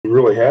You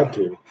really had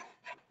to.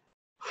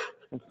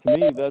 To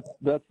me, that's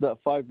that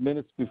 5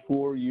 minutes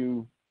before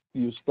you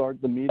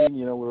start the meeting.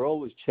 You know, we're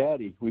always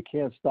chatty. We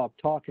can't stop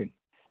talking.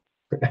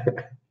 I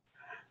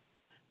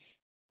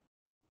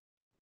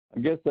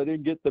guess I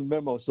didn't get the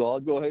memo, so I'll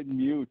go ahead and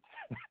mute.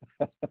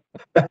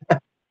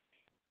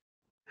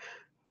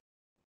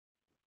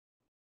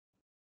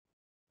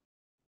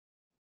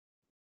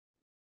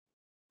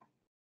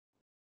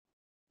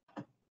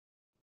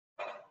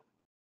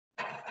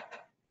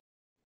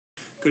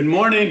 Good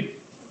morning.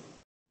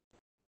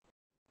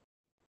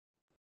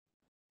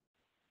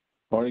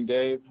 Morning,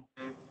 Dave.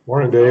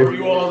 Morning, How are Dave.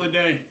 you all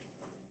today?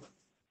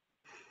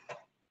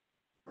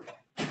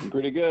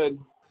 Pretty good.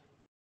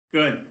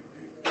 Good.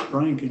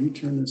 Brian, can you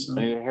turn this I on?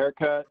 need a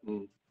haircut,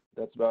 and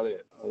that's about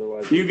it.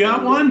 Otherwise, You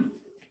got one?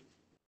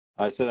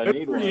 I said I Good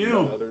need for one,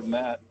 you. but other than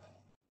that,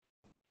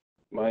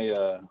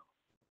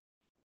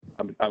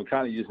 I'm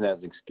kind of using that as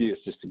an excuse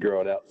just to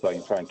grow it out so I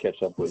can try and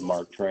catch up with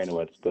Mark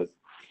Tranowitz, but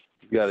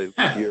he's got a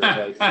year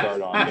head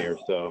start on me or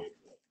so.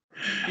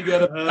 I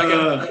got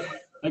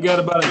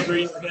about a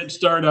 3-year head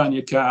start on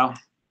you, Kyle.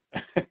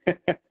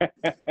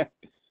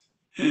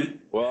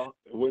 Well,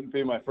 it wouldn't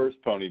be my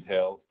first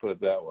ponytail, put it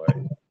that way.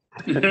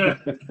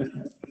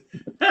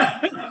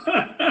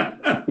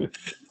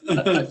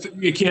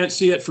 You can't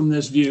see it from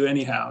this view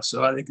anyhow,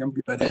 so I think I'm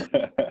good.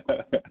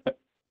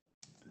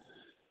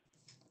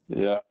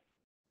 Yeah.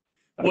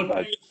 What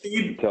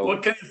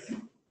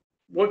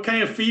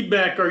kind of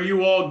feedback are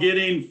you all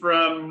getting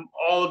from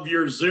all of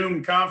your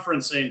Zoom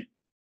conferencing?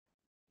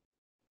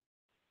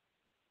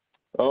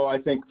 Oh, I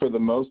think for the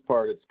most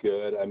part, it's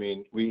good. I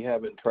mean, we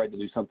haven't tried to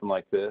do something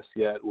like this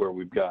yet where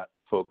we've got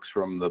folks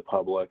from the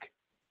public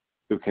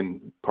who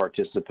can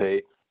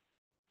participate.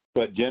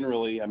 But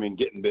generally, I mean,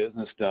 getting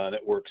business done,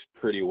 it works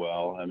pretty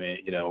well. I mean,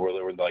 you know,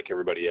 we're like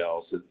everybody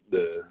else.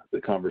 The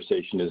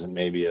conversation isn't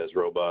maybe as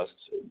robust,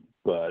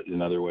 but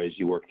in other ways,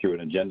 you work through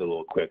an agenda a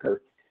little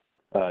quicker.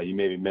 You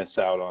maybe miss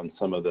out on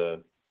some of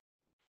the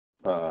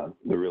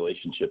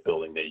relationship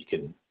building that you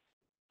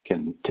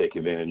can take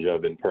advantage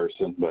of in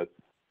person. But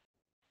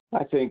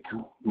I think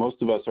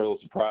most of us are a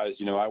little surprised.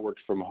 You know, I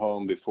worked from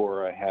home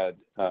before I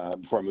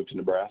moved to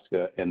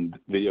Nebraska, and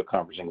video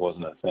conferencing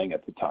wasn't a thing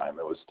at the time.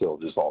 It was still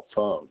just all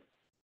phone.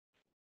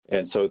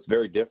 And so it's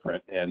very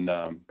different. And,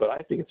 but I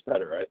think it's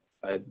better.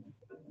 I'd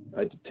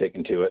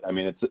taken to it. I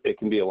mean, it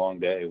can be a long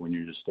day when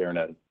you're just staring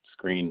at a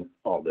screen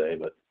all day,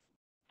 but,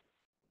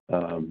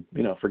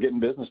 you know, for getting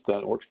business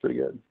done, it works pretty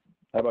good.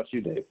 How about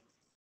you, Dave?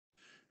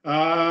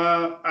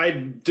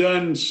 I've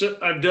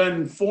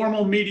done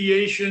formal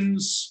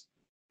mediations,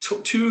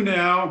 two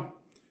now,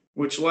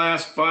 which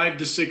last 5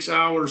 to 6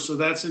 hours. So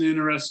that's an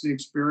interesting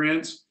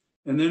experience.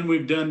 And then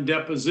we've done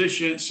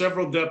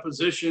several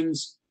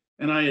depositions,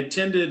 and I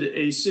attended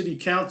a city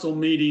council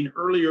meeting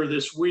earlier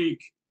this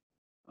week.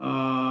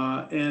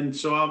 And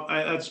so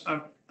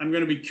I'm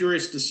going to be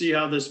curious to see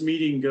how this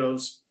meeting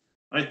goes.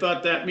 I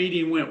thought that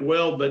meeting went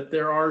well, but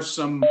there are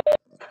some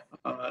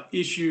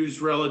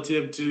issues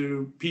relative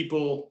to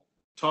people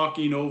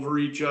talking over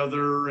each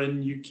other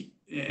and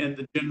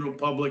the general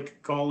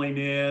public calling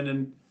in.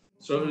 And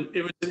so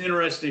it was an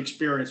interesting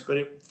experience,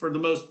 but for the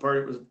most part,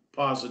 it was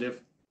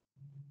positive.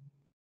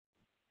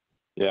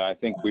 Yeah, I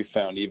think we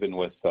found even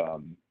with,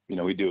 you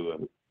know, we do a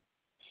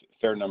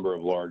fair number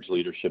of large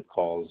leadership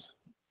calls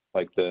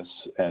like this,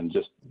 and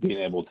just being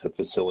able to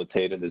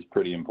facilitate it is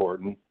pretty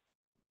important.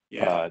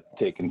 Yeah.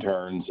 Taking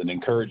turns and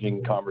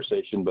encouraging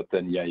conversation, but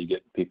then, yeah, you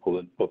get people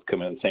that both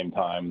come in at the same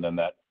time, and then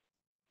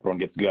everyone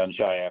gets gun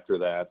shy after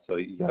that. So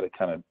you got to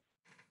kind of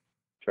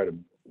try to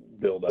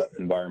build that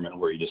environment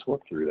where you just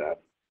work through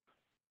that.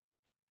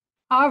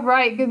 All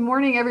right. Good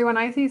morning, everyone.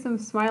 I see some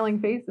smiling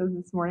faces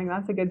this morning.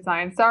 That's a good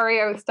sign. Sorry,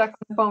 I was stuck on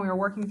the phone. We were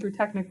working through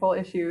technical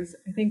issues.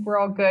 I think we're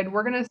all good.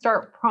 We're going to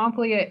start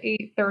promptly at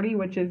 8:30,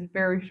 which is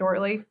very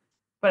shortly.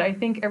 But I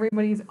think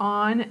everybody's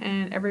on,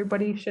 and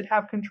everybody should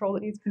have control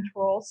that needs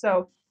control.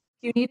 So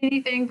if you need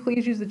anything,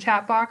 please use the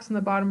chat box in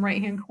the bottom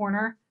right-hand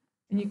corner,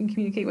 and you can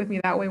communicate with me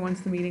that way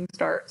once the meeting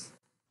starts.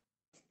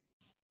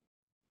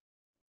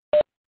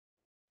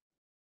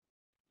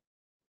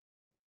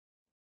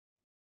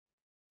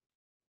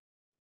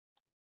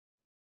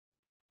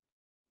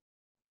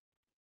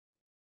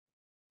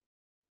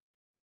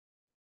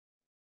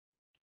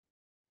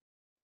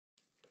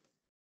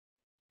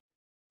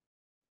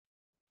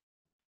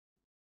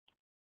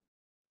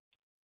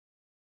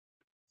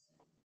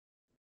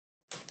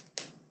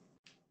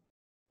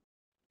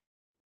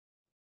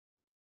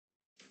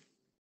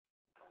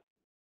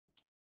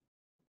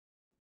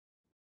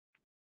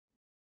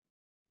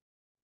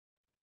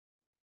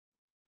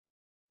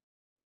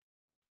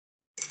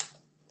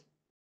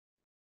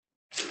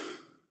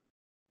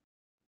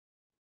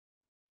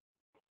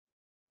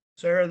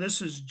 Sarah,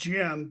 this is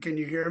Jim. Can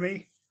you hear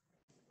me?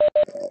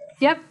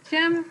 Yep,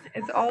 Jim,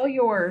 it's all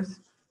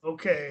yours.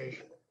 Okay.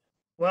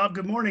 Well,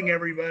 good morning,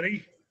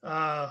 everybody.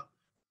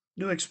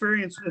 New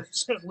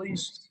experiences, at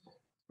least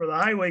for the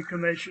Highway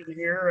Commission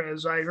here.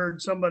 As I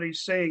heard somebody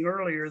saying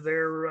earlier,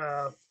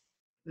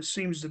 this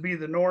seems to be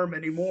the norm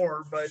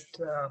anymore. But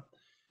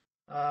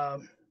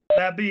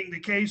That being the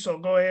case, I'll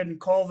go ahead and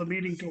call the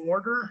meeting to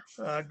order.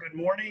 Good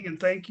morning and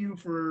thank you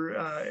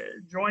for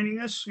joining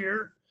us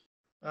here.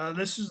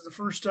 This is the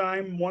first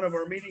time one of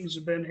our meetings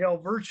have been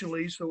held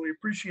virtually, so we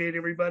appreciate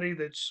everybody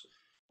that's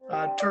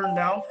turned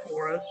out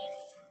for us.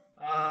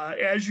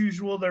 As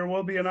usual, there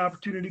will be an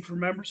opportunity for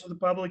members of the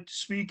public to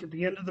speak at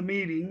the end of the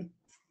meeting.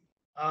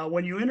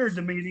 When you entered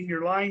the meeting,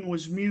 your line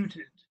was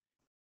muted.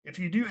 If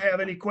you do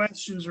have any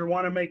questions or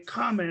want to make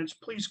comments,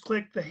 please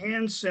click the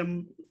hand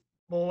symbol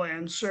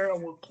and Sarah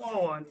will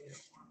call on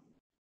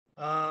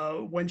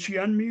you. When she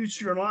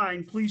unmutes your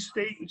line, please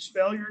state and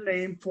spell your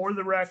name for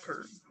the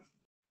record.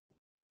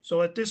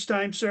 So at this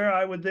time, Sarah,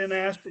 I would then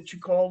ask that you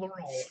call the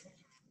roll.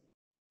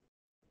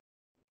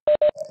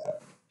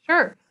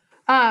 Sure.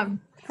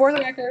 For the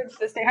record,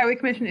 the State Highway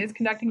Commission is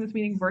conducting this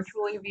meeting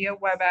virtually via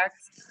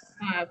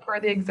WebEx per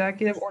the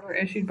executive order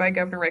issued by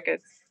Governor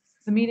Ricketts.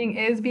 The meeting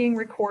is being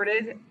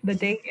recorded. The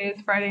date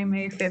is Friday,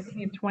 May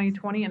 15th,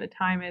 2020, and the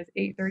time is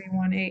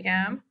 8:31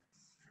 a.m.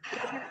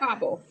 Commissioner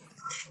Koppel.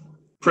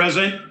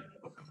 Present.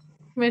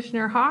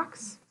 Commissioner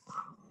Hawks.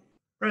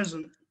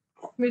 Present.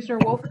 Commissioner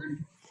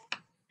Wolford.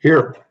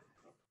 Here.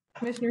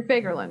 Commissioner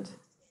Fagerland.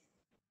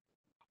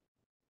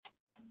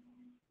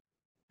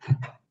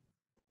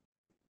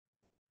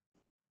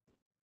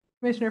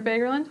 Commissioner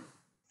Fagerland.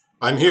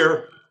 I'm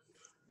here.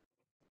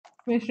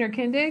 Commissioner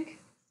Kindig.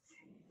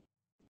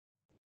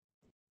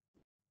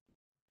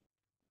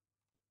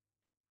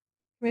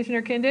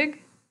 Commissioner Kindig.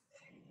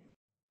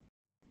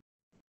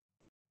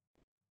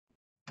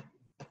 I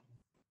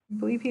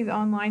believe he's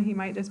online. He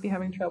might just be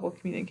having trouble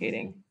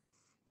communicating.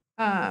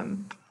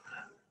 Commissioner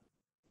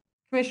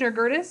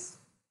Gertis.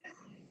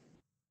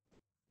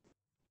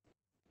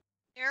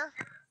 Here.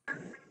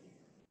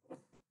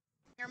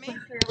 Hear me?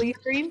 Commissioner Lee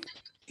Green.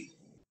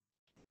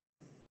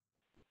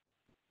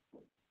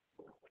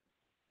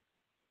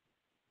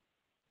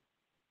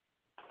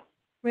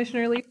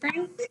 Commissioner Lee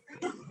Green.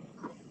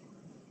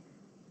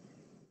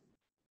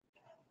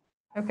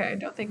 Okay, I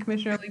don't think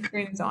Commissioner Lee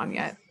Green is on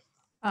yet.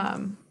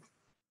 But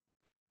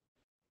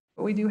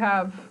we do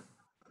have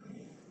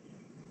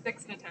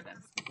 6 in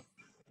attendance.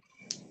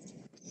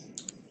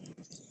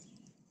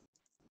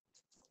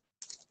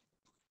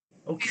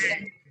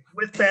 Okay,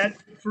 with that,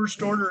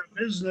 first order of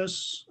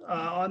business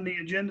on the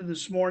agenda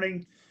this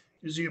morning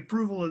is the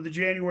approval of the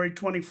January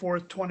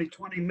 24th,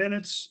 2020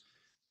 minutes.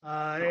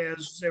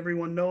 As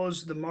everyone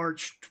knows, the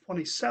March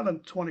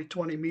 27th,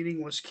 2020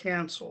 meeting was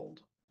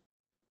canceled.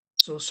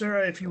 So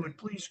Sarah, if you would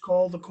please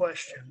call the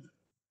question.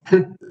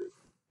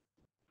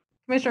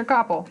 Commissioner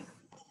Koppel.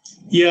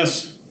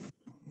 Yes.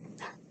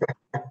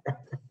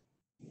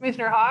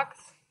 Commissioner Hawks.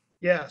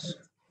 Yes.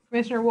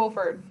 Commissioner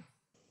Wolford.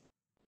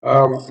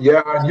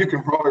 Yeah, you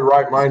can probably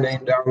write my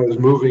name down as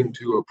moving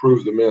to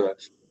approve the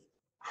minutes.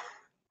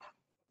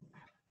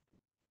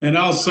 And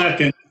I'll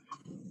second.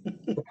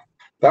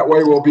 That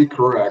way we'll be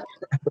correct.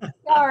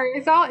 Sorry,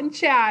 it's all in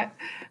chat.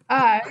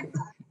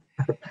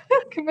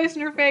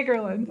 Commissioner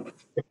Fagerland.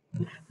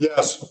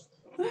 Yes.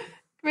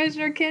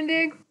 Commissioner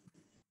Kindig.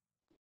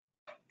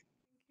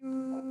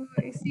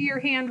 I see your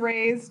hand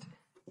raised.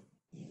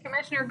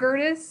 Commissioner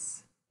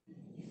Gertis.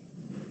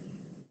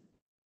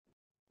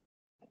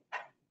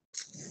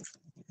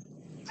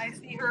 I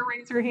see her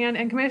raise her hand.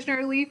 And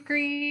Commissioner Leaf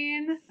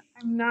Green,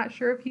 I'm not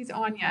sure if he's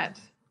on yet.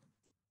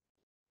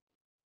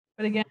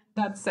 But again,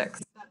 that's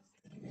 6.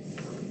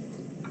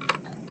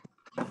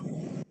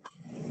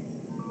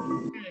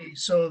 Okay,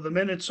 so the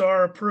minutes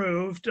are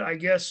approved. I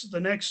guess the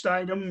next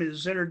item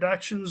is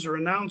introductions or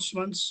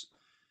announcements.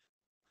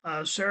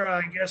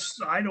 Sarah, I guess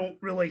I don't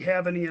really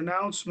have any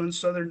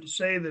announcements other than to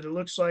say that it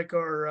looks like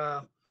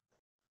our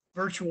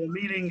virtual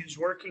meeting is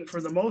working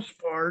for the most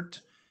part.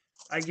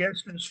 I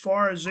guess as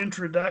far as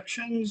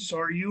introductions,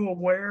 are you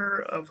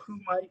aware of who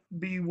might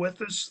be with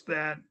us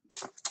that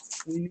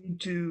we need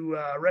to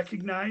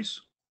recognize?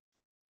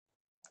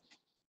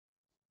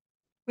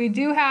 We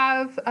do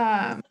have,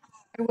 I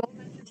will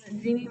mention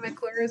that Jeannie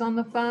McClure is on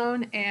the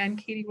phone and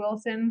Katie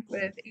Wilson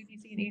with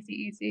ADC and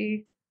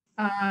ACEC.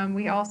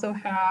 We also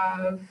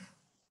have,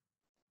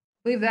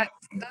 I believe that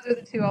those are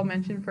the 2 I'll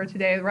mention for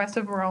today. The rest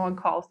of them are all on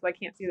call, so I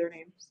can't see their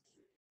names.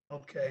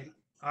 Okay,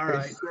 all Hey,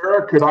 right.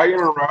 Sarah, could I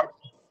interrupt?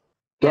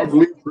 Yes. Doug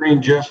Lee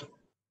Green just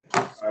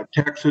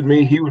texted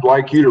me. He would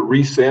like you to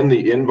resend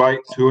the invite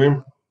to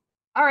him.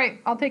 All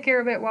right, I'll take care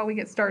of it while we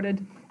get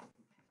started.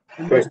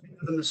 You must be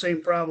having the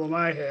same problem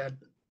I had.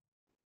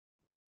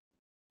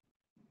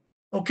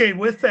 Okay,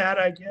 with that,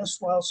 I guess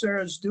while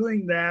Sarah's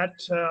doing that,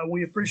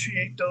 we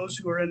appreciate those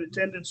who are in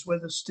attendance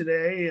with us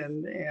today,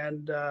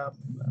 and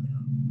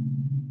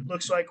it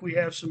looks like we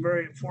have some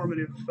very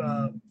informative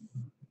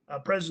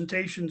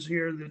presentations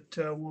here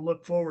that we'll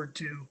look forward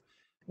to.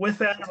 With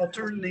that, I'll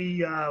turn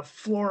the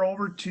floor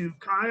over to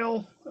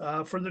Kyle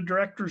for the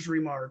director's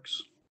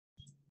remarks.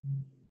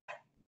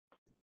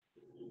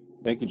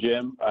 Thank you,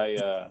 Jim.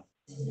 I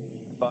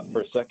thought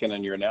for a second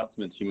on your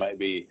announcements you might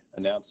be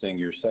announcing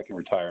your second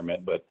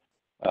retirement, but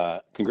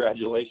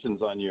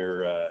congratulations on your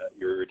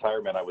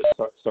retirement. I was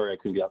sorry I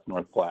couldn't get out to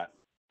North Platte.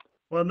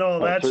 Well,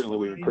 no, that's certainly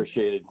we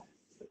appreciated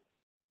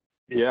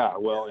Yeah,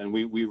 well, and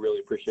we really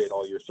appreciate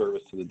all your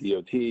service to the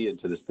DOT and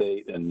to the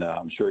state, and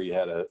I'm sure you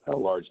had a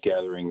large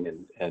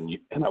gathering, and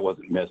I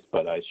wasn't missed,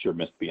 but I sure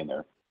missed being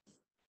there.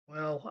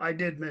 Well, I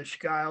did miss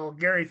Kyle.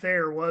 Gary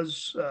Thayer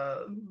was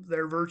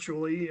there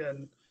virtually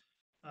and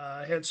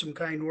had some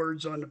kind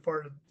words on the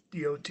part of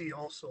DOT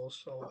also.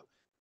 So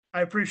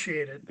I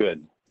appreciate it.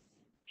 Good,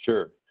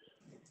 sure.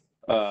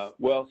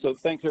 Well, so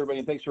thanks everybody,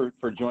 and thanks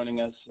for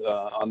joining us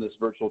on this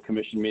virtual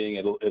commission meeting.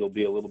 It'll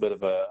be a little bit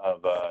of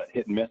a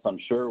hit and miss, I'm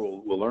sure.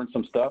 We'll learn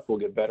some stuff. We'll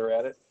get better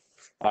at it.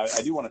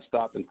 I do want to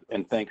stop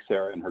and thank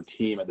Sarah and her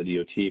team at the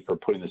DOT for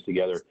putting this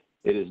together.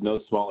 It is no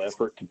small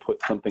effort to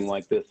put something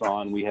like this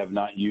on. We have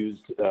not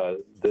used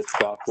this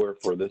software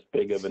for this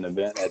big of an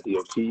event at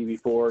DOT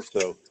before,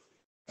 so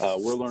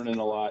we're learning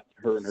a lot.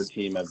 Her and her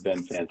team have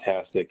been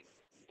fantastic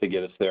to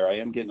get us there. I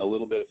am getting a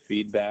little bit of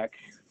feedback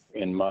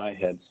in my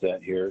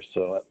headset here,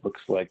 so it looks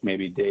like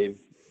maybe Dave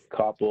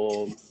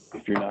Koppel,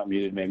 if you're not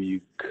muted,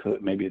 maybe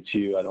it's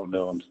you. I don't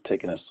know. I'm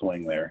taking a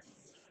swing there.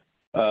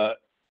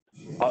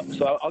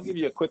 So I'll give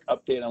you a quick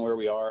update on where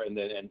we are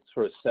and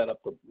sort of set up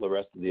the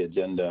rest of the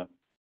agenda.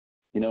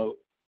 You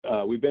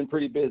know, we've been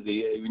pretty busy.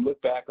 If we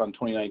look back on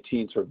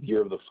 2019, sort of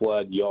year of the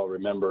flood, you all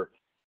remember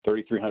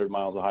 3,300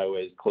 miles of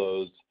highways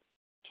closed,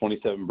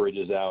 27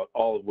 bridges out,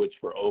 all of which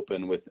were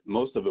open, with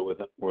most of it was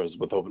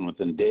open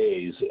within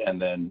days,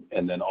 and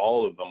then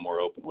all of them were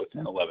open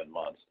within 11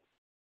 months.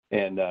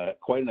 And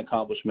quite an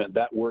accomplishment.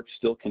 That work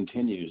still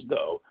continues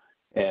though,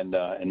 and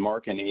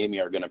Mark and Amy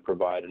are going to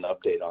provide an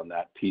update on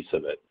that piece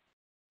of it.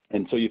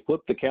 And so you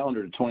flip the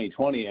calendar to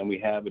 2020, and we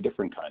have a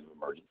different kind of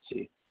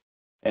emergency.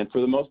 And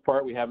for the most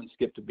part, we haven't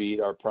skipped a beat.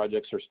 Our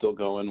projects are still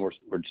going. We're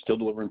still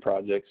delivering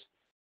projects.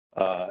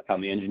 On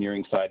the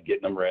engineering side,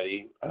 getting them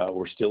ready.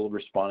 We're still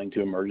responding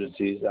to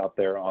emergencies out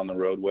there on the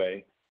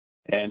roadway,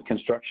 and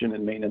construction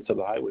and maintenance of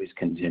the highways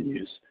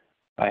continues.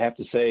 I have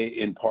to say,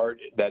 in part,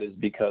 that is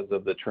because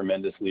of the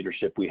tremendous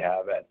leadership we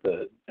have at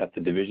the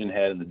division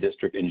head and the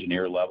district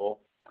engineer level.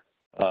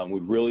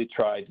 We've really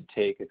tried to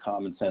take a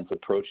common sense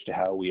approach to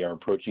how we are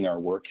approaching our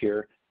work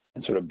here,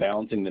 and sort of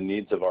balancing the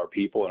needs of our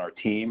people and our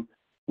team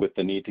with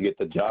the need to get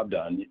the job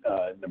done.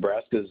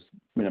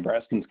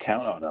 Nebraskans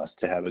count on us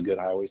to have a good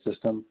highway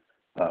system.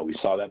 We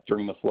saw that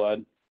during the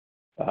flood.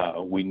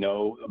 We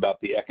know about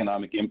the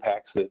economic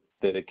impacts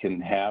that it can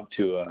have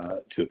to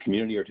a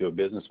community or to a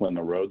business when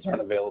the roads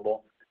aren't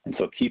available. And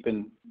so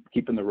keeping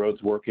the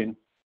roads working,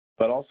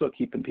 but also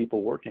keeping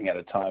people working at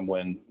a time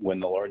when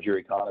the larger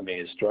economy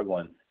is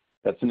struggling.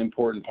 That's an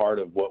important part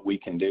of what we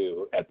can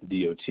do at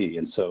the DOT.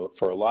 And so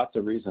for lots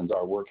of reasons,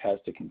 our work has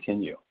to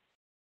continue.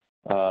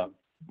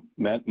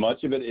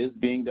 Much of it is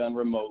being done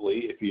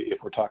remotely. If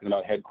we're talking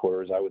about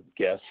headquarters, I would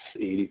guess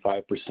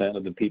 85%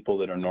 of the people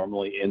that are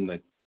normally in the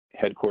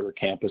headquarter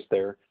campus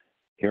there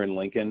here in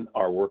Lincoln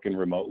are working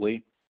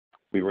remotely.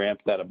 We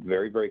ramped that up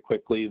very, very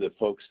quickly. The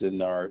folks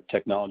in our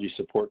technology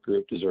support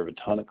group deserve a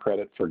ton of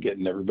credit for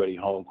getting everybody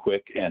home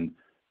quick and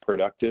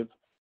productive.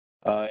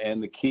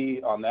 And the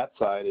key on that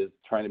side is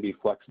trying to be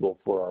flexible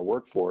for our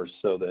workforce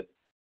so that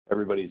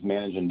everybody's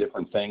managing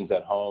different things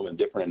at home and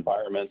different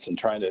environments, and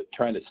trying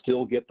to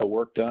still get the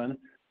work done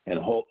and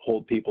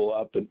hold people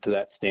up to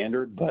that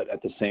standard, but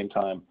at the same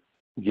time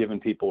giving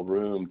people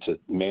room to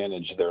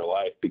manage their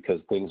life because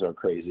things are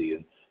crazy.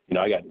 And you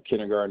know, I got a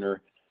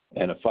kindergartner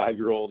and a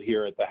 5-year-old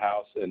here at the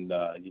house, and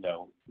you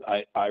know,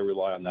 I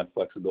rely on that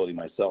flexibility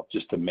myself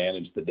just to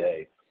manage the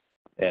day.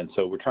 And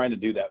so we're trying to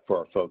do that for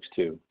our folks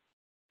too.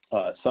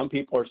 Some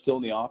people are still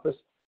in the office.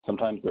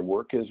 Sometimes their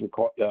work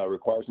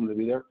requires them to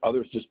be there.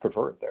 Others just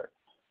prefer it there.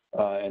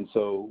 And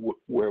so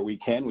where we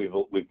can,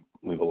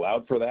 we've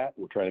allowed for that.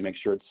 We're trying to make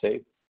sure it's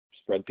safe,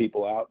 spread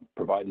people out,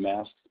 provide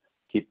masks,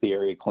 keep the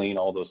area clean,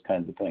 all those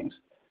kinds of things.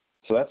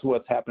 So that's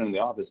what's happening in the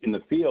office. In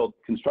the field,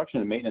 construction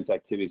and maintenance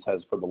activities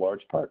has, for the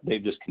large part,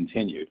 they've just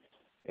continued.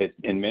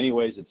 In many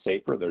ways, it's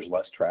safer. There's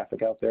less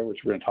traffic out there, which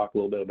we're going to talk a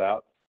little bit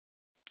about.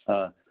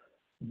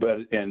 But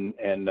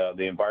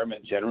the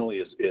environment generally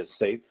is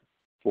safe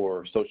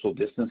for social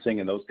distancing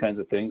and those kinds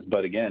of things.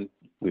 But again,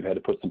 we've had to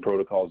put some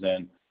protocols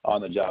in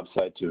on the job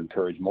site to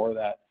encourage more of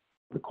that,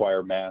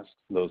 require masks,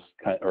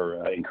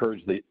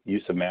 encourage the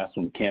use of masks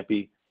when we can't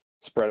be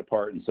spread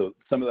apart. And so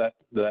some of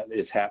that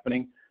is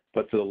happening,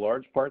 but for the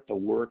large part, the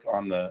work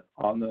on the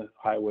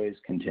highways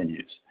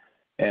continues.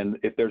 And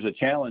if there's a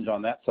challenge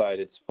on that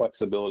side, it's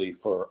flexibility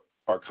for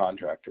our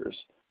contractors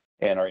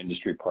and our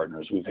industry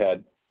partners.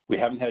 We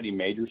haven't had any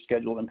major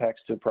schedule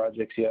impacts to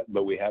projects yet,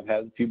 but we have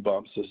had a few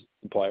bumps,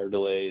 supplier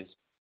delays,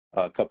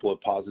 a couple of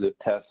positive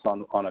tests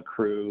on a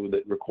crew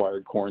that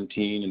required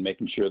quarantine and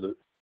making sure the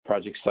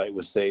project site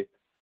was safe.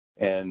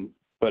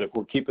 But if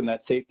we're keeping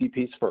that safety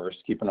piece first,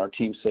 keeping our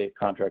team safe,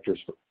 contractors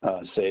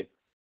safe,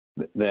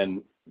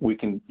 then we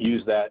can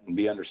use that and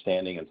be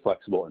understanding and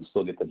flexible and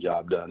still get the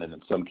job done. And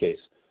in some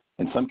cases,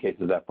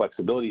 that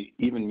flexibility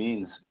even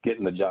means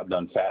getting the job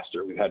done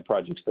faster. We've had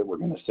projects that we're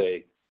going to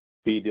say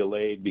be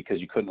delayed because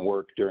you couldn't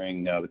work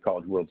during the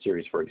College World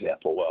Series, for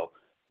example. Well,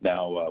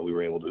 now we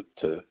were able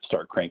to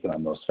start cranking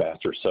on those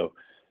faster. So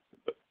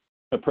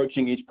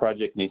approaching each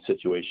project and each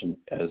situation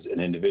as an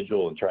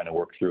individual and trying to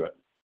work through it.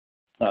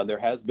 There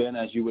has been,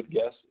 as you would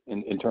guess,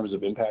 in terms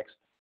of impacts,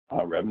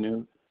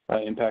 revenue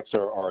impacts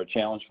are a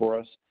challenge for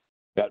us.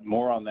 Got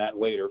more on that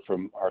later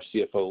from our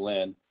CFO,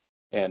 Lynn,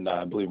 and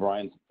I believe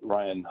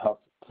Ryan Huff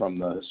from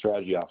the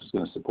strategy office is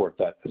going to support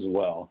that as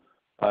well.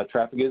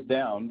 Traffic is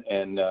down,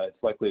 and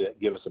it's likely to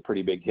give us a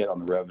pretty big hit on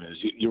the revenues.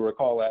 You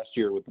recall last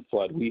year with the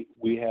flood,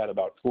 we had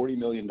about $40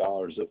 million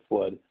of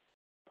flood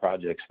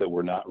projects that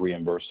were not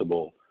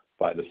reimbursable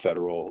by the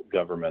federal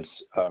government's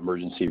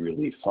emergency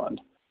relief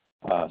fund.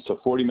 So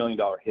 $40 million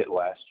hit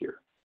last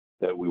year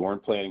that we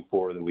weren't planning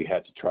for, that we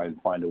had to try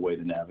and find a way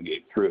to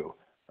navigate through.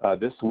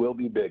 This will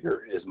be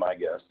bigger, is my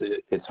guess.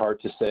 It's hard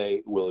to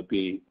say, will it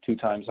be 2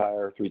 times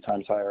higher, 3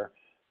 times higher,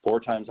 4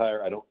 times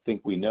higher? I don't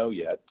think we know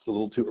yet. It's a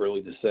little too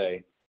early to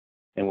say.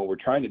 And what we're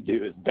trying to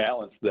do is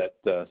balance that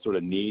sort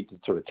of need to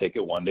sort of take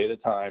it one day at a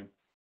time,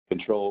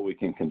 control what we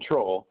can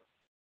control,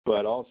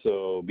 but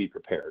also be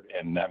prepared.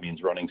 And that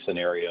means running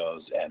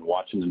scenarios and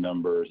watching the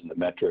numbers and the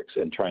metrics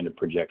and trying to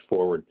project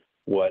forward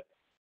what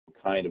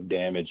kind of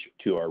damage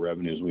to our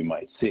revenues we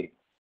might see.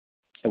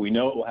 And we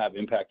know it will have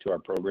impact to our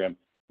program.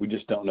 We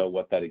just don't know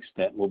what that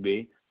extent will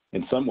be.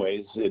 In some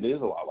ways, it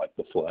is a lot like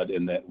the flood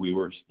in that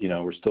we're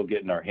still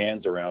getting our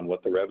hands around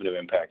what the revenue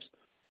impacts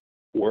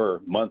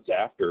were months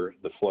after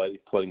the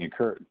flooding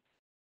occurred.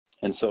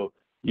 And so,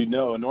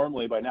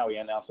 normally by now we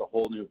announce a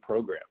whole new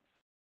program.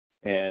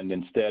 And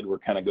instead we're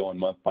kind of going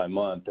month by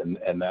month,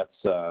 and that's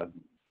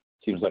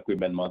seems like we've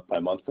been month by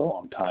month for a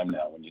long time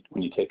now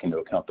when you take into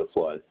account the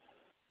flood.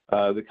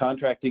 The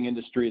contracting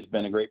industry has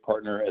been a great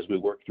partner as we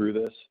work through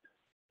this.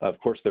 Of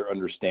course, they're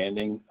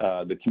understanding.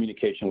 The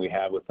communication we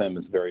have with them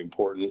is very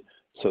important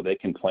so they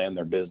can plan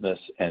their business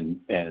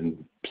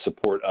and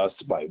support us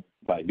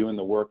by doing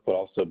the work, but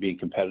also being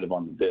competitive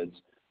on the bids.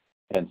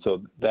 And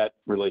so that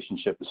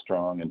relationship is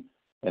strong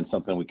and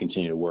something we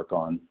continue to work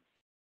on.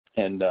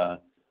 And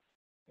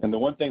the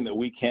one thing that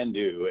we can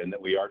do and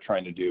that we are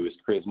trying to do is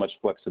create as much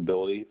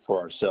flexibility for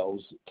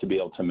ourselves to be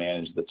able to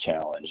manage the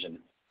challenge.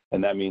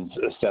 And that means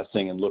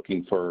assessing and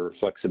looking for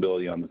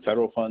flexibility on the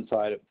federal fund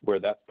side where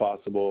that's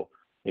possible.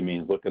 It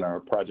means looking at our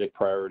project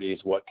priorities,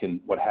 what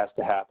has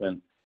to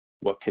happen,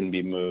 what can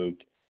be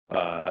moved,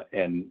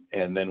 and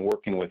then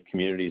working with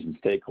communities and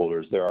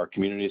stakeholders. There are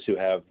communities who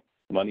have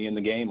money in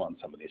the game on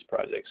some of these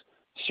projects.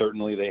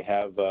 Certainly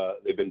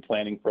they've been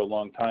planning for a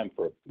long time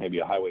for maybe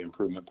a highway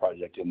improvement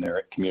project in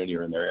their community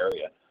or in their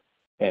area.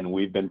 And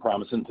we've been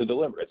promising to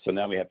deliver it. So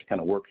now we have to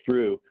kind of work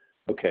through,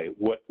 okay,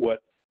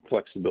 what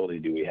flexibility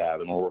do we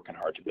have? And we're working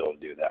hard to be able to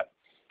do that.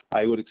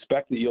 I would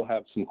expect that you'll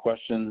have some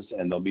questions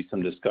and there'll be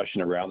some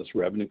discussion around this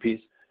revenue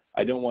piece.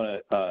 I don't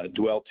want to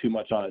dwell too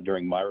much on it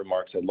during my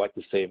remarks. I'd like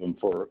to save them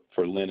for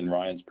Lynn and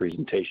Ryan's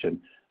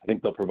presentation. I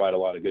think they'll provide a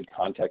lot of good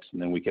context,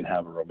 and then we can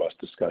have a robust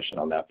discussion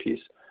on that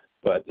piece.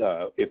 But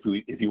if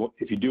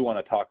you do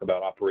want to talk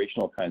about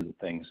operational kinds of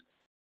things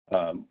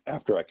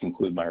after I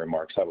conclude my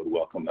remarks, I would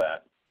welcome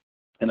that.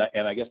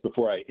 And I guess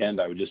before I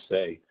end, I would just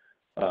say,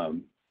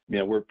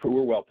 we're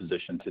well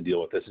positioned to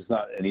deal with this. It's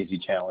not an easy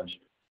challenge,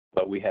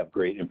 but we have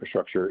great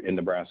infrastructure in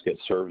Nebraska. It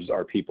serves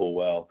our people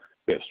well.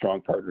 We have strong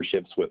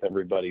partnerships with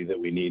everybody that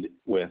we need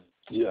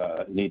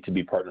to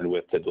be partnered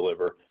with to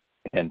deliver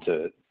and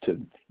to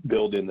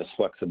build in this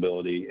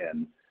flexibility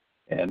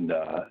and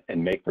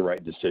make the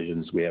right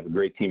decisions. We have a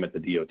great team at the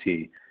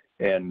DOT.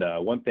 And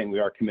one thing we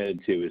are committed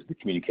to is the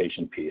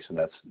communication piece, and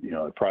that's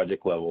at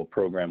project level,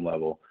 program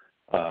level.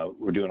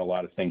 We're doing a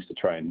lot of things to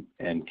try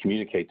and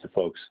communicate to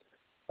folks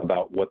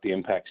about what the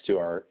impacts to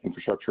our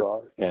infrastructure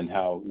are and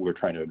how we're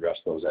trying to address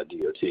those at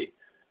DOT.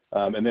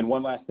 And then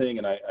one last thing,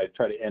 and I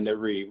try to end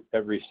every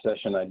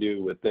session I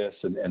do with this,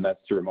 and that's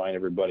to remind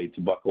everybody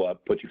to buckle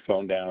up, put your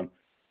phone down.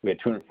 We had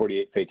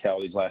 248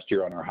 fatalities last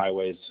year on our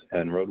highways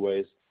and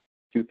roadways.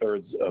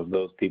 2/3 of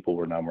those people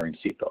were not wearing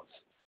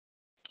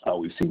seatbelts.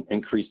 We've seen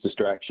increased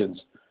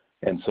distractions.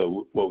 And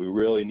so what we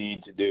really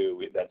need to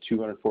do, that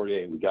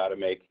 248, we got to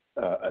make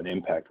an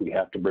impact. We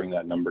have to bring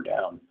that number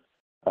down.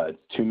 It's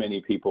too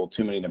many people,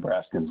 too many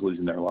Nebraskans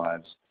losing their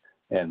lives.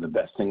 And the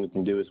best thing we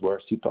can do is wear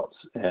our seatbelts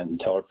and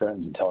tell our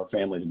friends and tell our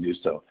family to do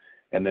so.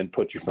 And then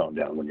put your phone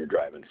down when you're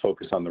driving.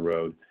 Focus on the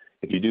road.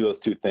 If you do those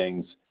two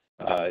things,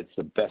 it's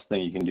the best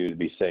thing you can do to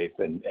be safe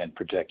and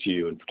protect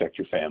you and protect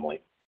your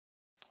family.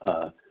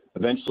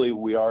 Eventually,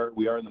 we are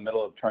in the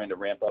middle of trying to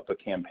ramp up a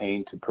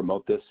campaign to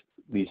promote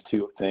these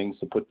two things,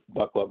 to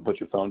buckle up and put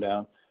your phone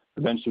down.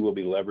 Eventually, we'll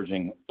be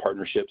leveraging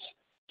partnerships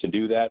to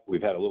do that.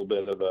 We've had a little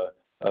bit of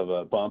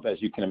a bump,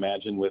 as you can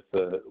imagine, with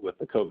the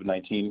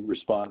COVID-19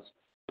 response,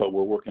 but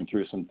we're working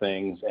through some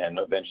things, and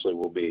eventually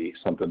will be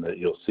something that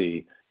you'll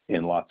see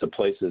in lots of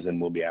places, and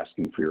we'll be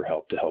asking for your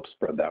help to help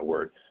spread that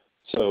word.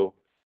 So,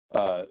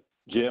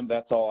 Jim,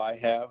 that's all I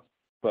have,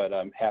 but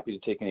I'm happy to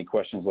take any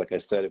questions. Like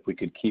I said, if we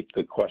could keep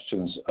the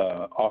questions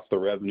off the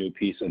revenue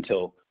piece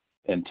until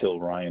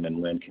Ryan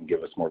and Lynn can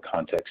give us more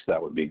context,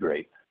 that would be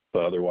great.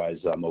 But otherwise,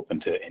 I'm open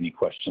to any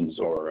questions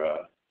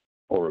or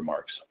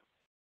remarks.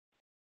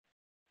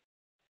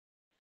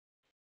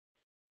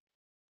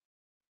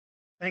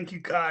 Thank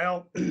you,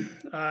 Kyle.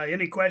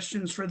 Any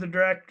questions for the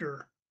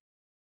director?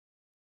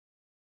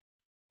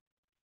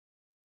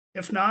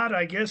 If not,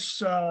 I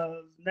guess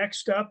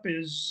next up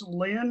is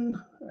Lynn,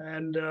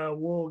 and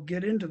we'll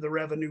get into the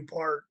revenue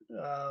part.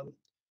 The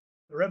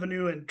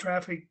revenue and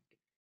traffic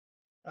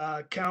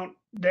count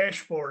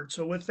dashboard.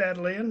 So with that,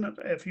 Lynn,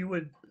 if you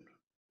would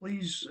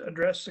please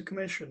address the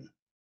commission.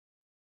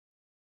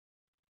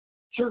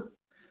 Sure.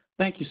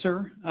 Thank you,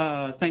 sir.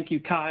 Thank you,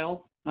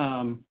 Kyle.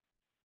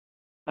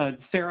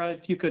 Sarah,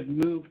 if you could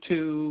move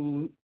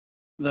to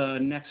the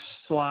next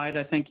slide.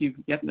 I think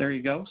yep, there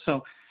you go.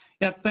 So,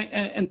 yeah,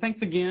 and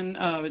thanks again.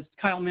 As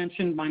Kyle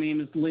mentioned, my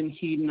name is Lynn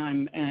Heaton.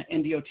 I'm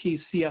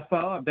NDOT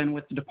CFO. I've been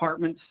with the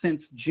department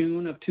since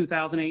June of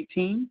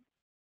 2018.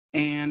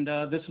 And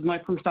this is my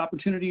first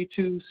opportunity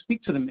to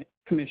speak to the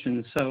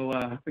commission. So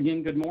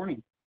again, good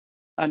morning.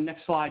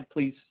 Next slide,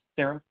 please,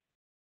 Sarah.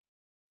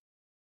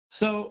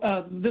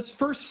 So this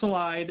first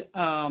slide,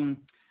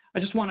 I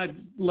just want to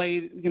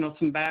lay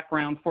some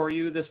background for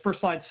you. This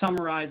first slide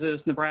summarizes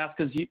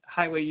Nebraska's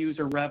highway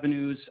user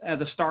revenues as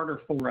a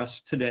starter for us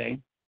today.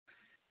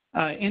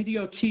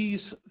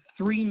 NDOT's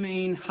three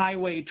main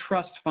highway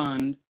trust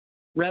fund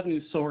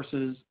revenue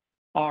sources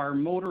are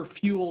motor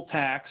fuel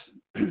tax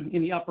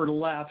in the upper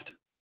left,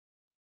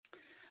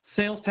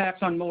 sales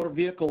tax on motor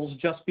vehicles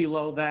just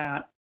below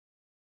that,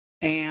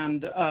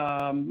 and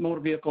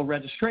motor vehicle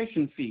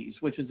registration fees,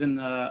 which is in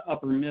the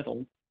upper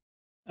middle.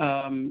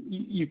 As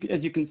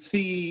you can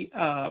see,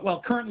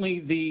 well, currently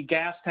the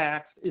gas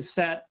tax is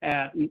set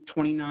at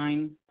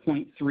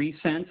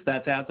 29.3 cents.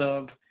 That's as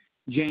of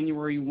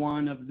January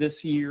 1 of this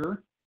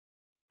year.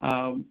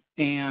 And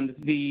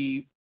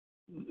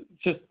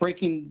just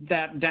breaking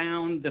that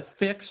down, the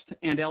fixed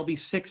and LB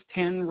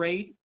 610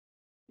 rate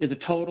is a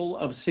total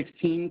of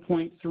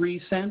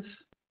 16.3 cents.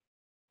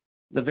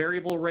 The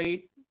variable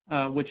rate,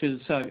 which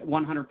is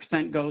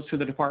 100% goes to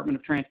the Department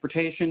of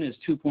Transportation, is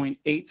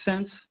 2.8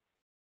 cents.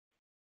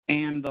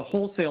 And the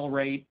wholesale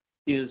rate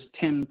is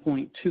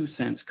 10.2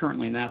 cents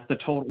currently, and that's the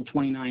total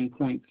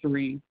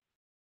 29.3.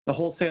 The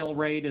wholesale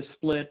rate is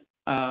split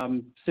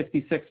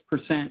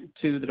 66%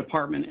 to the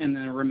department and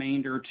the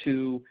remainder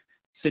to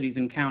cities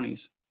and counties.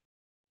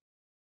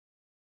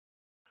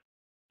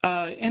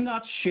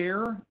 NDOT's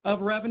share of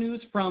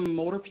revenues from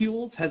motor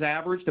fuels has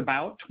averaged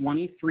about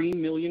 $23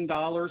 million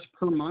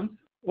per month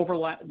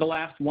over the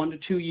last 1 to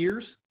 2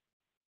 years.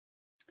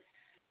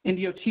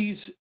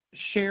 NDOT's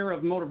share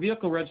of motor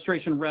vehicle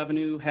registration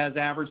revenue has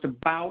averaged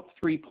about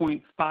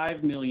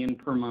 $3.5 million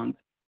per month.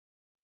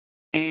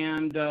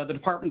 And the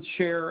department's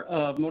share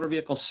of motor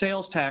vehicle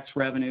sales tax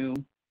revenue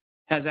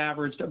has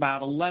averaged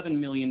about $11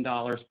 million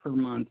per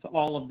month,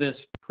 all of this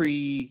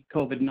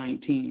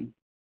pre-COVID-19.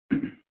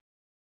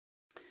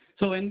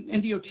 So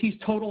NDOT's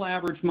total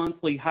average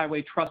monthly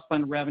highway trust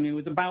fund revenue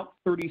is about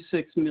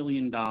 $36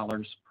 million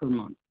per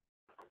month.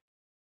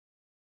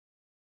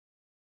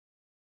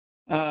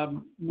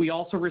 We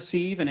also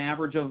receive an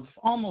average of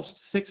almost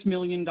 $6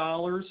 million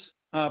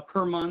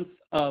per month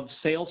of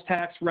sales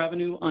tax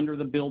revenue under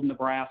the Build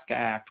Nebraska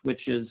Act,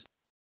 which is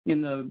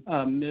in the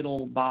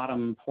middle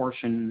bottom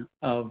portion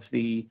of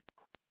this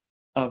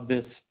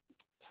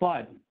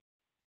slide.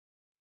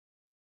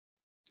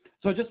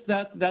 So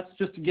that's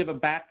just to give a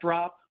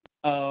backdrop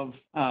of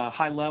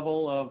high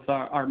level of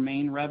our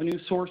main revenue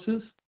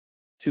sources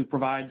to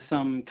provide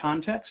some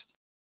context.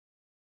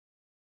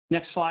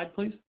 Next slide,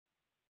 please.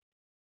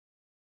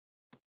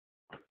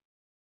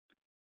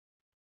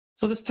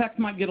 So this text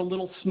might get a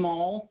little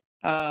small,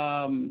 but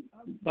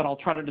I'll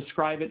try to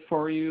describe it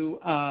for you.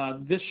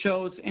 This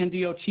shows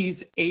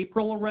NDOT's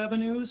April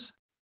revenues.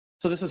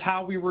 So this is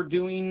how we were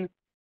doing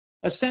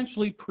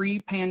essentially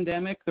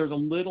pre-pandemic. There's a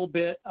little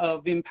bit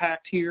of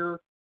impact here,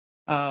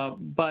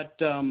 but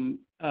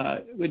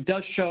it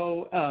does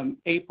show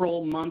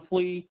April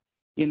monthly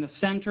in the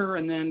center,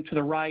 and then to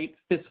the right,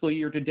 fiscal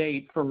year to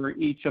date for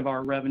each of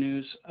our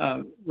revenue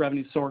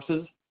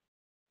sources.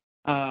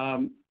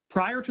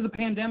 Prior to the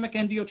pandemic,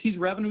 NDOT's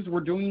revenues were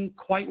doing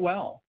quite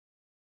well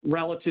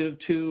relative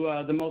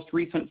to the most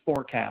recent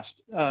forecast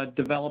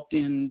developed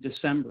in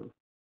December.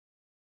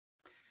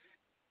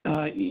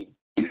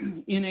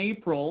 In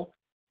April,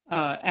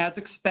 as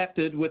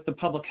expected with the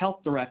public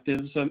health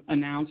directives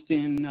announced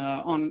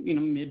on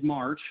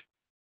mid-March,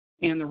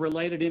 and the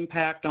related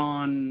impact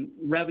on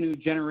revenue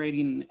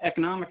generating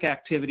economic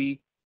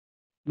activity,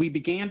 we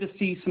began to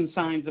see some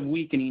signs of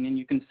weakening, and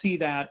you can see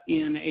that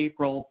in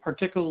April,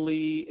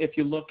 particularly if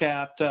you look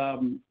at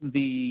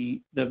the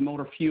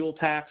motor fuel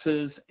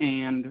taxes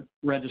and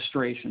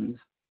registrations.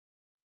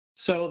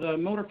 So the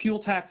motor fuel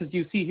taxes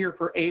you see here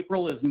for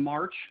April is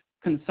March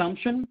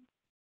consumption,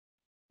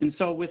 and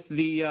so with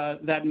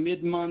that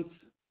mid-month,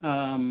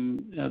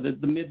 the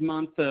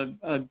mid-month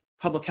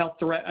public health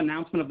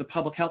announcement of the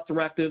public health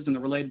directives and the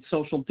related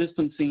social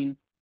distancing,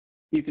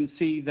 you can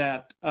see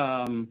that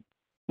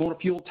motor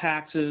fuel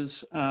taxes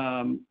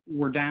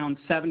were down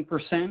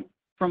 7%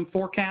 from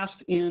forecast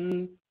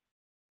in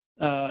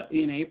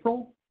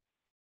April,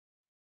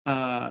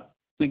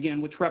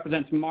 again, which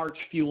represents March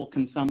fuel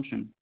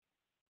consumption.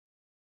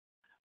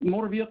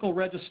 Motor vehicle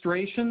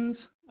registrations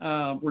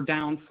were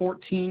down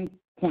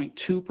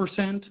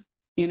 14.2%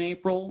 in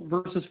April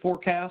versus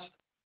forecast.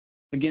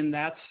 Again,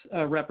 that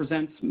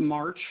represents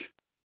March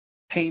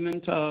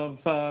payment of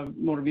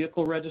motor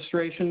vehicle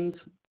registrations.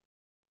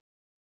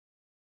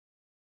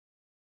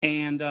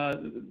 And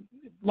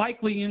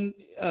likely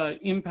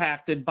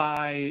impacted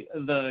by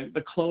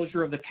the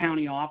closure of the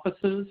county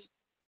offices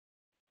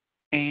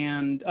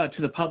and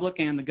to the public,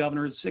 and the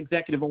governor's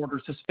executive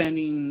order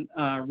suspending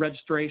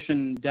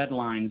registration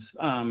deadlines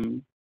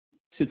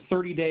to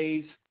 30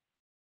 days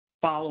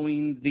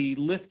following the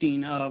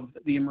lifting of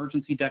the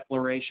emergency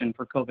declaration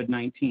for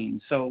COVID-19.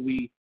 So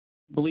we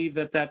believe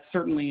that that's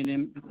certainly,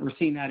 we're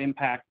seeing that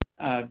impact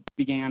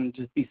began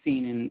to be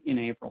seen in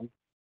April.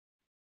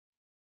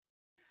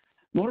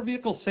 Motor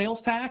vehicle sales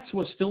tax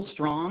was still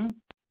strong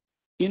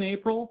in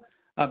April,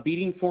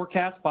 beating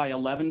forecast by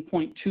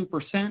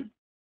 11.2%,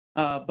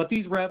 but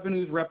these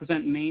revenues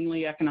represent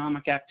mainly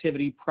economic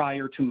activity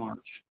prior to March.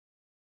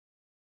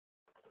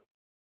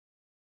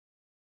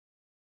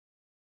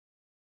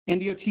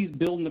 NDOT's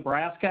Build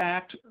Nebraska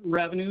Act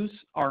revenues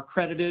are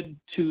credited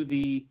to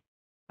the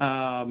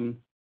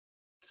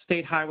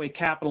State Highway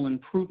Capital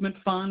Improvement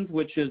Fund,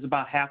 which is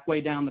about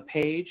halfway down the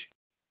page.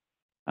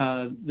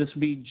 This would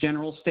be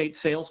general state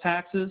sales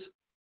taxes.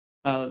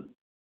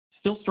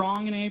 Still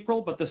strong in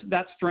April, but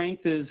that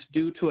strength is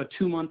due to a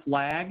 2-month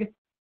lag.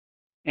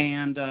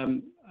 And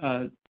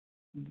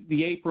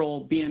the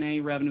April B&A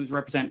revenues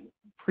represent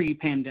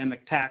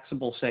pre-pandemic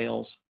taxable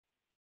sales.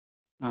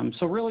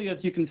 So really, as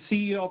you can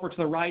see over to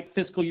the right,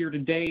 fiscal year to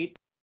date,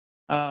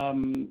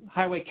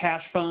 Highway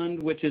Cash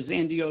Fund, which is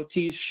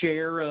NDOT's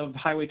share of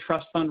Highway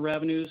Trust Fund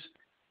revenues,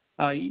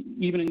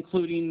 even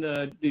including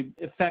the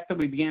effect that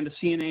we began to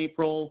see in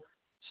April,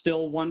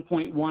 still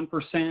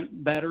 1.1%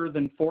 better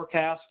than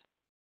forecast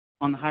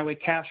on the Highway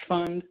Cash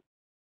Fund.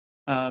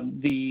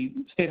 The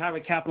State Highway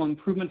Capital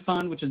Improvement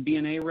Fund, which is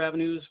B&A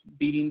revenues,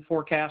 beating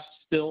forecasts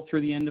still through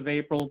the end of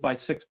April by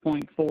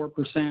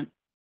 6.4%.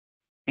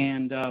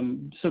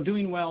 And so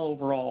doing well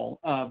overall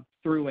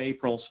through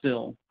April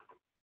still.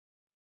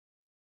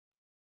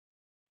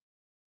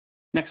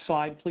 Next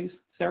slide, please,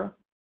 Sarah.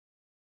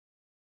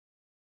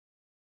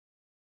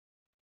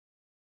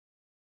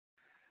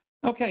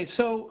 Okay,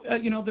 so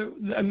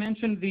I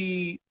mentioned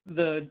the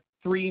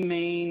three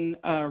main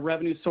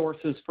revenue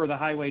sources for the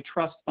Highway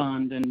Trust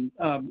Fund, and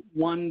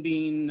one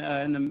being,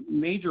 and the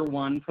major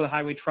one for the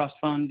Highway Trust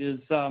Fund is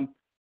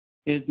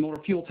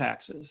motor fuel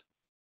taxes.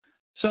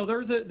 So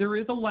there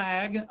is a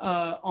lag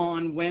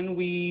on when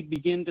we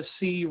begin to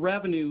see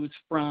revenues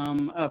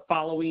from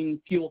following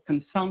fuel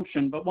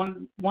consumption. But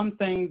one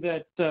thing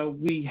that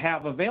we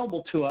have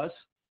available to us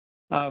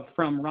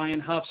from Ryan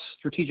Huff's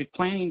Strategic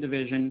Planning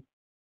Division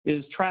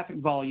is traffic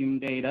volume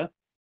data.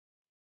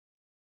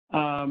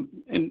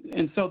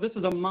 And so this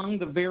is among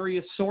the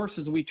various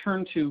sources we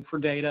turn to for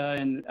data,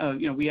 and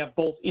we have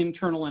both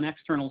internal and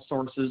external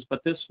sources,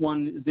 but this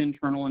one is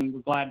internal, and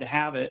we're glad to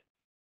have it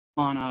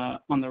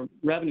on the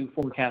revenue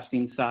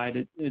forecasting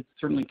side. It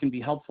certainly can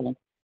be helpful.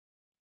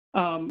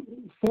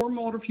 For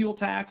motor fuel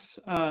tax,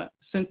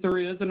 since there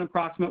is an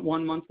approximate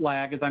 1-month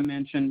lag, as I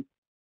mentioned,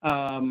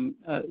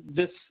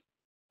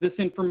 this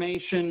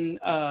information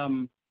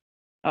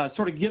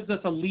sort of gives us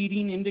a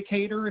leading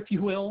indicator, if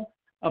you will,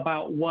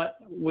 about what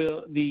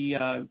will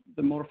the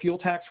motor fuel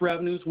tax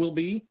revenues will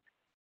be.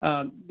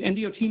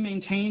 NDOT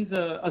maintains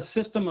a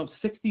system of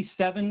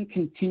 67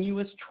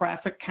 continuous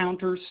traffic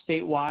counters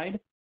statewide.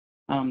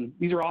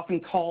 These are often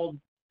called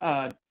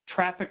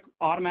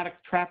automatic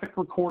traffic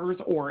recorders,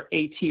 or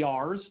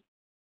ATRs.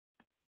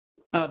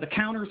 The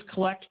counters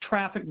collect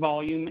traffic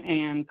volume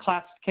and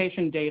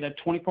classification data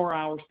 24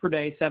 hours per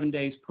day, 7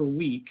 days per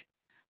week.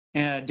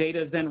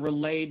 Data is then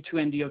relayed to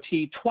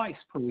NDOT twice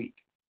per week.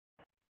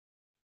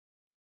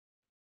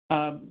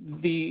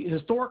 The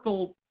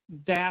historical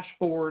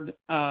dashboard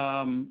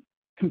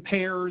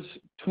compares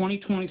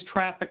 2020's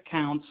traffic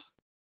counts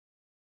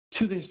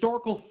to the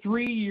historical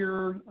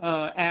 3-year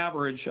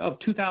average of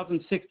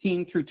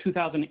 2016 through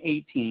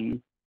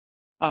 2018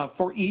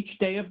 for each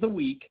day of the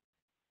week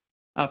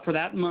for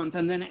that month,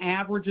 and then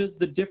averages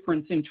the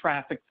difference in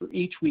traffic for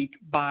each week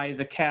by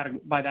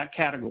that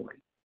category.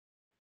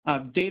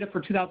 Data for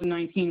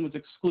 2019 was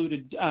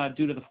excluded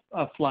due to the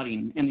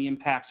flooding and the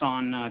impacts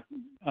on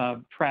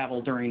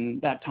travel during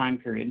that time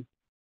period.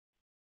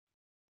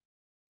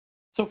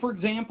 So for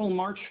example,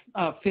 March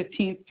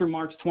 15th through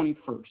March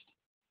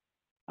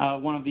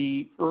 21st, one of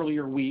the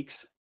earlier weeks,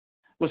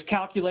 was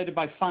calculated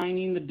by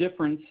finding the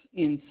difference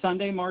in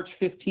Sunday, March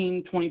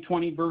 15,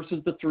 2020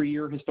 versus the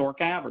 3-year historic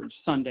average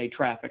Sunday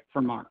traffic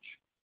for March.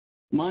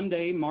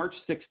 Monday, March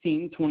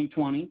 16,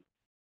 2020,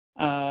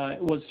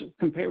 was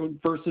compared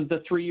versus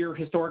the 3-year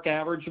historic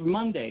average of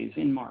Mondays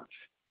in March.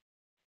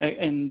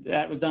 And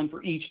that was done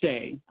for each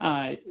day.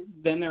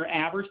 Then they're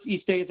averaged,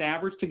 each day is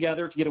averaged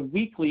together to get a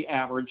weekly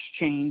average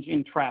change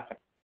in traffic.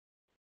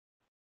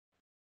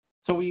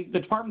 So the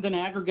department then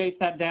aggregates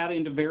that data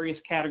into various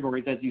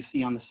categories, as you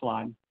see on the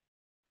slide.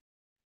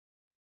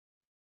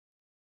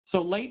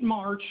 So late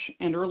March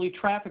and early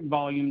traffic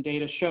volume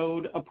data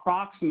showed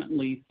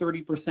approximately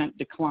 30%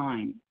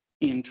 decline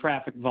in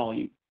traffic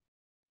volume.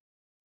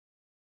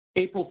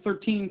 April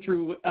 13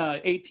 through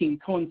 18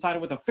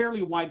 coincided with a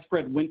fairly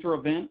widespread winter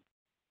event.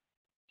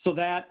 So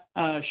that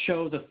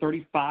shows a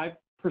 35%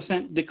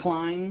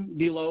 decline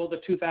below the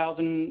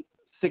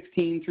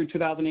 2016 through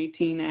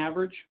 2018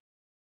 average.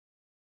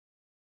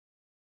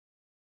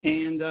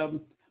 And,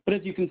 but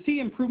as you can see,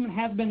 improvement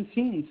has been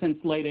seen since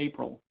late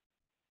April.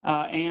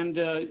 And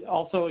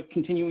also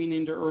continuing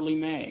into early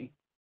May,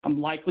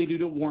 likely due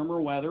to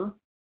warmer weather,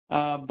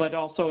 but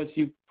also, as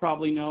you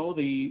probably know,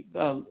 the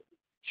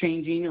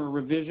changing or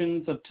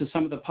revisions to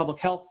some of the public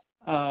health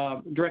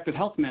directed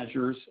health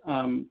measures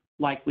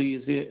likely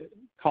is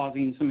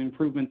causing some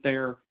improvement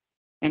there,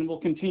 and we'll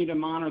continue to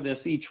monitor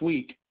this each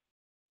week.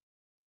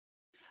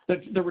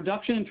 The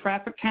reduction in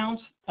traffic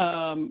counts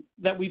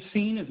that we've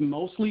seen is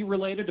mostly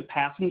related to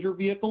passenger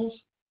vehicles.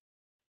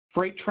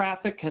 Freight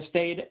traffic has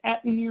stayed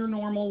at near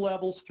normal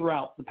levels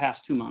throughout the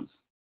past 2 months.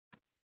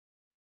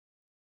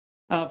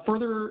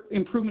 Further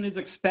improvement is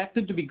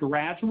expected to be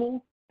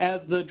gradual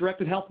as the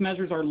directed health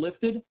measures are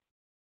lifted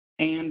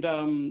and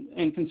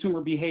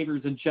consumer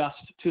behaviors adjust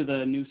to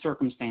the new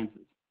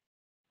circumstances.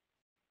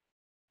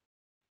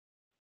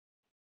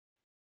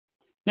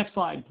 Next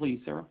slide,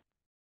 please, Sarah.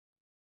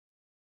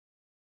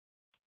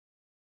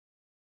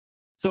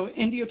 So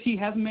NDOT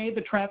has made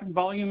the traffic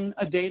volume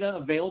data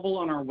available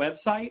on our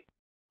website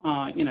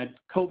in a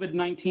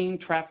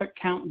COVID-19 traffic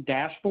count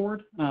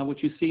dashboard,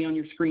 which you see on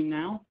your screen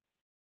now.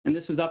 And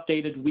this is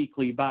updated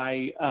weekly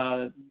by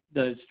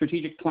the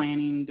strategic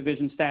planning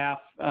division staff,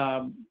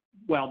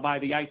 by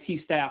the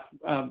IT staff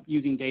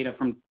using data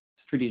from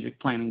strategic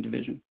planning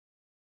division.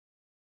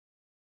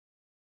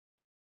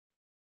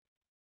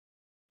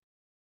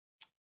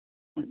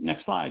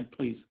 Next slide,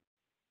 please.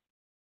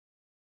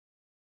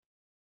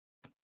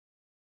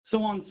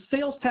 So on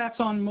sales tax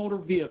on motor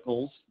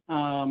vehicles,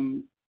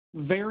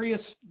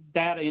 various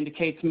data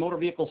indicates motor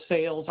vehicle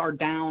sales are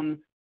down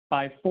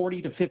by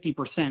 40 to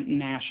 50%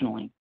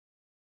 nationally.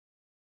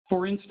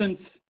 For instance,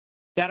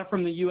 data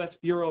from the U.S.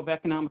 Bureau of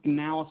Economic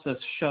Analysis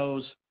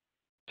shows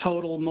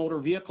total motor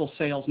vehicle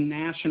sales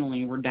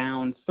nationally were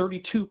down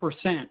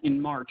 32%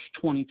 in March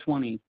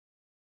 2020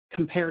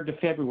 compared to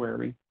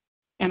February,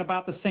 and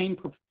about the same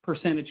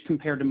percentage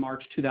compared to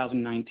March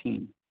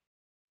 2019.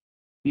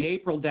 The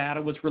April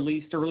data was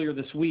released earlier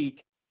this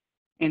week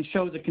and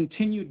shows a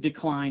continued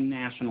decline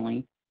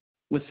nationally,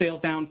 with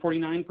sales down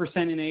 49%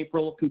 in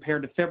April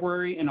compared to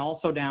February, and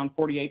also down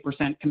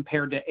 48%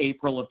 compared to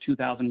April of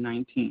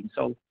 2019.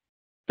 So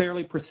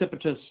fairly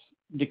precipitous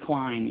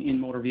decline in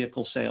motor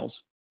vehicle sales.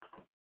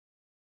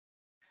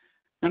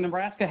 Now,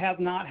 Nebraska has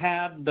not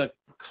had the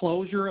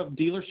closure of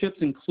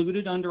dealerships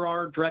included under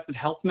our directed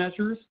health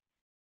measures,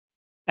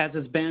 as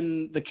has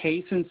been the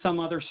case in some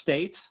other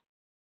states.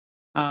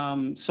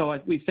 So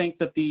we think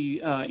that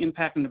the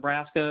impact in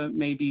Nebraska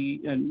may be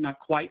not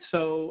quite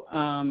so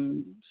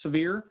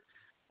severe.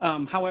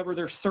 However,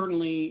 there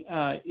certainly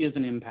is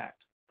an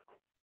impact.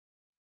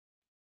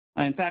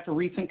 In fact, a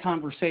recent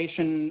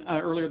conversation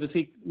earlier this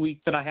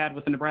week that I had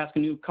with the Nebraska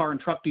New Car and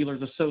Truck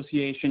Dealers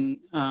Association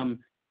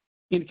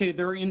indicated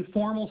their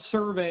informal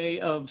survey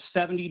of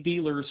 70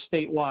 dealers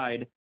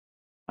statewide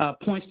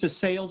points to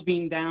sales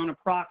being down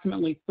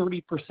approximately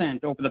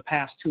 30% over the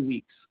past 2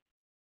 weeks.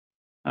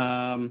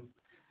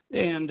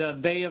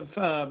 They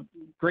have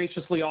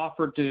graciously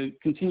offered to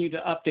continue to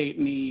update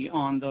me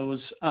on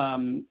those,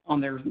 on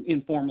their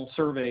informal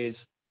surveys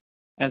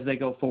as they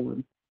go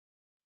forward.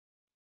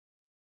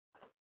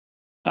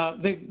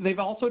 They've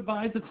also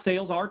advised that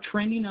sales are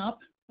trending up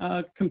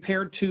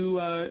compared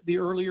to the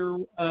earlier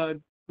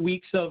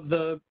weeks of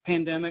the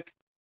pandemic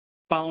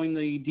following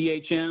the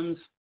DHMs.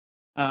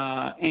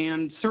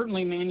 And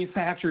certainly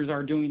manufacturers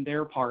are doing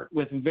their part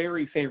with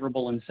very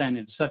favorable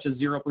incentives, such as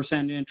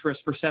 0%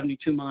 interest for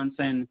 72 months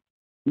and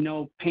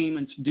no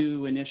payments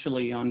due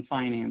initially on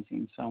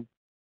financing. So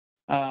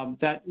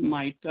that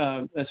might,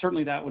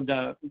 certainly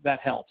that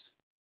helps.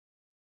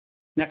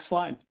 Next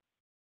slide.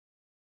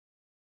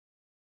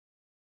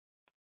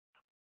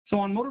 So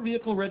on motor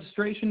vehicle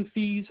registration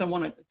fees, I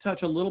want to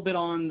touch a little bit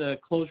on the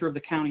closure of the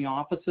county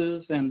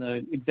offices and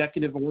the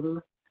executive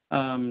order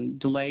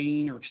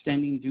delaying or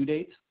extending due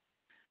dates.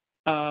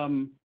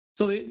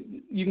 So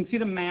you can see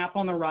the map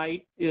on the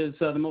right is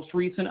the most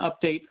recent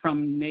update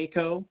from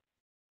NACO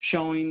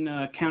showing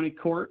county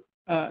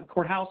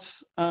courthouse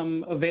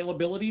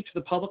availability to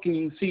the public, and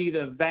you can see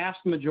the vast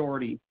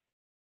majority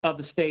of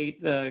the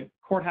state, the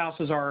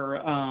courthouses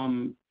are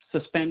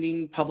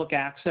suspending public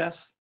access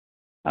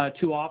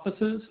to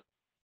offices.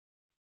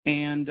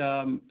 And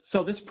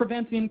so this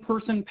prevents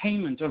in-person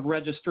payment of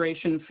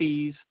registration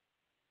fees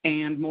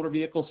and motor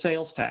vehicle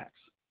sales tax.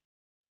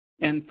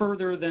 And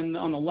further than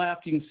on the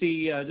left, you can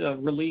see a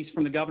release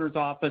from the governor's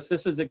office.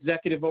 This is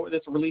that's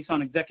a release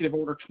on Executive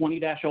Order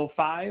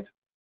 20-05,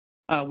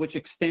 which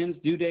extends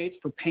due dates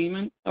for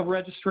payment of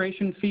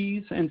registration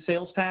fees and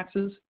sales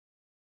taxes.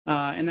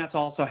 And that's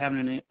also having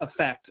an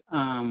effect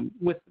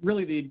with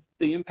really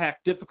the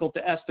impact difficult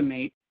to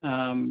estimate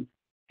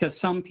because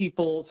some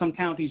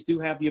counties do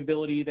have the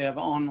ability to have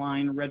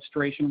online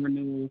registration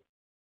renewal,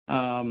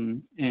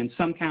 and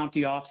some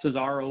county offices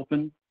are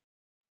open.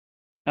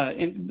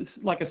 And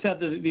like I said,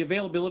 the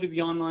availability of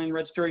the online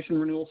registration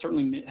renewal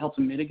certainly helps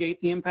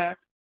mitigate the impact.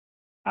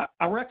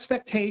 Our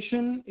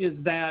expectation is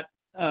that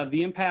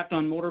the impact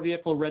on motor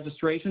vehicle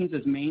registrations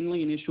is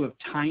mainly an issue of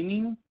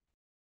timing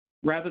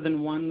rather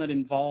than one that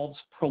involves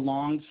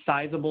prolonged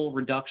sizable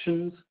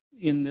reductions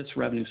in this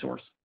revenue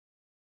source.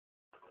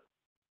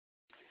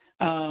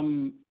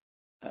 However,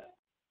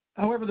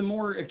 the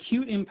more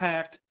acute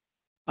impact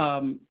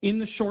in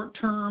the short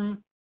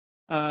term,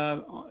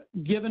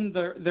 given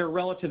their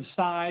relative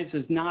size,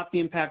 is not the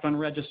impact on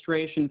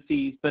registration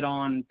fees, but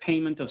on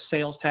payment of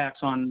sales tax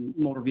on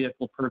motor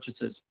vehicle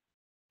purchases.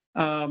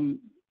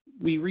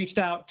 We reached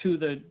out to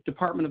the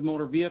Department of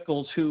Motor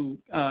Vehicles, who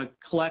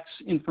collects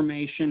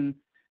information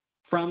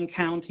from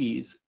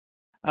counties,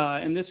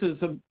 and this is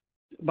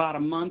about a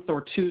month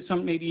or two,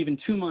 maybe even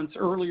 2 months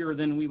earlier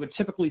than we would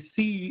typically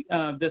see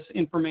this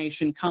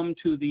information come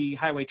to the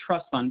Highway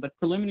Trust Fund. But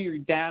preliminary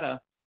data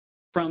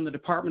from the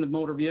Department of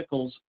Motor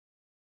Vehicles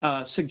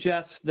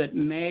suggests that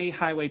May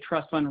Highway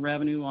Trust Fund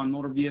revenue on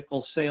motor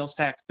vehicle sales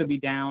tax could be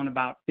down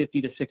about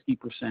 50 to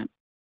 60%.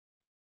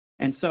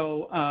 And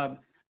so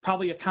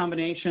probably a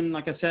combination,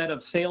 like I said,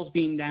 of sales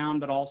being down,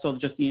 but also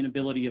just the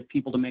inability of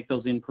people to make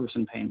those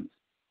in-person payments.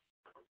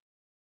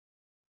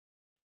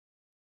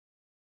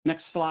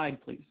 Next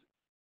slide, please.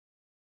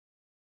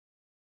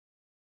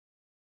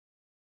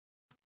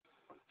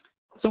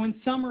 So in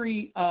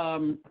summary,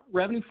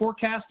 revenue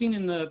forecasting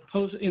in the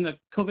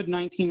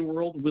COVID-19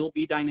 world will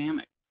be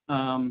dynamic.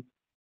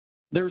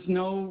 There's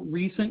no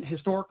recent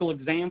historical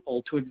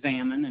example to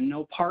examine, and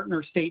no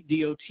partner state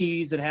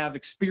DOTs that have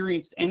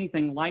experienced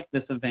anything like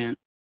this event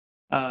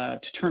to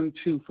turn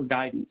to for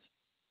guidance.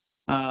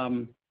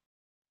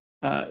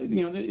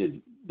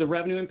 The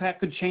revenue impact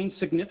could change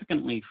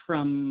significantly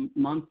from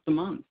month to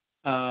month.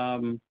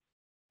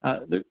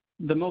 The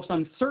most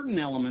uncertain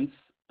elements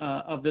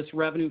of this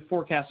revenue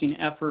forecasting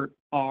effort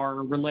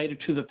are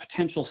related to the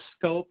potential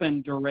scope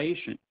and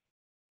duration,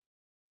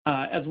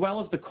 as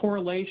well as the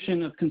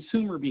correlation of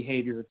consumer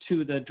behavior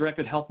to the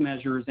directed health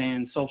measures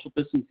and social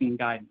distancing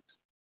guidance.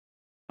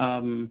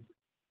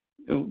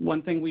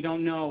 One thing we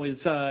don't know is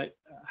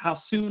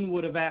how soon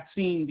would a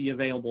vaccine be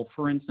available,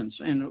 for instance,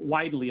 and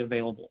widely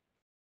available?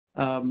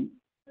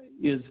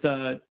 Is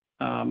the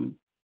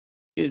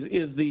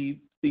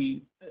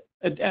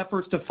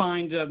efforts to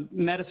find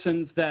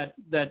medicines that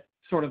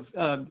sort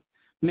of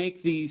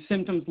make the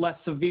symptoms less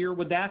severe,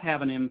 would that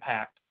have an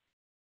impact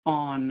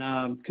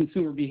on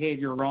consumer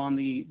behavior or on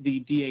the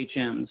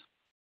DHMs?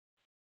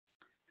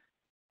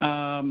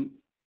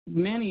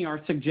 Many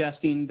are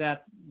suggesting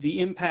that the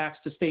impacts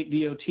to state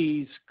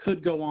DOTs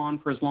could go on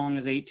for as long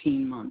as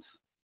 18 months,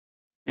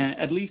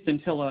 at least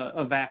until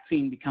a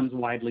vaccine becomes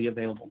widely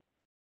available.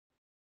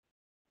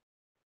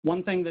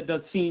 One thing that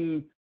does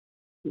seem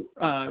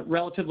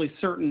relatively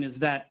certain is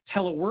that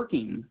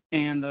teleworking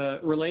and the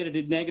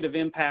related negative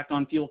impact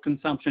on fuel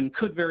consumption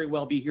could very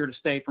well be here to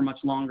stay for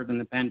much longer than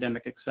the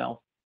pandemic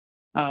itself.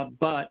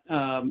 But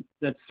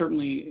that's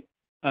certainly,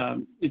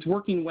 it's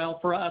working well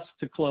for us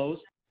to close.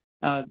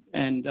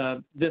 And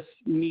this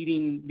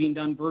meeting being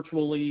done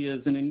virtually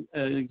is an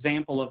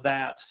example of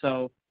that.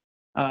 So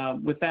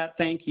with that,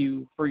 thank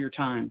you for your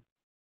time.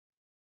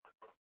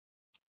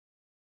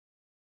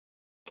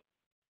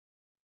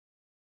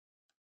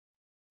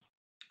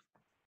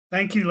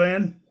 Thank you,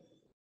 Lynn.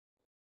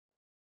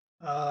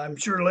 I'm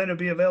sure Lynn will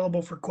be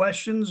available for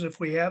questions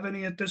if we have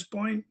any at this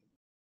point.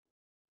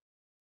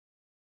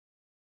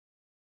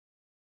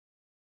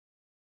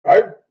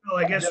 Well,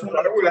 I guess one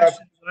of the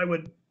questions I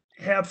would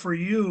have for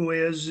you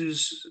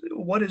is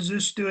what is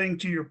this doing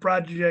to your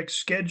project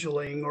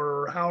scheduling,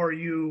 or how are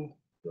you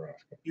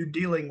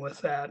dealing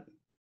with that?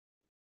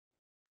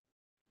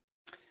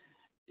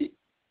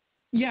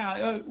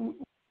 Yeah.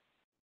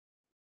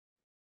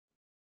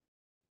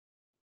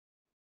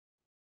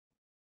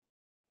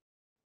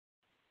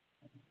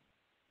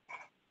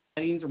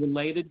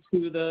 Related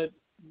to the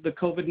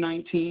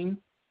COVID-19,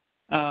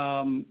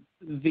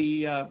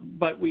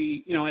 but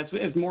we,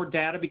 as more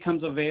data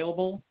becomes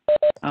available,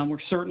 we're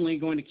certainly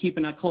going to keep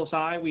a close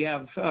eye. We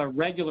have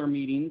regular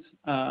meetings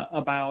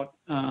about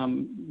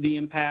the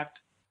impact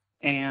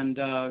and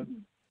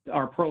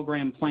our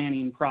program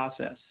planning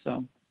process.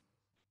 So.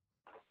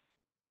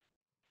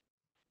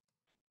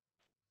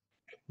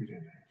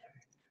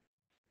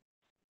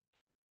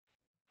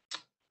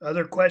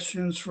 Other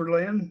questions for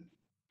Lynn?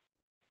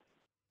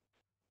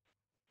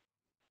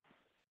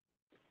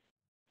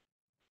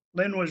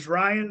 Lynn, was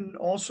Ryan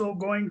also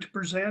going to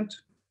present?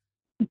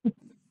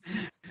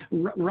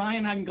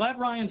 Ryan, I'm glad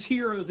Ryan's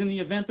here. It was in the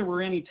event there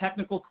were any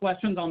technical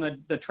questions on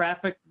the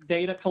traffic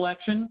data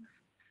collection.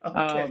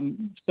 Okay.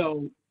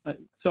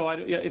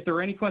 If there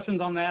are any questions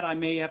on that, I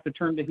may have to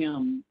turn to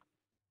him.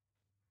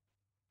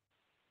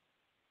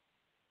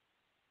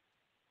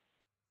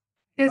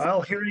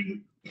 Well,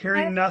 hearing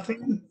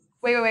nothing.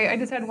 Wait. I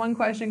just had one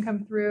question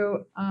come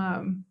through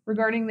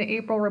regarding the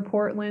April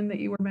report, Lynn, that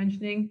you were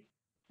mentioning.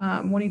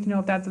 Wanting to know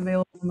if that's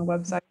available on the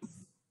website.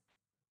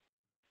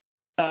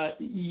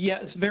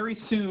 Yes, very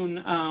soon.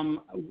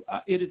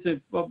 It is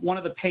one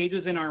of the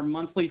pages in our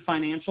monthly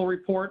financial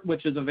report,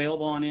 which is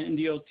available on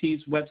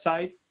NDOT's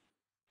website.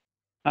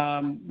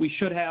 We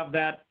should have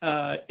that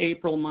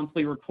April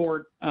monthly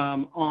report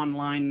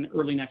online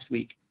early next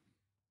week.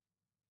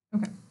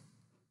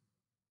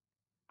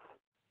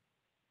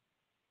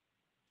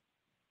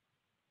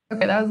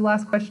 Okay, that was the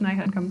last question I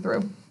had come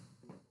through.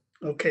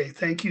 Okay,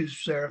 thank you,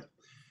 Sarah.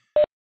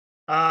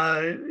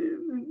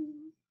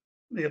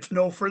 If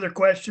no further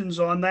questions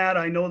on that,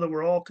 I know that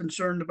we're all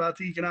concerned about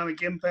the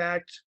economic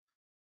impact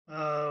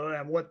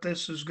and what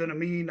this is going to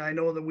mean. I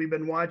know that we've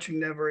been watching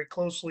that very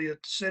closely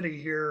at the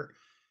city here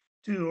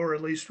too, or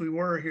at least we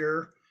were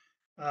here.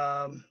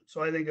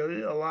 So I think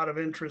a lot of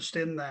interest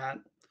in that.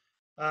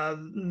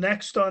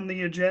 Next on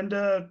the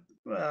agenda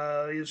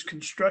is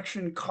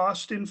construction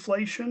cost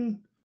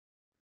inflation.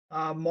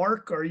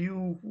 Mark, are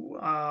you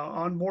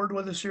on board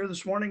with us here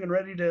this morning and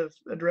ready to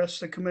address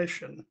the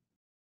commission?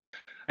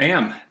 I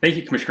am. Thank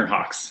you, Commissioner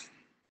Hawks.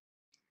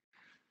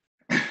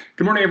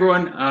 Good morning,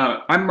 everyone.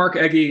 I'm Mark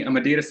Egge. I'm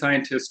a data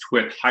scientist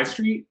with High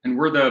Street, and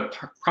we're the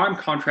prime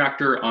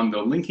contractor on the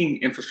Linking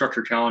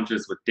Infrastructure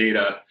Challenges with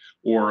Data,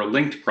 or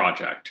LINKed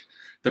project,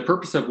 the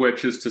purpose of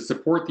which is to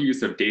support the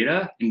use of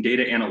data and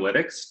data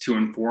analytics to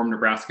inform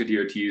Nebraska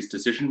DOT's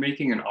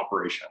decision-making and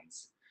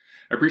operations.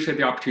 I appreciate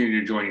the opportunity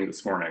to join you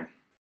this morning.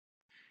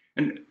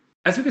 And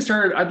as we get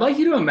started, I'd like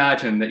you to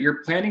imagine that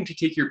you're planning to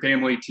take your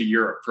family to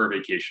Europe for a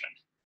vacation.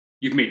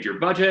 You've made your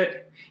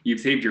budget,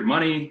 you've saved your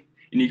money,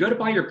 and you go to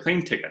buy your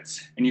plane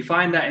tickets, and you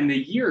find that in the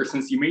year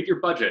since you made your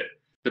budget,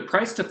 the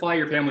price to fly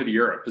your family to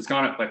Europe has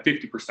gone up by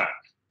 50%.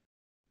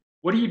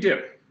 What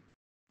do?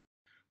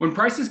 When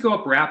prices go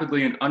up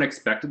rapidly and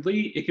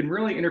unexpectedly, it can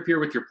really interfere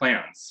with your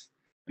plans.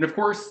 And of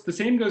course, the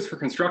same goes for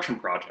construction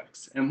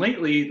projects. And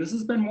lately, this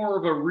has been more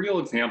of a real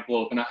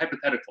example than a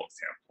hypothetical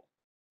example.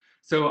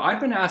 So I've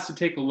been asked to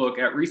take a look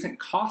at recent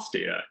cost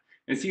data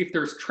and see if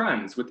there's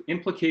trends with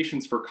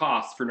implications for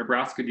costs for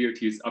Nebraska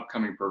DOT's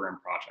upcoming program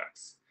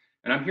projects.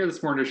 And I'm here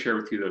this morning to share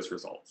with you those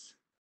results.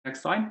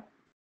 Next slide.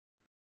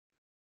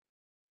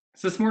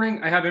 So this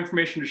morning, I have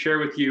information to share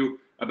with you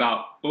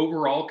about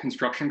overall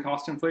construction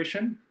cost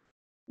inflation,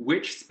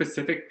 which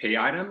specific pay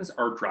items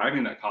are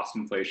driving that cost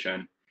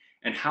inflation,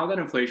 and how that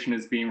inflation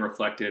is being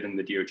reflected in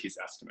the DOT's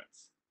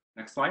estimates.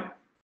 Next slide.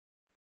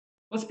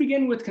 Let's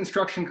begin with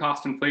construction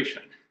cost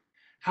inflation.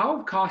 How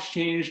have costs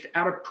changed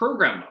at a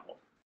program level?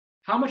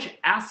 How much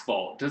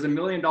asphalt does $1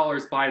 million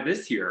buy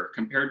this year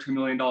compared to $1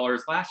 million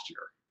last year?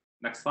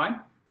 Next slide.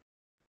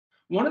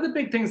 One of the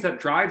big things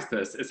that drives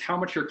this is how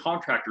much your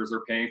contractors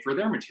are paying for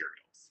their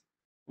materials.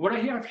 What I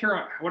have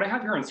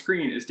here on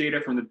screen is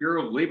data from the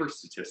Bureau of Labor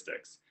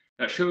Statistics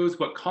that shows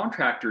what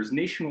contractors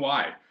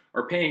nationwide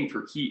are paying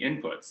for key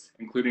inputs,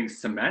 including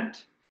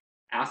cement,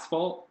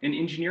 asphalt, and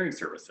engineering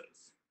services.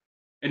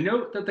 And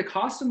note that the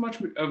cost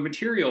of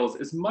materials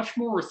is much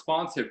more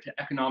responsive to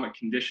economic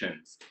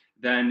conditions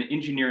than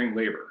engineering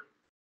labor.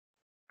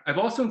 I've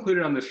also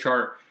included on this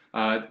chart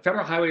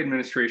Federal Highway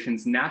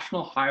Administration's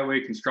National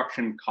Highway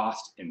Construction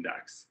Cost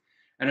Index.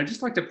 And I'd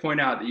just like to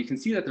point out that you can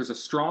see that there's a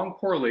strong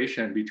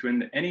correlation between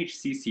the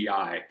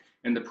NHCCI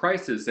and the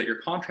prices that your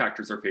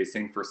contractors are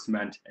facing for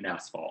cement and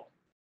asphalt.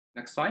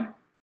 Next slide.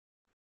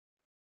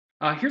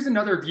 Here's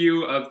another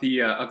view of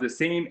the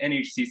same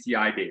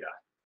NHCCI data.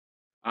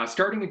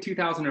 Starting in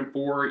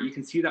 2004, you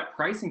can see that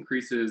price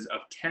increases of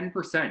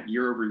 10%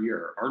 year over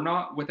year are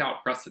not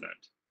without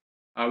precedent.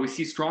 We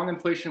see strong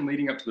inflation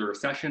leading up to the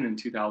recession in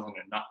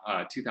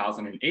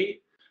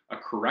 2008, a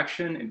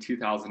correction in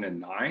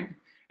 2009,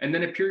 and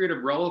then a period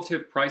of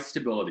relative price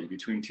stability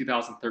between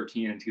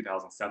 2013 and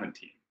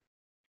 2017.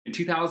 In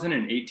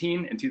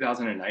 2018 and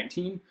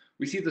 2019,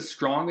 we see the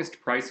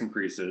strongest price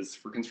increases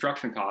for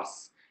construction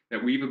costs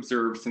that we've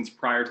observed since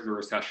prior to the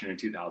recession in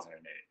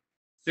 2008.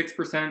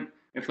 6%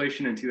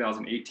 inflation in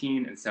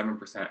 2018 and 7%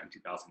 in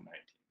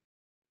 2019.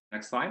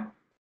 Next slide.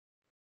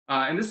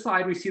 In this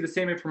slide, we see the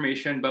same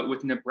information, but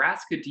with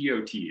Nebraska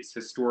DOT's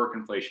historic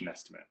inflation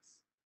estimates.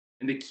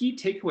 And the key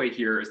takeaway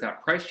here is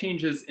that price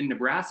changes in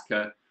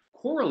Nebraska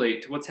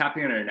correlate to what's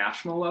happening at a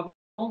national level,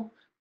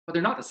 but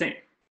they're not the same.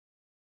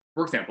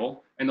 For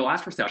example, in the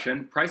last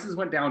recession, prices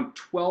went down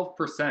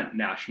 12%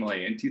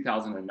 nationally in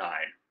 2009,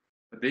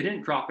 but they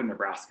didn't drop in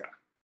Nebraska.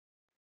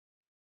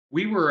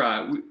 We were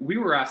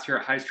asked here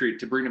at High Street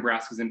to bring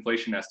Nebraska's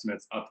inflation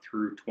estimates up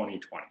through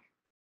 2020.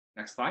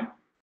 Next slide.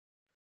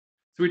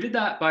 So we did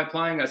that by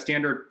applying a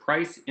standard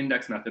price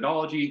index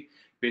methodology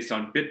based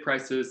on bid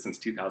prices since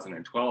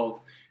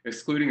 2012,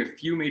 excluding a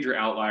few major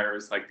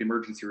outliers like the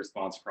emergency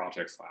response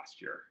projects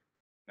last year.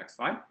 Next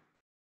slide.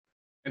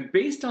 And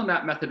based on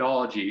that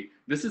methodology,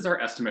 this is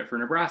our estimate for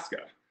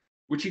Nebraska,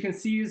 which you can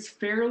see is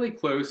fairly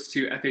close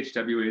to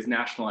FHWA's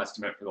national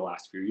estimate for the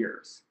last few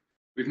years.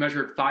 We've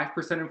measured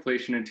 5%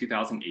 inflation in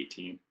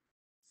 2018,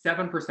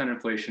 7%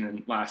 inflation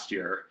in last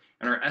year,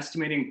 and are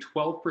estimating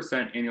 12%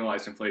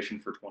 annualized inflation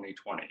for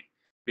 2020,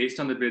 based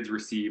on the bids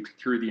received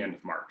through the end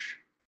of March.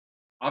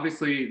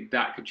 Obviously,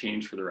 that could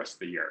change for the rest of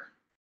the year.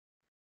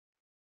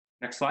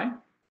 Next slide.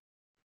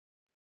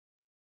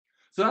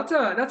 So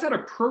that's at a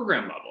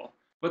program level,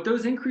 but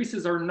those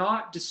increases are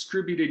not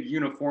distributed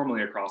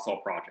uniformly across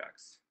all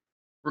projects.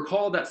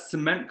 Recall that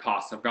cement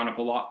costs have gone up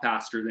a lot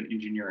faster than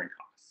engineering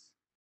costs.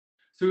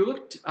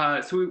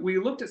 So we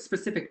looked at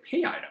specific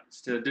pay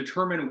items to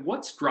determine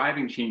what's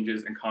driving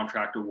changes in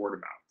contract award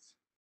amounts.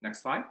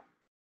 Next slide.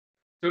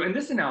 So in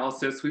this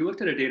analysis, we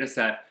looked at a data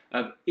set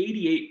of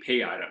 88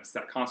 pay items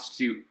that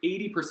constitute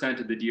 80%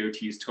 of the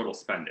DOT's total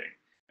spending,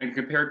 and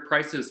compared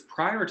prices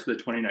prior to the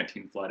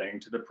 2019 flooding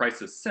to the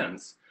prices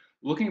since,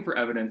 looking for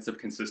evidence of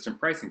consistent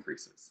price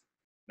increases.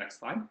 Next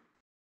slide.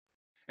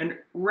 And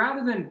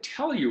rather than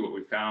tell you what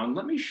we found,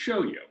 let me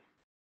show you.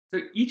 So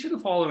each of the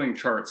following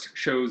charts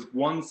shows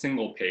one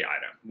single pay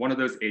item, one of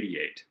those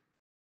 88.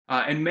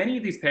 And many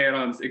of these pay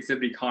items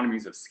exhibit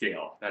economies of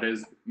scale. That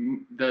is,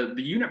 the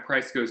unit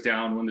price goes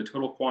down when the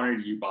total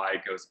quantity you buy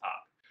goes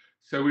up.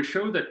 So we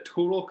show the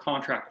total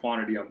contract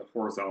quantity on the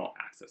horizontal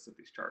axis of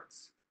these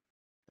charts.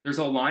 There's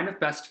a line of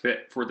best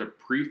fit for the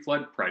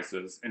pre-flood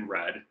prices in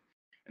red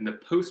and the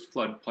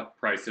post-flood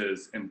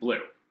prices in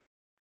blue.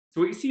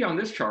 So what you see on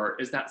this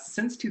chart is that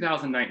since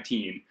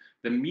 2019,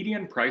 the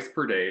median price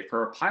per day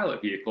for a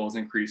pilot vehicle has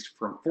increased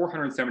from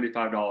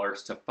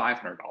 $475 to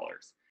 $500.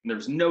 And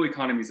there's no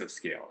economies of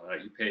scale.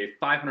 You pay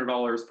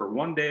 $500 for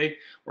 1 day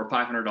or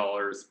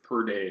 $500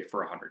 per day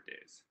for 100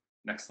 days.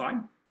 Next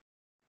slide.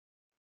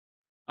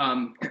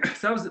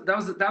 So that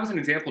was an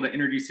example to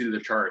introduce you to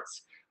the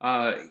charts.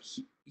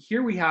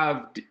 Here we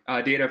have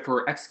data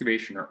for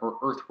excavation or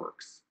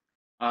earthworks.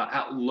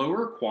 At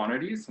lower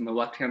quantities on the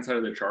left-hand side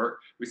of the chart,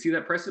 we see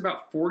that prices are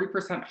about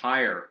 40%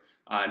 higher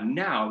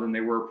now than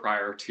they were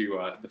prior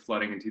to the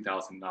flooding in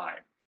 2009.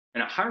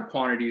 And at higher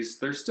quantities,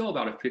 there's still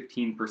about a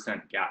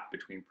 15% gap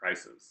between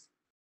prices.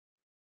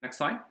 Next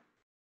slide.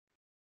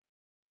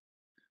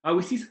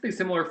 We see something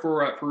similar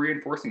for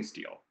reinforcing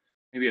steel,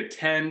 maybe a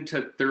 10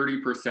 to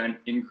 30%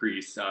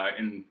 increase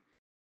in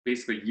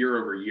basically year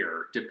over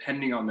year,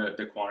 depending on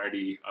the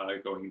quantity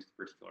going into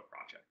the particular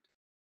project.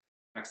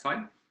 Next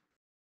slide.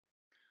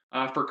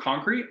 For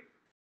concrete,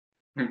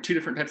 two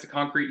different types of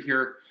concrete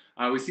here,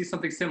 we see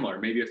something similar,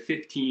 maybe a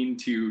 15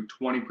 to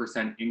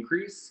 20%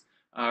 increase,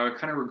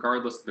 kind of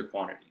regardless of the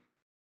quantity.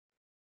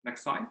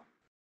 Next slide.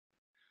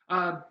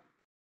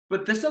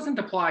 But this doesn't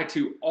apply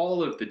to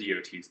all of the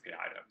DOT's pay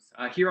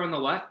items. Here on the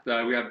left,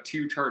 we have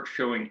two charts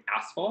showing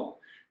asphalt.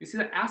 You see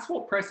that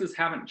asphalt prices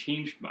haven't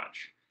changed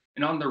much.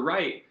 And on the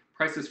right,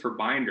 prices for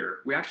binder,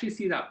 we actually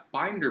see that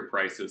binder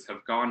prices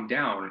have gone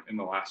down in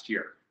the last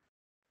year.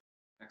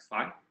 Next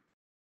slide.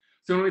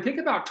 So when we think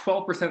about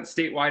 12%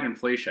 statewide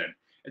inflation,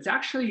 it's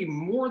actually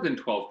more than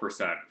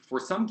 12% for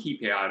some key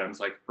pay items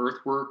like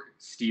earthwork,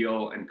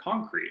 steel, and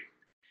concrete.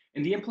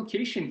 And the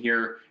implication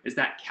here is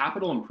that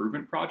capital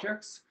improvement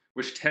projects,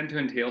 which tend to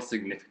entail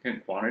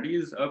significant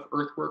quantities of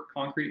earthwork,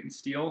 concrete, and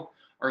steel,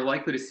 are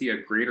likely to see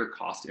a greater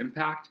cost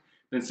impact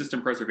than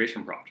system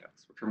preservation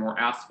projects, which are more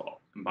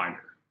asphalt and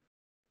binder.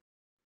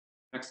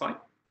 Next slide.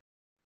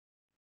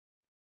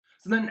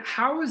 So then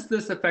how is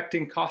this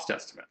affecting cost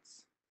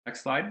estimates?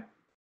 Next slide.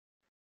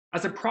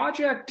 As a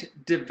project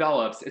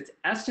develops, its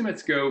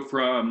estimates go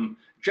from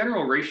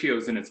general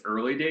ratios in its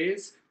early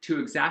days to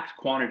exact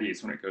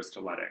quantities when it goes to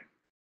letting.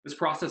 This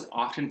process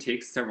often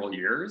takes several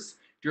years,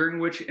 during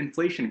which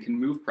inflation can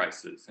move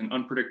prices in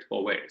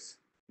unpredictable ways.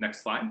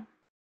 Next slide.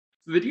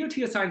 So the DOT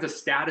assigns a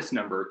status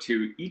number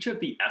to each of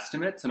the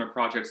estimates in a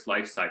project's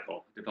life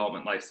cycle,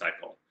 development life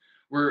cycle,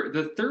 where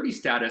the 30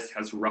 status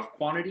has rough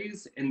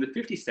quantities and the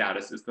 50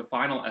 status is the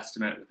final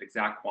estimate with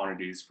exact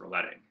quantities for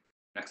letting.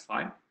 Next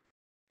slide.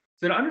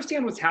 So to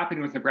understand what's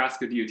happening with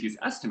Nebraska DOT's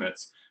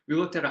estimates, we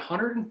looked at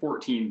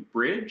 114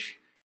 bridge,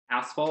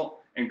 asphalt,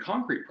 and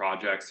concrete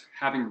projects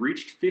having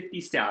reached 50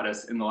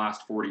 status in the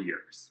last 40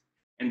 years,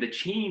 and the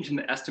change in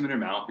the estimate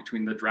amount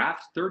between the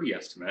draft 30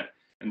 estimate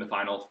and the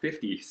final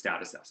 50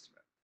 status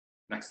estimate.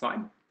 Next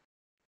slide.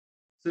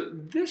 So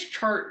this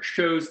chart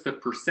shows the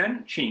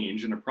percent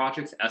change in a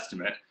project's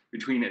estimate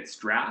between its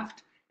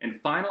draft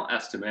and final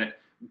estimate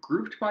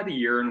grouped by the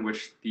year in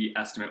which the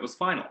estimate was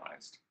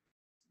finalized.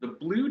 The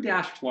blue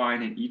dashed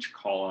line in each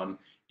column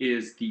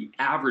is the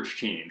average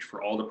change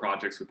for all the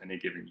projects within a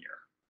given year.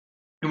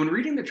 And when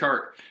reading the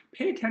chart,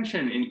 pay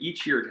attention in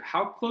each year to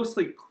how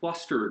closely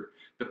clustered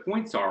the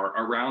points are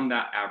around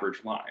that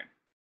average line.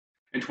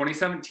 In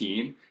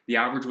 2017, the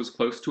average was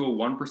close to a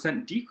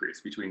 1%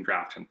 decrease between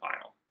draft and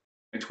final.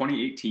 In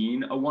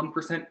 2018, a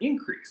 1%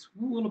 increase,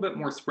 a little bit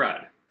more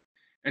spread.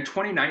 In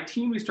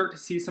 2019, we start to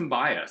see some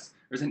bias.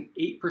 There's an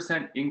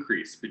 8%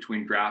 increase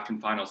between draft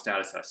and final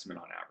status estimate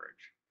on average.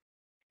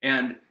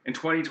 And in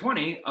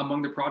 2020,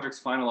 among the projects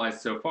finalized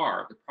so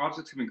far, the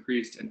projects have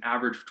increased an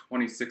average of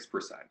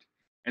 26%.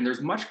 And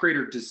there's much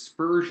greater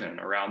dispersion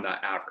around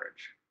that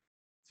average.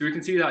 So we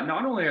can see that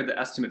not only are the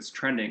estimates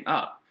trending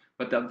up,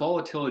 but that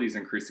volatility is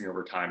increasing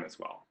over time as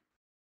well.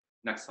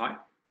 Next slide.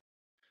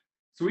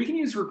 So we can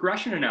use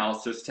regression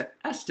analysis to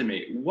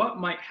estimate what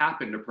might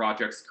happen to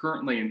projects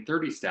currently in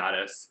 30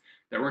 status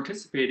that we're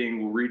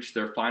anticipating will reach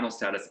their final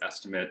status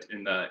estimate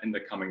in the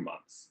coming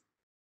months.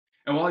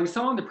 And while you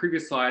saw on the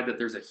previous slide that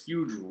there's a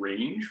huge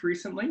range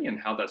recently in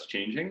how that's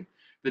changing,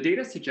 the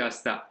data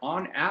suggests that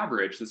on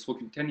average, this will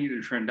continue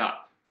to trend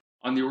up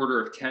on the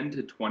order of 10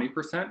 to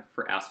 20%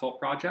 for asphalt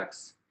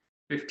projects,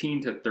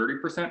 15 to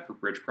 30% for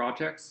bridge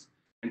projects,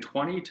 and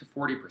 20 to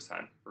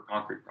 40% for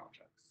concrete projects.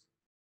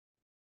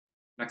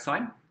 Next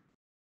slide.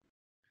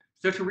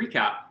 So to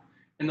recap,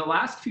 in the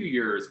last few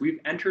years, we've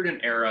entered an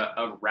era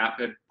of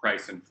rapid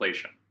price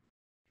inflation.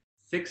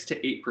 6 to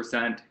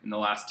 8% in the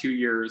last 2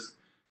 years,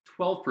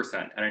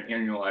 12% at an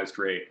annualized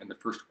rate in the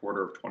first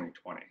quarter of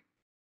 2020.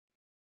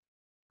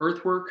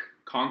 Earthwork,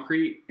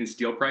 concrete, and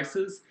steel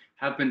prices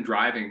have been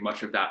driving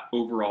much of that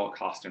overall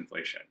cost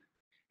inflation,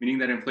 meaning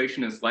that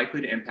inflation is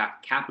likely to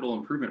impact capital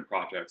improvement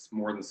projects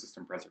more than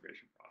system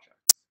preservation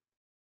projects.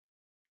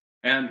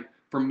 And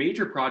for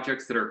major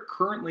projects that are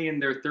currently in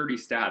their 30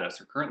 status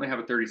or currently have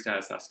a 30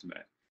 status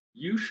estimate,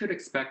 you should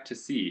expect to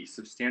see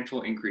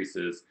substantial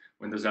increases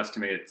when those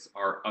estimates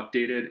are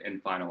updated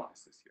and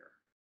finalized this year.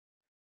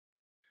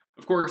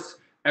 Of course,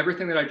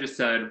 everything that I just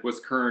said was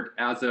current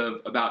as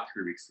of about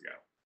 3 weeks ago.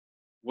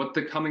 What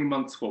the coming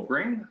months will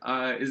bring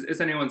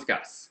is anyone's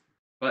guess,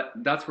 but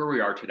that's where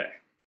we are today.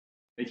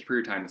 Thank you for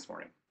your time this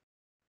morning.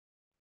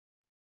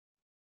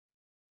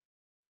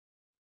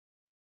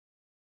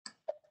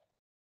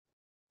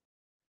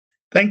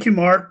 Thank you,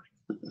 Mark.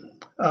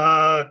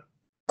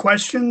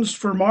 Questions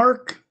for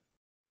Mark?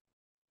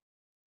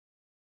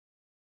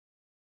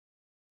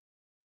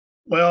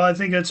 Well, I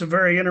think it's a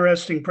very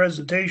interesting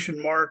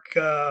presentation, Mark.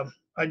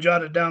 I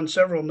jotted down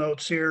several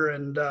notes here,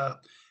 and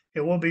it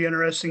will be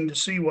interesting to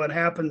see what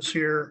happens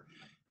here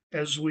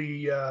as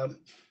we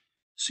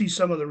see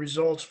some of the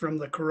results from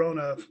the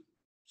corona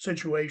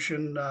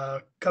situation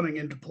coming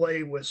into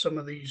play with some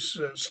of these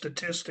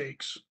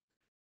statistics.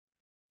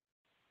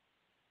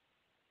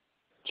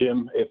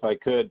 Jim, if I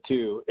could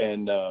too,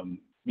 and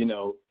you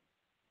know,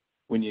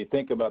 when you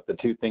think about the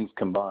two things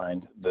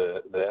combined,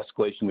 the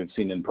escalation we've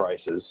seen in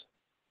prices,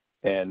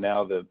 and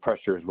now the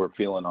pressures we're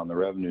feeling on the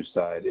revenue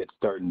side, it's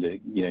starting to,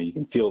 you know, you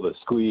can feel the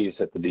squeeze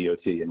at the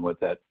DOT and what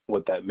that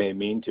may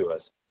mean to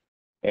us.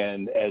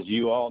 And as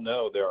you all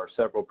know, there are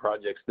several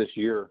projects this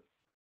year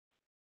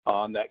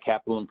on that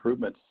capital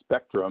improvement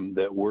spectrum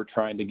that we're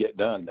trying to get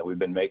done, that we've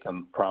been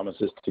making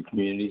promises to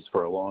communities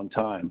for a long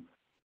time.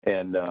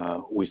 And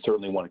we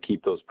certainly want to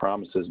keep those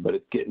promises, but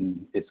it's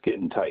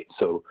getting tight.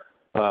 So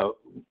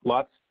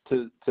lots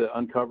to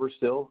uncover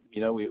still.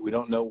 You know, we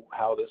don't know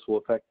how this will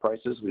affect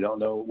prices. We don't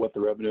know what the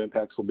revenue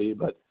impacts will be,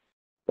 but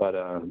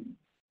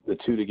the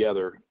two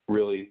together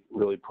really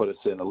put us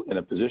in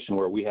a position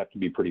where we have to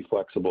be pretty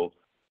flexible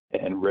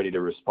and ready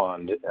to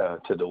respond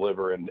to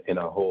deliver in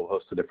a whole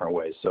host of different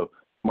ways. So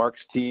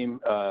Mark's team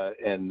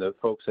and the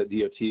folks at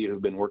DOT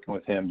who've been working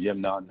with him,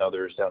 Jim Knott and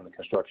others down in the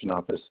construction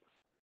office,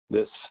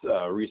 this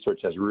research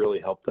has really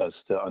helped us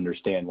to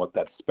understand what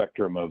that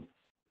spectrum of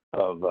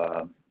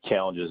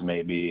challenges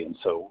may be. And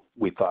so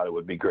we thought it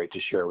would be great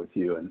to share with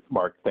you. And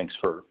Mark, thanks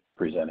for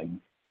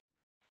presenting.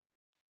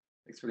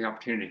 Thanks for the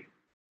opportunity.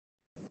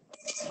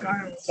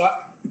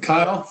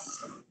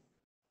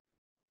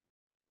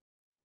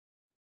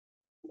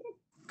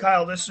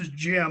 Kyle, this is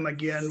Jim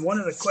again. One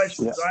of the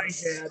questions I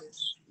had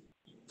is,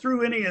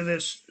 through any of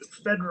this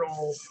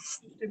federal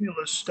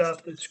stimulus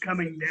stuff that's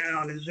coming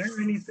down, is there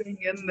anything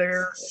in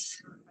there?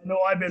 I know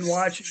I've been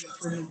watching it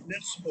from the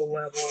municipal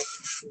level,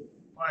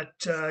 but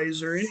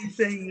is there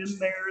anything in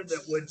there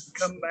that would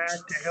come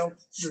back to help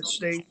the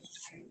state,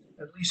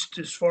 at least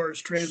as far as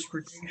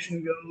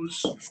transportation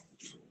goes?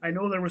 I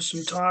know there was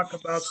some talk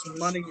about some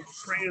money in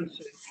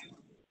transit,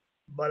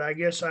 but I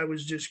guess I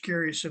was just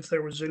curious if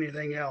there was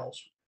anything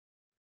else.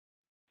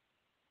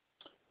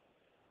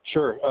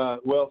 Sure.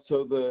 Well,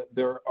 so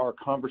there are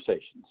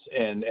conversations,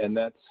 and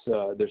that's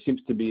there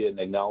seems to be an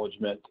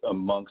acknowledgement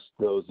amongst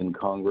those in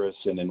Congress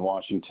and in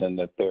Washington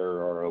that there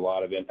are a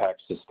lot of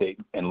impacts to state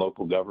and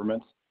local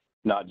governments,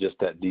 not just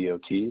at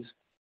DOTs.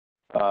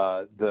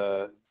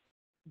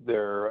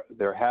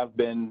 There have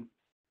been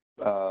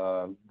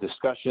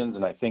discussions,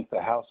 and I think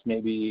the House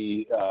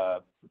maybe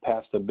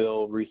passed a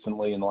bill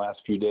recently in the last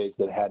few days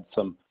that had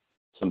some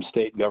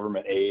state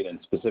government aid, and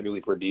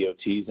specifically for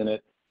DOTs in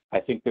it. I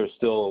think there's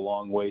still a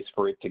long ways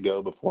for it to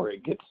go before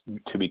it gets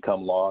to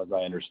become law, as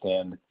I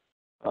understand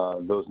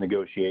those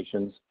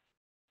negotiations.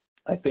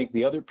 I think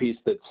the other piece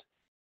that's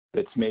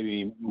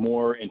maybe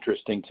more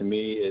interesting to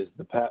me is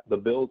the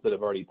bills that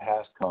have already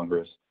passed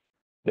Congress.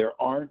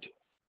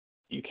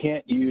 You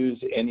can't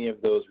use any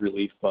of those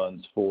relief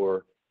funds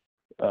for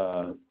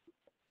to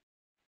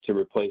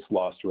replace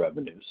lost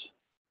revenues.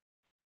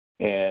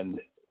 And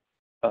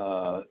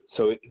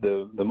so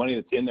the money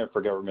that's in there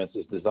for governments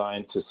is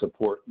designed to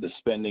support the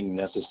spending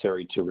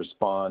necessary to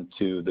respond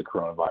to the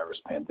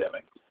coronavirus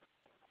pandemic.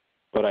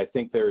 But I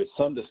think there is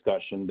some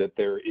discussion that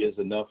there is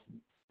enough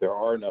there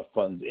are enough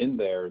funds in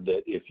there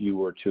that if you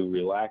were to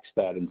relax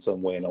that in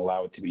some way and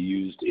allow it to be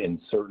used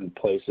in certain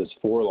places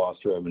for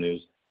lost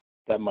revenues,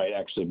 that might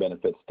actually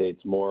benefit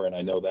states more. And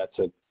I know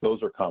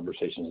those are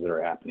conversations that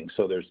are happening.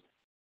 So there's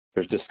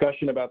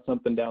discussion about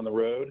something down the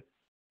road,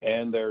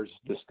 and there's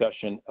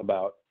discussion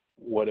about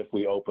what if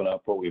we open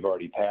up what we've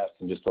already passed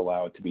and just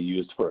allow it to be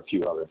used for a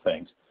few other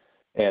things.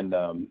 And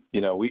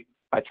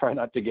I try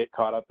not to get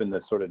caught up in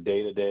the sort of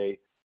day-to-day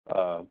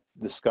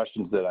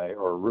discussions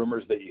or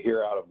rumors that you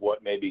hear out of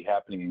what may be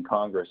happening in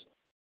Congress.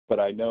 But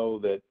I know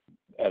that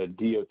at a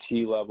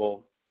DOT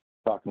level,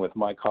 talking with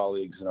my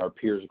colleagues and our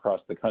peers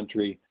across the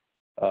country,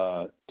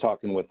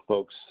 talking with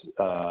folks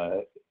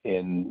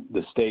in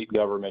the state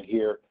government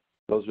here,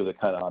 those are the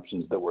kind of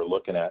options that we're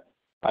looking at.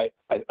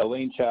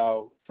 Elaine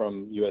Chao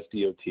from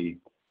USDOT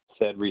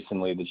said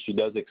recently that she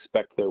does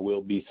expect there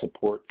will be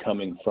support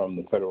coming from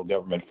the federal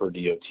government for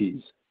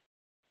DOTs,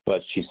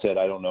 but she said,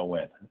 I don't know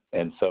when.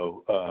 And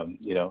so,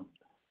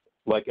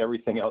 like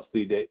everything else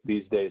these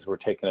days, we're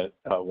taking it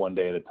one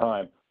day at a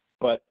time.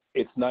 But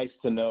it's nice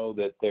to know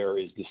that there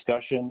is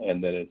discussion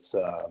and that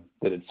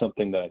it's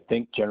something that I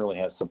think generally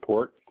has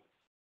support.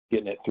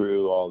 Getting it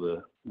through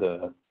all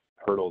the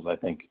hurdles, I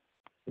think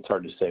it's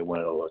hard to say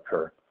when it'll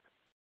occur.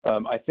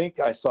 I think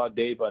I saw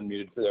Dave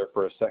unmuted there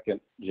for a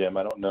second, Jim.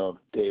 I don't know if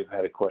Dave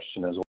had a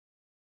question as well.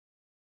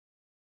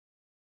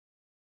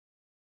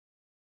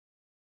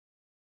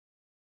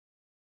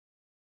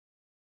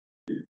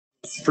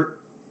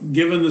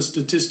 Given the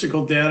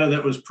statistical data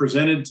that was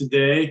presented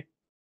today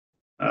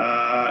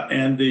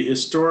and the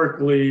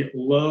historically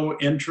low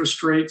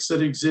interest rates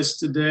that exist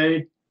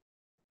today,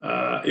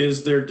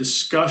 is there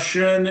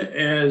discussion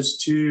as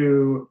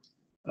to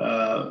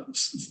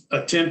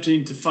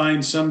attempting to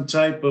find some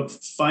type of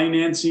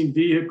financing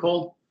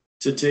vehicle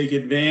to take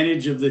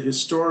advantage of the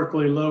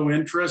historically low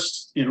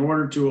interest in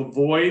order to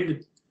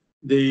avoid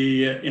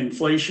the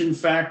inflation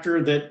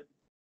factor that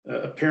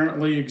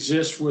apparently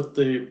exists with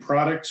the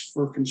products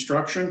for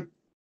construction?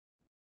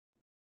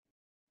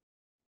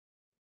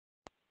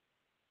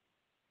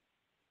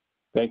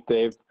 Thanks,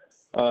 Dave.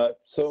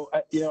 So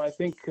I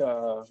think,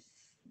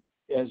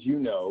 as you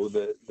know,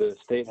 the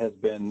state has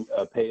been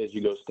a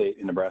pay-as-you-go state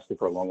in Nebraska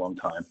for a long, long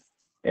time.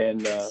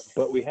 And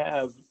but we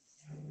have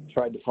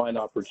tried to find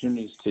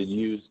opportunities to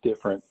use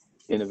different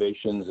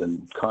innovations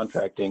and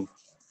contracting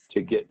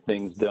to get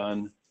things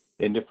done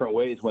in different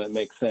ways when it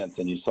makes sense.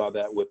 And you saw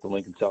that with the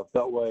Lincoln South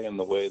Beltway and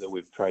the way that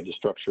we've tried to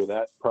structure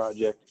that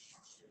project.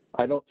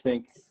 I don't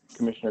think,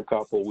 Commissioner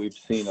Koppel, we've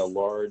seen a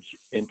large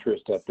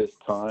interest at this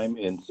time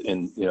in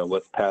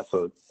let's pass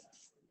a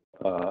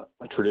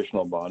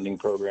traditional bonding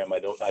program. I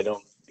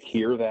don't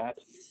hear that.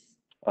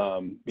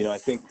 I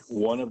think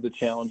one of the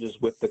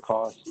challenges with the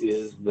cost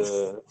is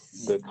the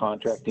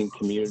contracting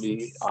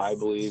community, I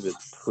believe, is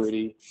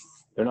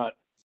they're not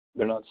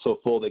so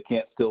full they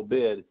can't still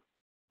bid,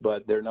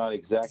 but they're not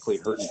exactly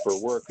hurting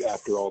for work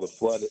after all the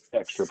flood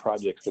extra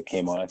projects that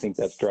came on. I think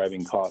that's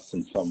driving costs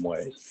in some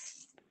ways.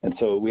 And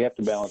so we have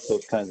to balance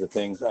those kinds of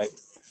things. I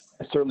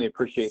certainly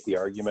appreciate the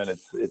argument.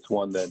 It's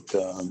one that,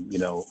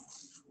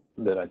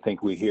 that I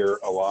think we hear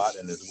a lot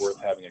and is worth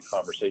having a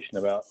conversation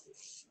about.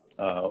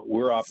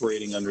 We're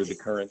operating under the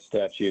current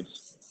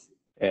statutes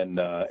and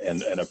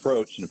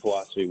approach and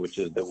philosophy, which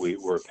is that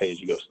we're a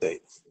pay-as-you-go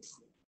state.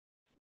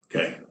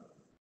 Okay.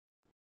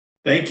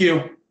 Thank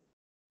you.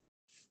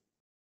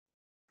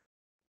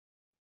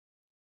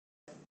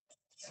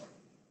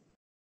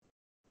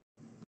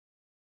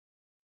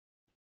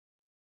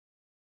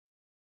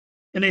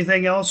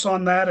 Anything else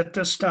on that at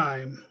this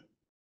time?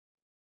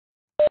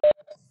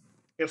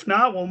 If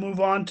not, we'll move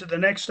on to the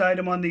next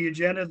item on the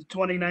agenda, the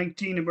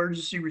 2019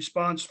 Emergency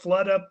Response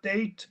Flood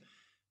Update.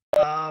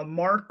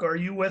 Mark, are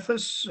you with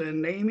us?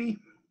 And Amy?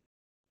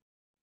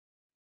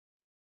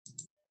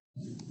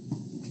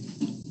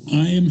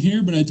 I am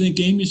here, but I think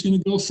Amy's going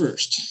to go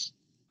first.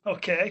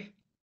 Okay.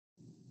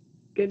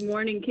 Good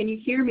morning. Can you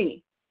hear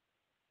me?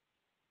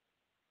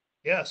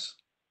 Yes.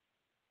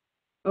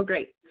 Oh,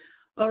 great.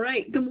 All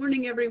right. Good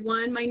morning,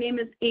 everyone. My name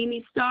is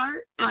Amy Starr.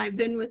 I've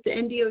been with the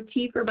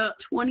NDOT for about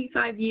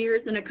 25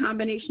 years in a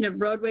combination of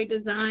roadway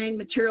design,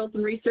 materials,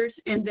 and research.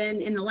 And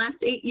then in the last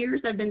 8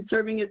 years, I've been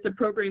serving as the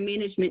program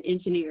management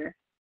engineer.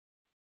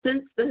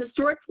 Since the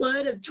historic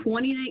flood of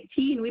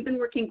 2019, we've been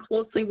working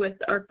closely with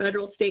our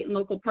federal, state, and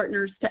local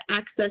partners to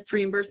access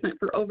reimbursement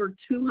for over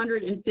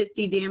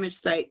 250 damage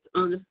sites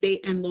on the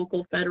state and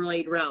local federal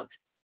aid routes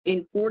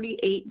in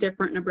 48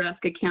 different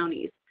Nebraska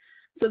counties.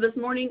 So this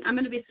morning, I'm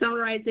going to be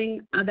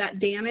summarizing that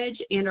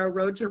damage and our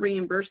road to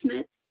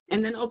reimbursement,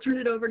 and then I'll turn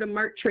it over to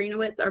Mark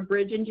Trainowitz, our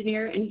bridge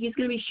engineer, and he's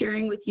going to be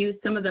sharing with you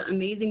some of the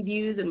amazing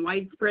views and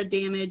widespread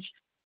damage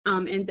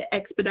and the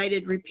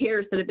expedited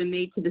repairs that have been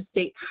made to the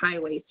state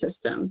highway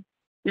system.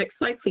 Next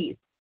slide, please.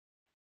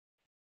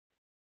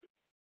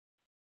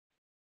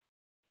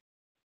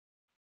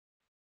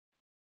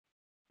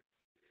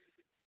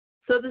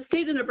 So the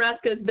state of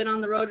Nebraska has been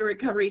on the road to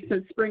recovery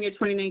since spring of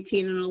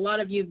 2019, and a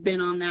lot of you have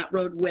been on that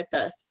road with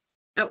us.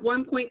 At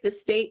one point, the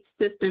state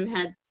system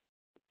had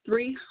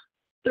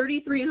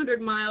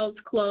 3,300 miles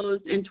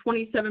closed, and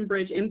 27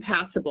 bridges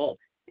impassable.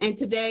 And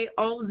today,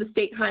 all of the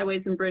state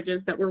highways and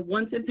bridges that were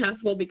once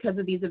impassable because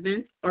of these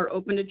events are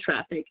open to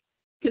traffic.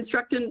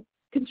 Construction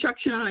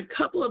on a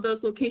couple of those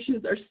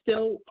locations are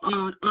still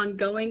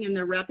ongoing, and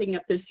they're wrapping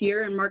up this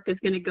year, and Mark is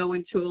going to go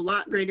into a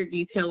lot greater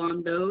detail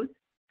on those.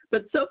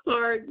 But so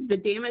far, the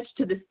damage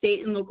to the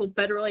state and local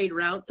federal aid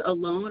routes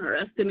alone are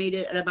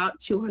estimated at about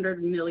 $200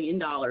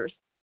 million.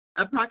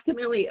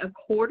 Approximately a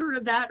quarter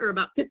of that, or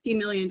about $50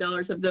 million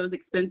of those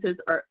expenses,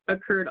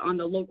 occurred on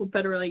the local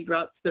federal aid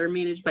routes that are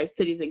managed by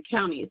cities and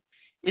counties,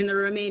 and the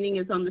remaining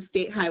is on the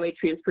state highway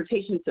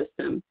transportation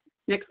system.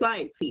 Next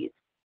slide, please.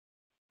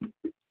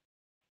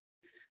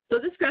 So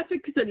this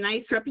graphic is a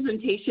nice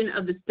representation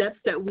of the steps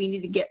that we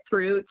need to get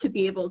through to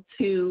be able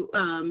to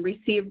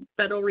receive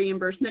federal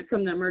reimbursement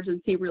from the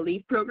Emergency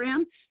Relief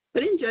Program.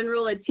 But in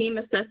general, a team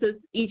assesses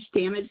each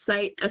damaged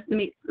site,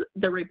 estimates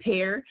the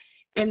repair,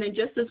 and then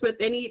just as with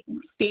any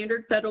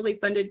standard federally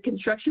funded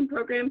construction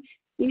program,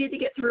 you need to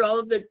get through all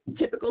of the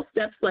typical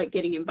steps like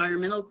getting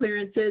environmental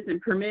clearances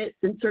and permits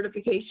and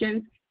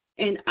certifications,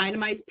 and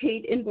itemized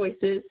paid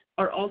invoices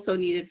are also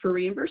needed for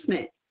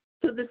reimbursement.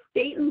 So the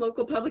state and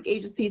local public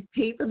agencies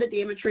pay for the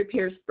damage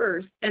repairs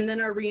first and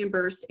then are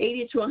reimbursed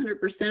 80 to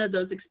 100% of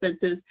those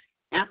expenses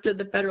after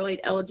the federal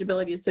aid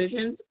eligibility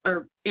decisions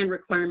and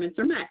requirements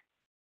are met.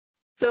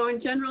 So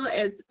in general,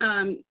 as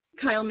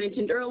Kyle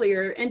mentioned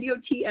earlier,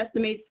 NDOT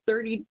estimates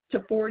 $30 to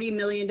 $40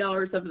 million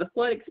of the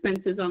flood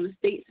expenses on the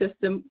state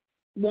system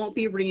won't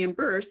be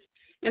reimbursed,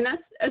 and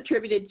that's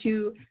attributed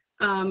to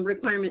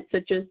requirements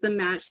such as the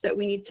match that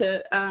we need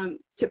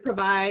to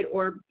provide,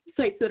 or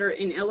sites that are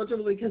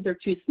ineligible because they're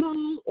too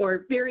small,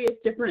 or various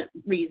different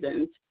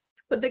reasons.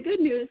 But the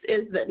good news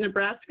is that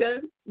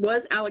Nebraska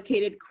was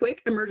allocated quick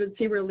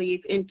emergency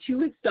relief in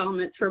 2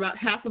 installments for about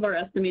half of our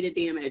estimated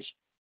damage.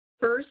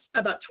 First,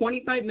 about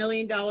 $25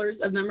 million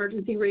of the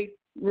emergency relief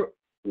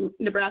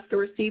Nebraska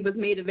received was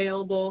made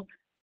available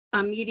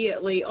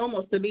immediately,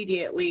 almost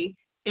immediately,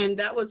 and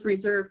that was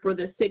reserved for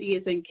the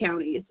cities and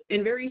counties.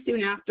 And very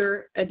soon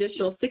after,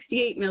 additional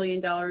 $68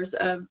 million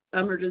of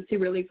emergency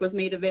relief was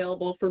made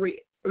available for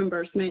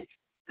reimbursement,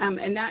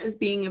 and that is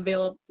being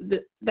available.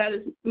 That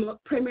is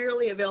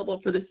primarily available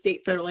for the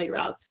state federal aid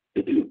routes.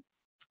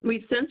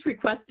 We've since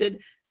requested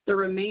the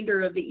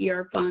remainder of the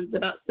ER funds,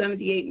 about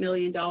 $78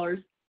 million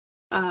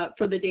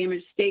for the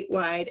damage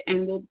statewide,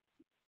 and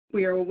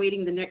we are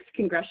awaiting the next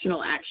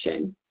congressional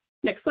action.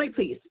 Next slide,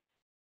 please.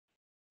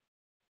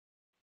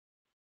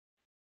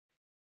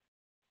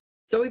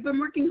 So we've been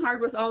working hard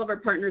with all of our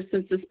partners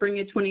since the spring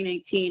of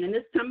 2019, and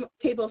this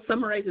table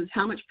summarizes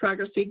how much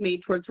progress we've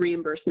made towards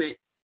reimbursement.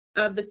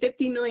 Of the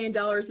 $50 million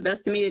of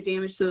estimated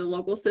damage to the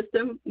local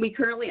system, we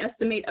currently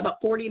estimate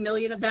about $40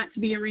 million of that to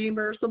be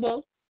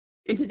reimbursable,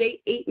 and to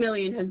date, $8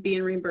 million has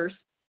been reimbursed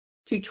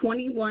to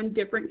 21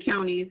 different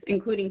counties,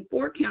 including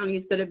 4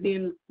 counties that have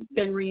been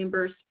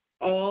reimbursed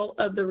all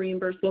of the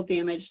reimbursable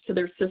damage to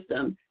their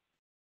system.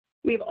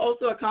 We've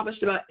also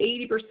accomplished about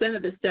 80%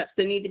 of the steps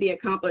that need to be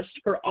accomplished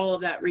for all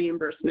of that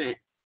reimbursement.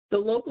 The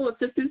Local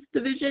Assistance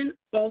Division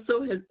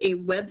also has a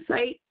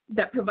website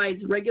that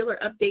provides regular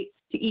updates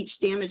to each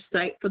damaged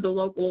site for the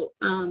local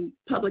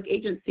public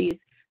agencies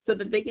so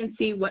that they can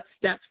see what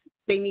steps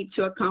they need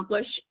to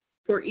accomplish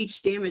for each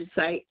damaged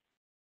site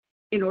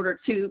in order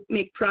to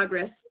make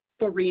progress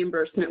for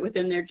reimbursement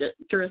within their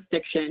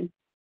jurisdiction.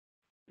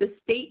 The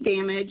state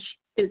damage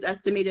is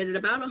estimated at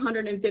about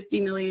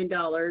 $150 million,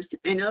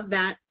 and of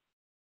that,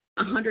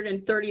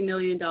 $130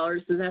 million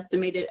is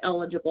estimated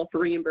eligible for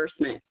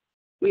reimbursement.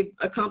 We've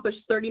accomplished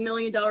 $30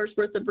 million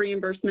worth of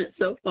reimbursement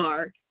so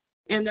far,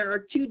 and there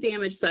are 2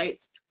 damaged sites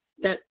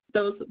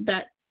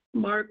that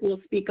Mark will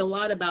speak a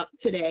lot about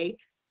today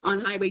on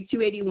Highway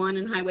 281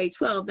 and Highway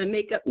 12 that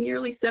make up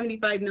nearly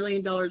 $75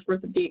 million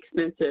worth of the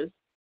expenses.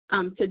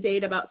 To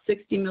date, about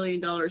 $60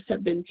 million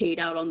have been paid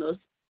out on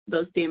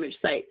those damaged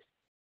sites.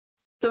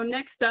 So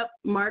next up,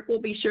 Mark will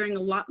be sharing a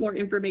lot more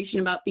information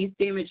about these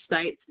damaged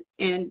sites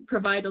and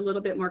provide a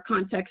little bit more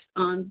context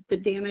on the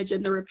damage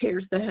and the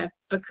repairs that have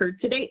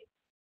occurred to date.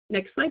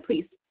 Next slide,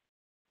 please.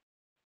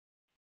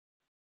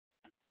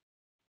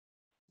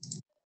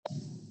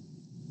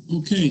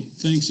 Okay,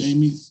 thanks,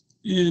 Amy.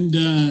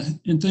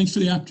 And thanks for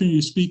the opportunity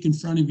to speak in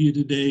front of you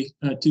today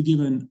to give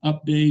an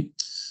update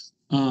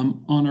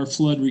on our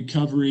flood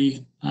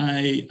recovery.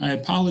 I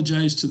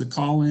apologize to the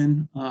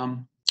call-in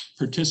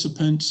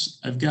participants.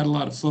 I've got a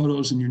lot of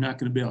photos and you're not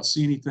going to be able to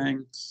see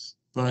anything,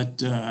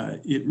 but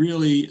it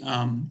really,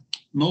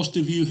 most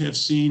of you have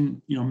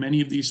seen,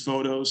 many of these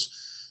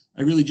photos.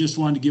 I really just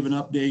wanted to give an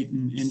update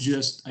and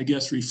just, I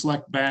guess,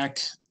 reflect back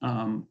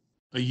a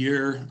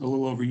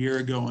little over a year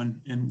ago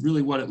and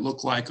really what it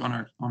looked like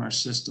on our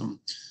system.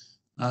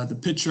 The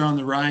picture on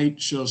the right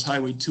shows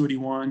Highway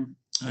 281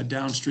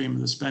 downstream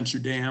of the Spencer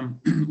Dam,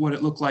 what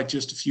it looked like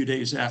just a few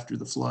days after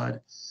the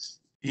flood.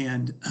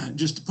 And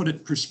just to put it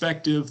in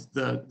perspective,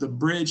 the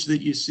bridge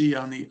that you see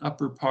on the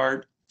upper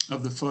part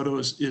of the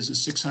photos is a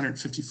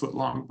 650-foot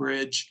long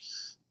bridge.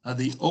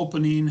 The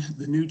opening,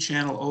 the new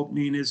channel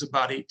opening is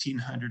about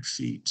 1,800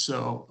 feet.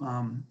 So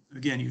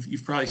again,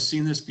 you've probably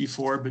seen this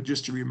before, but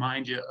just to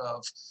remind you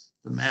of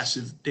the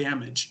massive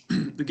damage.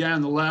 The guy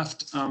on the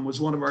left was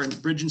one of our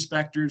bridge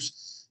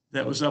inspectors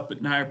that was up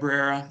at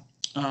Niobrara.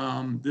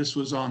 This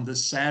was on the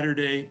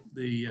Saturday.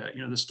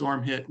 The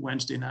storm hit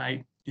Wednesday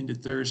night into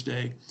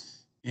Thursday,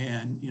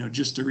 and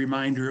just a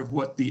reminder of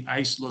what the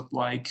ice looked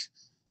like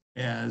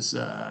as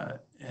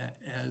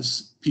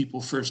people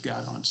first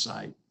got on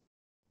site.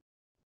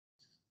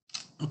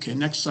 Okay,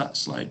 next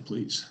slide,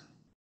 please.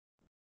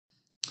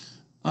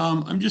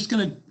 I'm just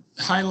going to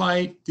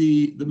highlight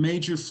the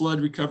major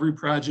flood recovery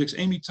projects.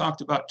 Amy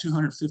talked about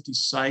 250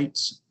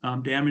 sites,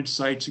 damaged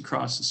sites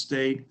across the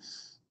state.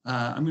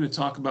 I'm going to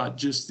talk about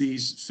just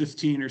these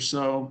 15 or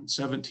so,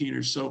 17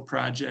 or so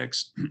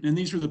projects. And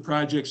these were the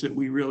projects that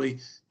we really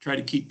try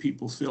to keep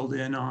people filled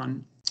in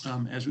on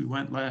as we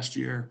went last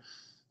year.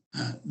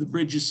 The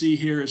bridge you see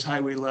here is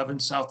Highway 11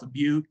 south of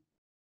Butte.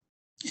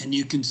 And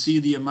you can see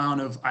the amount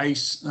of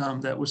ice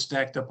that was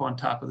stacked up on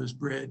top of this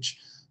bridge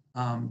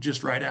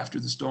just right after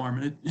the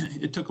storm. And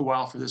it took a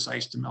while for this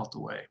ice to melt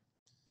away.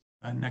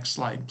 Next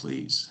slide,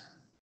 please.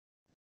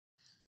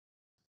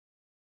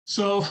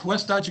 So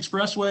West Dodge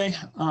Expressway,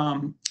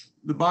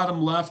 the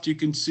bottom left, you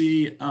can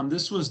see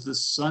this was the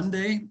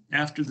Sunday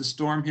after the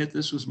storm hit.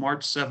 This was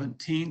March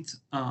 17th.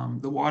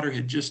 The water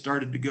had just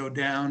started to go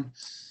down.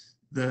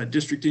 The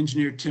district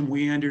engineer, Tim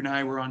Weander, and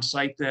I were on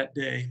site that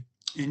day.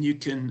 And you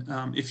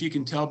can, if you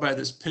can tell by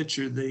this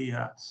picture,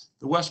 the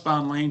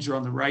westbound lanes are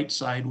on the right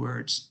side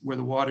where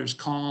the water's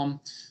calm.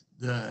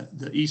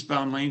 The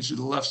eastbound lanes are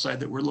the left side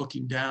that we're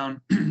looking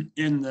down.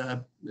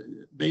 And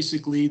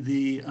basically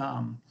the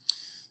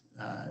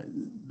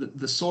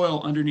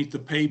soil underneath the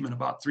pavement,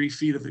 about 3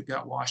 feet of it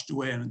got washed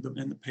away and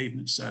the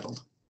pavement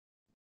settled.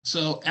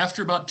 So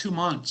after about 2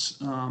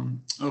 months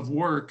of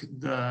work,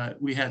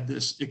 we had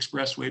this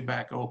expressway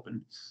back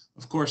open.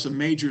 Of course, a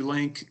major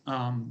link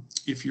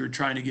if you're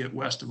trying to get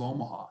west of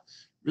Omaha.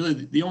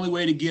 Really, the only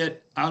way to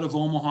get out of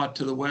Omaha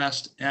to the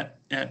west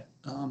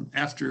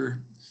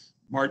after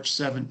March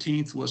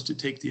 17th was to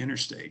take the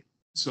interstate.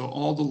 So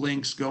all the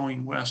links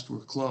going west were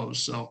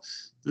closed. So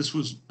this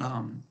was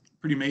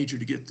pretty major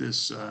to get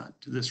this to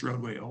this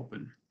roadway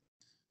open.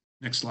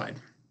 Next slide.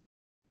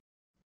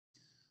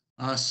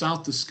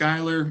 South of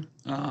Schuyler,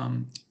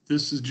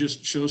 this is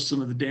just shows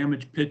some of the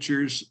damage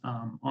pictures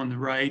on the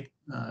right.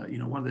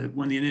 One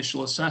of the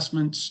initial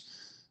assessments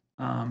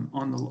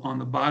on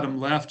the bottom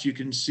left, you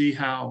can see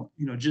how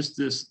just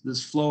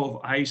this flow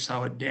of ice,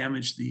 how it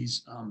damaged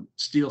these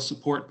steel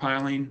support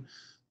piling.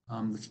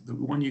 The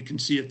one you can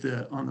see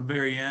on the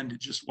very end, it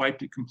just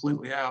wiped it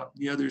completely out.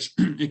 The others,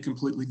 it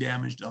completely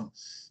damaged them.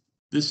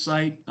 This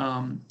site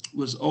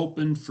was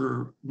open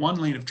for one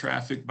lane of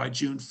traffic by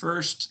June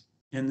 1st.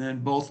 And then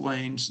both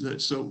lanes,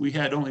 so we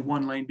had only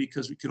one lane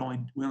because we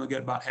only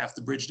got about half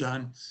the bridge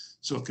done,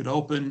 so it could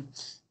open.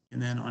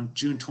 And then on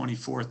June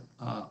 24th,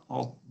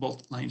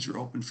 both lanes were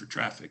open for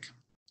traffic.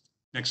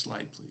 Next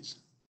slide, please.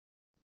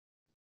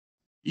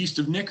 East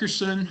of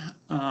Nickerson,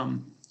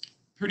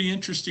 pretty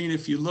interesting.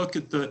 If you look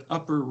at the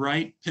upper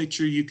right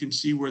picture, you can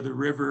see where the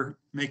river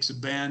makes a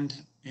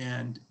bend,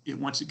 and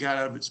once it got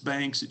out of its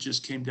banks, it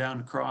just came down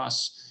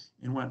across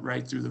and went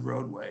right through the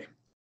roadway.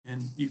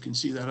 And you can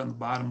see that on the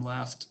bottom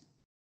left.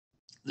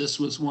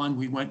 This was one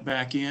we went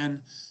back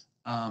in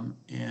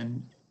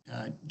and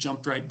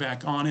jumped right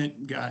back on it,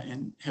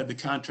 and had the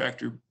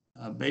contractor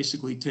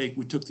basically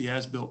we took the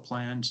as-built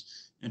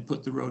plans and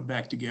put the road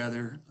back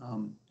together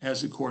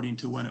as according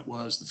to when it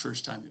was the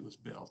first time it was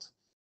built.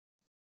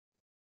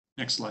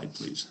 Next slide,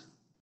 please.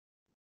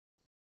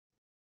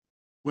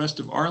 West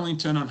of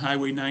Arlington on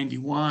Highway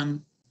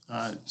 91,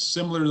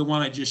 similar to the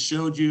one I just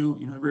showed you,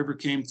 the river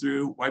came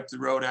through, wiped the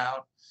road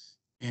out,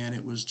 and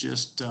it was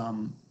just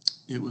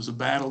it was a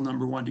battle,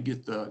 number one, to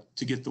get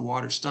the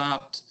water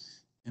stopped,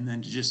 and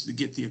then to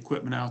get the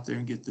equipment out there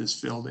and get this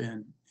filled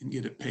in and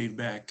get it paved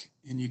back.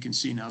 And you can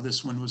see now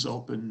this one was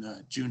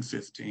open June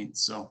 15th.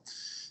 So,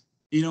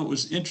 it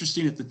was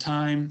interesting at the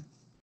time.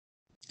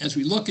 As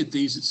we look at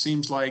these, it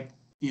seems like,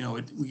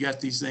 we got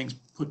these things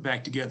put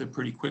back together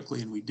pretty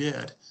quickly, and we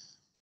did.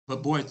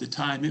 But boy, at the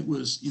time, it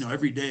was,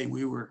 every day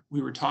we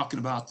were talking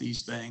about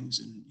these things,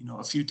 and,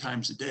 a few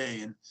times a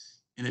day. And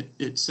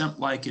it seemed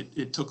like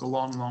it took a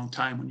long, long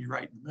time when you're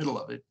right in the middle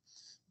of it.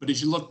 But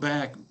as you look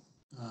back,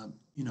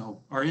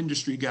 our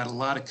industry got a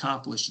lot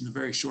accomplished in a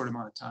very short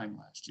amount of time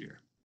last year.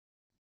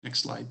 Next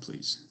slide,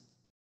 please.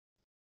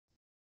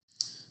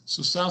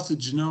 So south of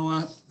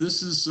Genoa,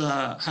 this is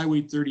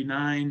Highway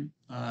 39.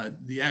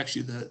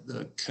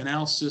 The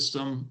canal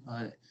system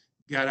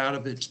got out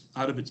of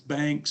its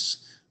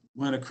banks,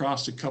 went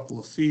across a couple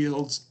of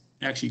fields,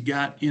 actually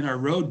got in our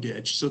road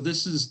ditch. So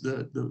this is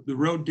the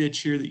road ditch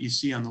here that you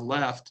see on the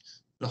left.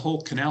 The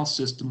whole canal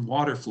system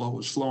water flow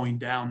was flowing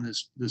down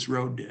this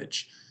road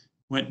ditch,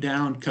 went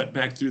down, cut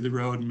back through the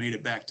road, and made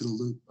it back to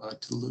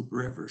the Loop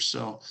River.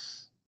 So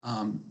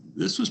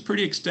this was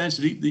pretty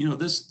extensive.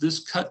 This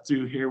cut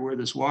through here where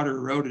this water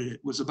eroded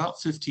it was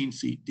about 15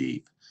 feet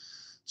deep.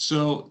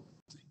 So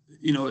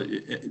you know,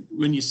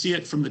 when you see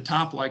it from the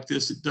top like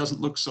this, it doesn't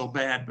look so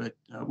bad, but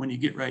when you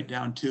get right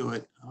down to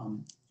it,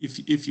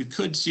 if you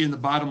could see in the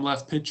bottom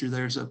left picture,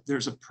 there's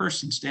a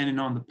person standing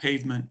on the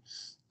pavement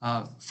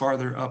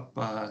farther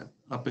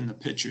up in the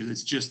picture.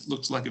 That just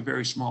looks like a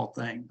very small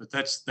thing, but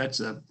that's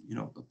a, you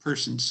know, a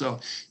person. So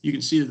you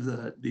can see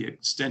the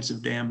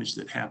extensive damage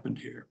that happened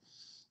here.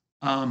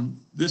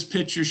 This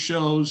picture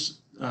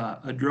shows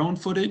a drone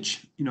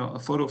footage, you know, a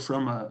photo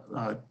from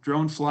a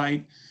drone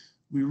flight.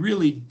 We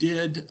really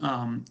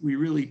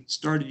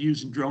started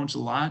using drones a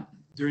lot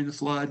during the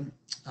flood.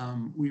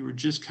 We were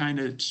just kind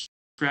of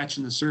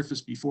scratching the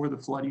surface before the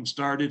flooding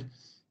started,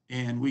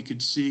 and we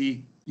could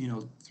see, you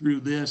know,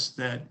 through this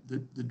that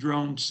the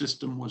drone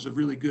system was a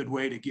really good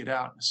way to get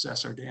out and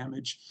assess our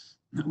damage.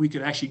 We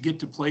could actually get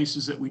to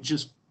places that we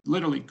just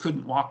literally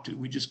couldn't walk to.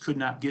 We just could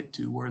not get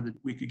to where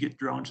we could get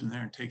drones in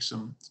there and take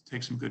some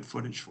good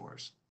footage for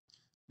us.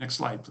 Next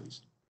slide,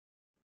 please.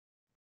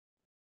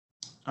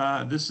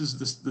 This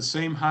is the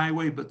same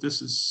highway, but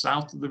this is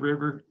south of the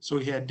river. So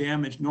we had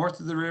damage north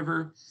of the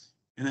river,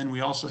 and then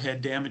we also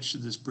had damage to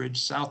this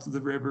bridge south of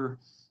the river.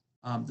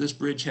 This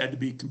bridge had to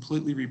be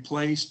completely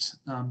replaced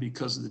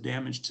because of the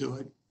damage to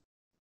it.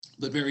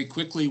 But very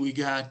quickly we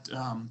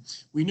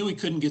knew we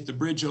couldn't get the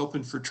bridge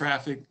open for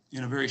traffic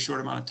in a very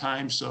short amount of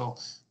time. So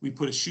we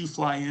put a shoe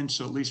fly in,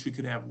 so at least we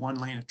could have one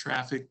lane of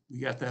traffic. We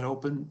got that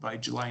open by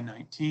July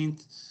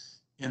 19th.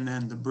 And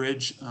then the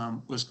bridge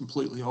was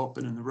completely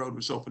open and the road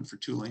was open for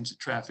 2 lanes of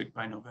traffic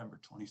by November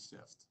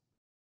 25th.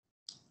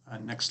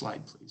 Next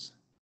slide, please.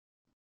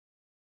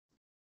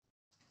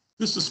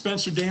 This is the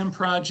Spencer Dam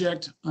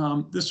project.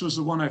 This was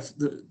the one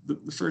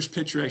the first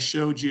picture I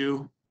showed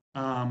you.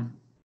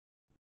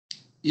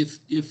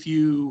 If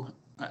you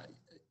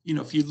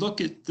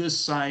look at this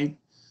site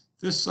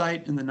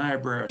and the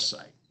Niobrara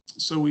site.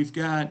 So we've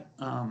got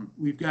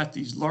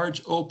these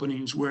large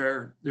openings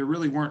where there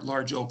really weren't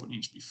large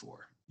openings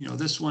before. You know,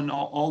 this one,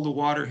 all the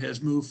water has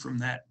moved from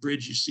that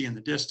bridge you see in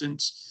the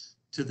distance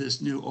to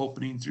this new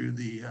opening through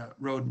the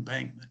road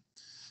embankment.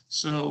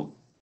 So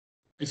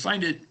I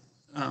find it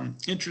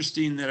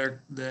interesting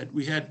that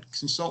we had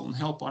consultant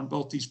help on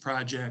both these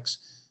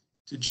projects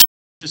to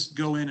just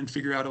go in and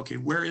figure out, okay,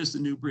 where is the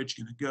new bridge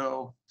going to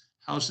go?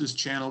 How's this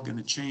channel going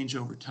to change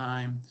over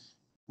time?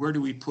 Where do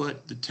we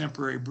put the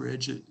temporary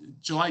bridge?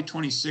 July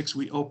 26th,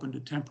 we opened a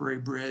temporary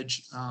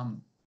bridge.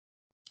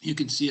 You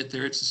can see it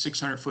there. It's a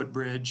 600-foot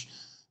bridge.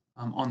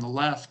 On the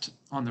left,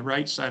 on the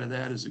right side of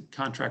that is a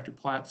contractor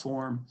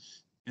platform.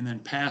 And then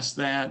past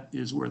that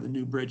is where the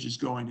new bridge is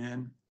going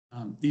in.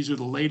 These are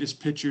the latest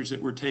pictures that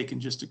were taken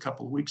just a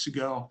couple of weeks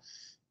ago.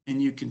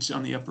 And you can see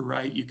on the upper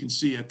right, you can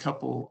see a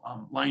couple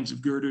lines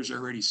of girders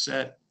already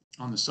set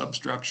on the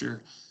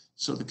substructure.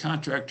 So the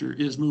contractor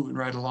is moving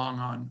right along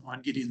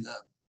on getting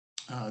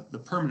the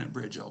permanent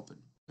bridge open.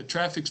 The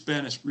traffic's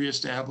been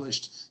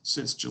reestablished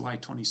since July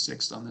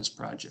 26th on this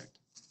project.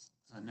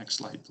 Next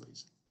slide,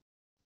 please.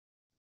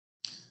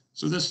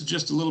 So this is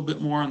just a little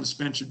bit more on the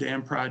Spencer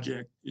Dam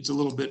project. It's a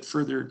little bit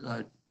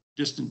further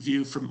distant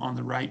view from on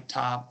the right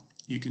top.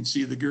 You can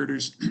see the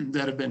girders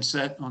that have been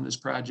set on this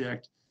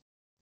project.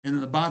 And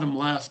in the bottom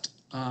left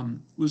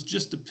was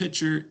just a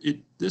picture.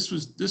 This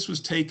was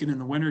taken in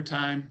the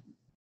wintertime.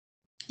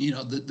 You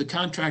know, the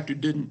contractor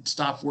didn't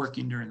stop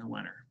working during the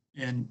winter.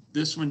 And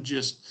this one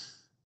just,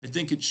 I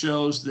think it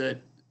shows that,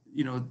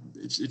 you know,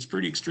 it's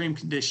pretty extreme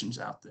conditions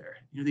out there.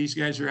 You know, these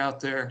guys are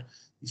out there,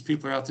 these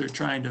people are out there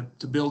trying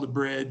to build a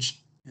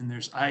bridge, and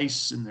there's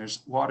ice and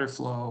there's water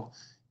flow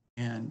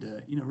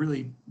and, you know,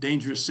 really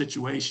dangerous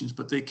situations,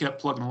 but they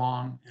kept plugging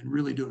along and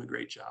really doing a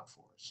great job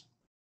for us.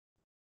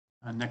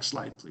 Next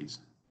slide, please.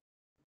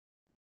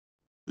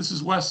 This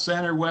is West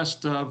Center,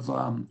 west of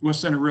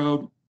West Center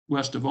Road,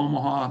 west of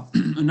Omaha.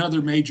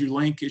 Another major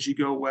link as you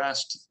go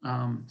west.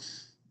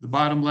 The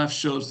bottom left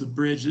shows the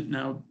bridge that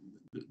now,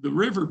 the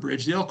river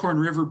bridge, the Elkhorn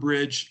River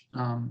Bridge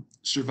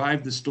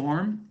survived the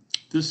storm.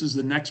 This is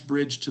the next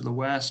bridge to the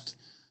west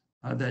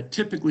that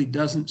typically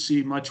doesn't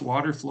see much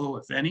water flow,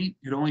 if any.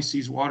 It only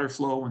sees water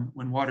flow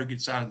when water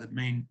gets out of the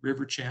main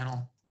river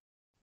channel.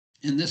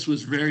 And this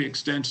was very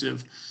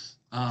extensive.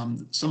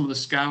 Some of the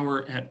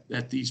scour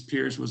at these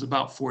piers was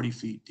about 40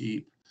 feet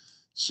deep.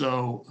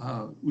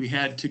 So we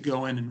had to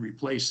go in and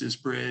replace this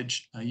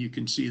bridge. You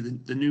can see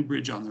the new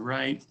bridge on the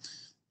right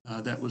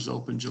that was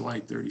open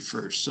July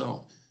 31st.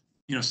 So,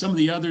 you know, some of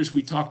the others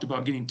we talked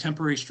about getting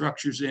temporary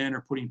structures in or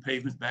putting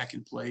pavement back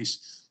in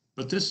place,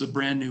 but this is a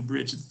brand new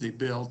bridge that they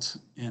built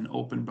and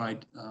opened by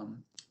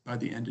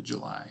the end of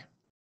July.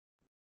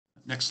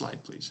 Next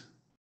slide, please.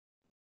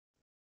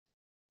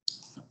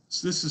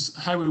 So this is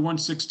Highway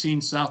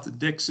 116 south of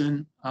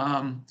Dixon.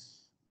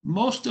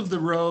 Most of the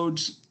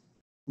roads,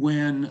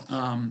 when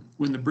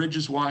the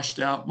bridges washed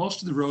out,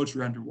 most of the roads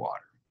were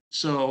underwater.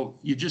 So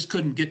you just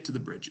couldn't get to the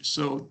bridges.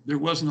 So there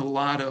wasn't a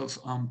lot of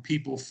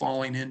people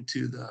falling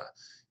into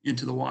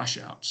the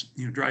washouts,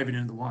 you know, driving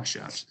into the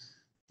washouts.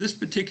 This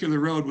particular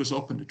road was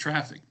open to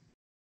traffic.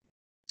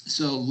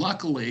 So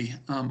luckily,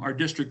 our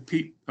district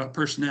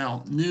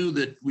personnel knew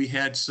that we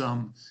had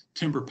some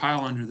timber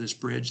pile under this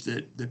bridge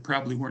that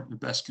probably weren't in the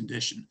best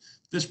condition.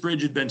 This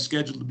bridge had been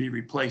scheduled to be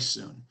replaced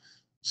soon.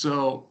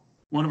 So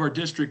one of our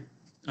district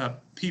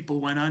people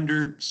went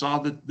under, saw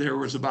that there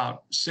was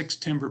about 6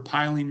 timber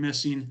piling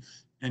missing,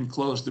 and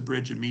closed the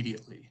bridge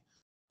immediately.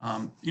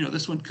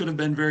 This one could have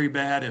been very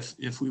bad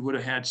if we would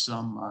have had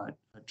some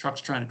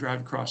trucks trying to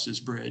drive across this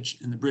bridge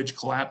and the bridge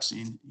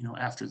collapsing,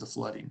 after the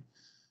flooding.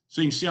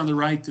 So you can see on the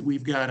right that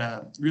we've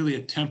got really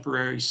a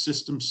temporary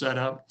system set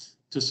up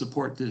to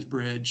support this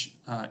bridge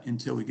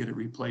until we get it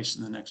replaced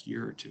in the next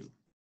year or two.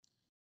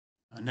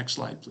 Next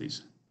slide,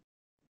 please.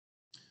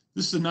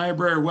 This is the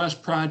Niobrara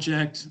West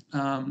project.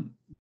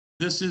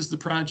 This is the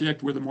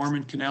project where the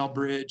Mormon Canal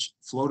Bridge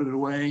floated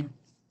away.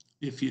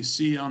 If you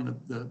see on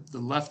the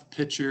left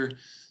picture,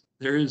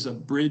 there is a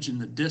bridge in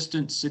the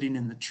distance sitting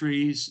in the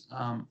trees.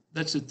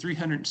 That's a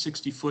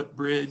 360-foot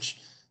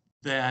bridge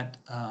that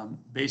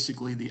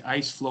basically the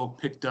ice flow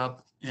picked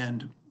up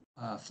and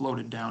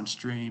floated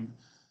downstream.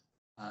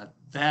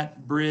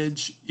 That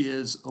bridge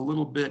is a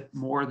little bit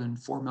more than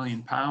 4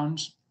 million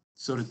pounds.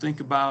 So to think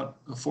about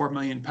a 4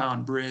 million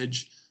pound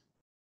bridge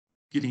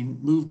getting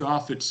moved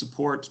off its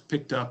supports,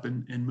 picked up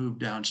and moved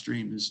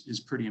downstream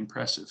is pretty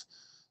impressive.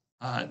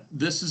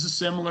 This is a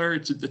similar,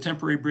 it's the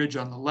temporary bridge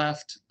on the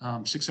left,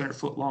 600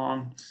 foot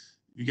long.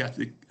 You got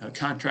the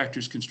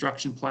contractor's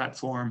construction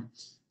platform.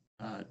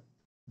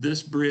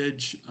 This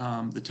bridge,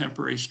 the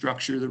temporary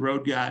structure, the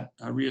road got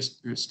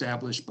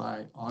reestablished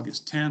by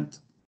August 10th.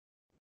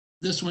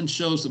 This one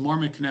shows the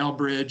Mormon Canal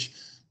Bridge,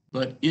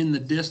 but in the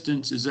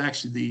distance is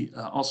actually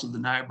also the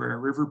Niobrara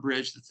River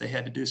Bridge that they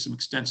had to do some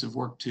extensive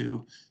work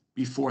to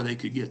before they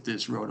could get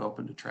this road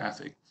open to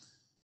traffic.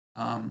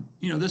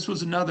 This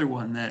was another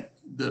one that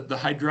the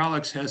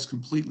hydraulics has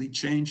completely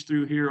changed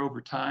through here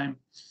over time.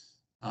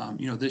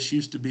 This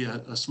used to be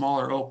a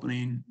smaller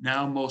opening.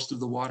 Now most of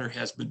the water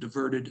has been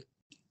diverted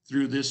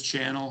through this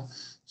channel.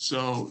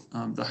 So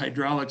the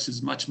hydraulics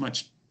is much,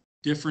 much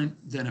different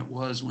than it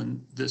was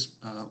when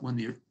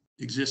the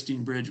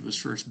existing bridge was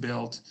first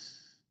built.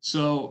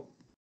 So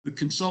the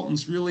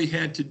consultants really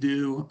had to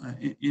do,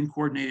 in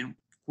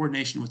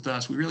coordination with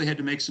us, we really had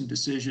to make some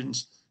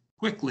decisions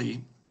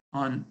quickly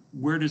on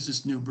where does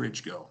this new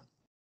bridge go?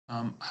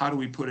 How do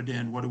we put it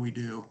in? What do we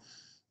do?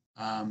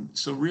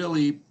 So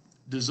really,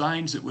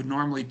 designs that would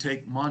normally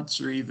take months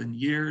or even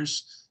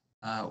years,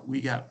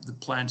 we got the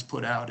plans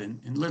put out in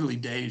literally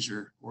days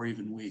or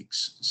even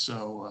weeks.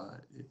 So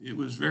it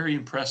was very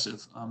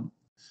impressive.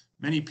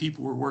 Many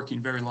people were working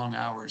very long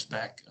hours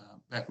back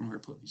when we were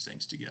putting these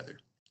things together.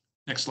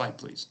 Next slide,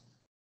 please.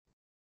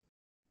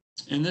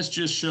 And this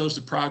just shows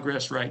the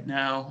progress right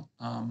now.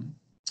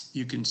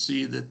 You can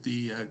see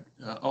that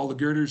all the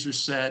girders are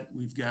set.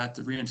 We've got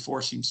the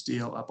reinforcing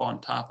steel up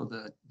on top of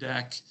the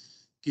deck,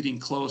 getting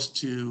close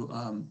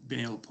to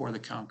being able to pour the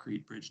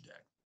concrete bridge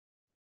deck.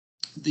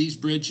 These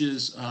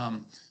bridges,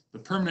 the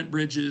permanent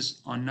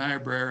bridges on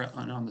Niobrara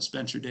and on the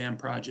Spencer Dam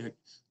project,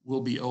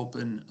 will be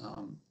open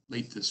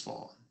late this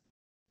fall.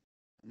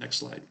 Next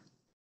slide.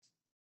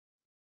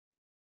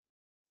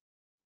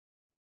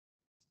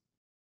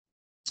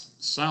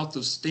 South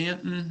of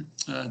Stanton,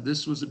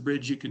 this was a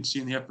bridge you can see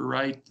in the upper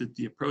right that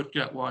the approach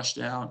got washed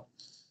out.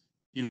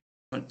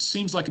 It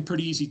seems like a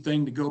pretty easy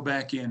thing to go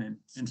back in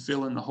and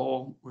fill in the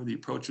hole where the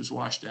approach was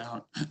washed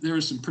out. There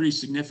was some pretty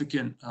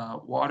significant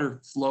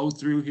water flow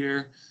through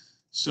here.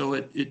 So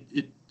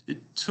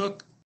it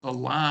took a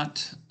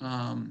lot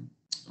on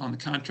the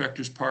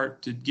contractor's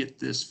part to get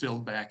this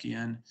filled back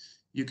in.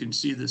 You can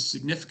see the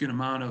significant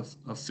amount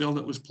of fill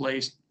that was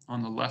placed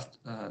on the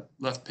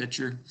left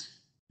picture.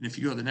 And if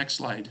you go to the next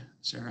slide,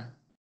 Sarah.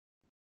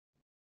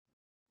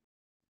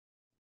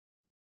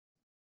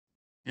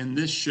 And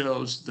this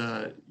shows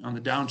on the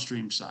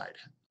downstream side.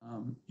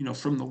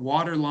 From the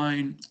water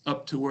line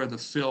up to where the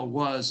fill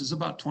was is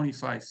about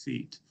 25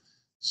 feet.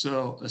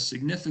 So a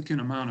significant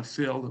amount of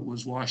fill that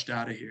was washed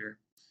out of here.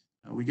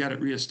 We got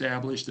it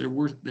reestablished.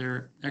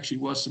 There actually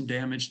was some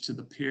damage to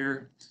the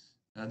pier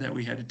that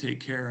we had to take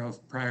care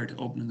of prior to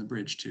opening the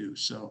bridge too.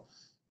 So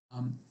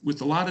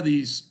with a lot of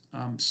these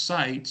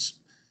sites,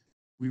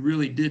 we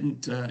really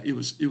didn't, it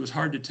was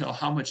hard to tell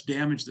how much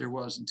damage there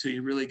was until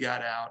you really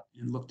got out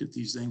and looked at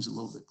these things a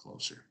little bit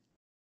closer.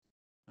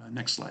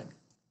 Next slide.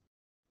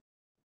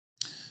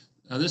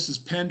 This is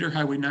Pender,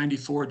 Highway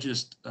 94,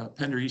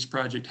 Pender East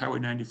Project, Highway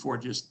 94,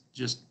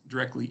 just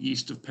directly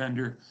east of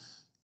Pender.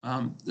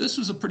 This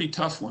was a pretty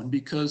tough one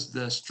because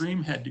the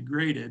stream had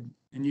degraded,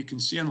 and you can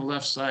see on the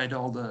left side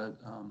all the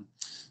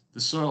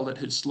soil that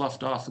had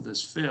sloughed off of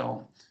this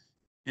fill.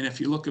 And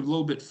if you look a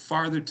little bit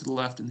farther to the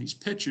left in these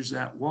pictures,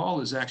 that wall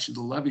is actually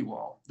the levee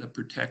wall that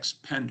protects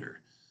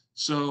Pender.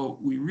 So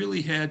we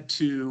really had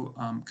to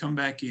come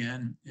back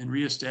in and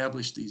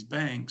reestablish these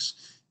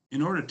banks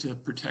in order to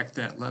protect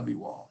that levee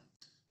wall.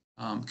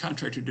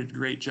 Contractor did a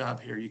great job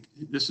here.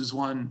 This is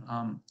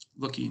one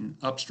looking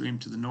upstream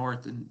to the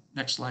north. And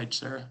next slide,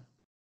 Sarah.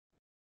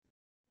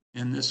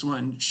 And this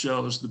one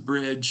shows the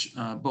bridge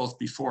both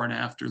before and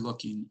after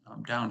looking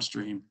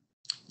downstream.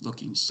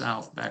 looking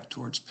south back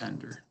towards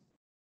Pender.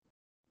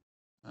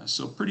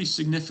 So pretty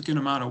significant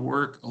amount of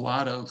work, a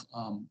lot of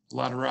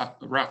rock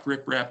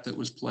riprap that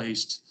was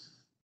placed.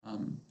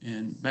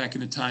 And back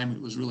in the time,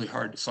 it was really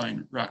hard to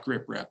find rock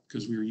riprap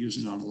because we were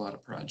using it on a lot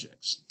of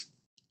projects.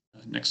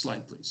 Next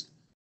slide, please.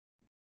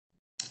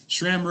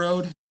 Schramm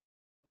Road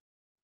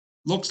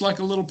looks like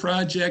a little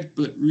project,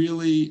 but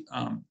really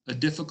a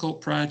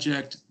difficult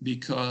project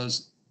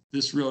because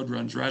this road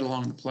runs right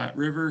along the Platte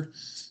River.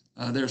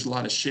 There's a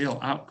lot of shale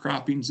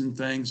outcroppings and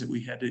things that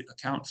we had to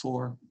account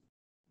for.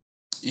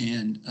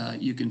 And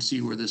you can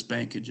see where this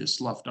bank had just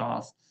sloughed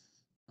off.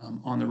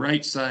 On the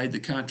right side, the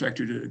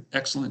contractor did an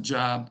excellent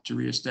job to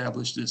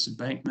reestablish this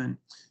embankment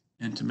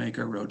and to make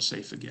our road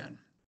safe again.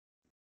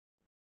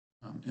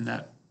 And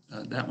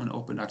that one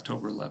opened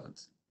October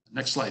 11th.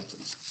 Next slide,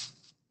 please.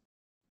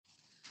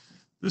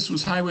 This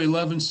was Highway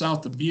 11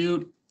 south of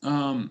Butte.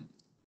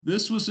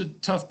 This was a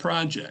tough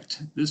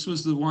project. This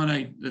was the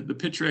one the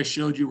picture I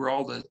showed you where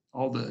all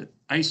the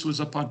ice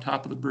was up on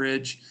top of the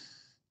bridge.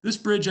 This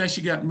bridge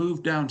actually got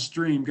moved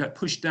downstream, got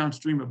pushed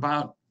downstream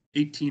about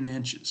 18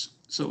 inches.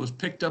 So it was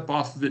picked up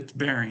off of its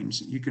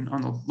bearings. You can,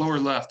 on the lower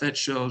left, that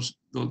shows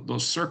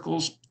those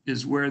circles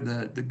is where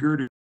the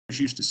girders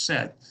used to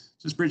set.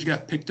 So this bridge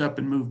got picked up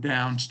and moved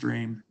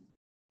downstream.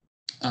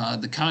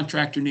 The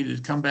contractor needed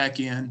to come back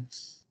in,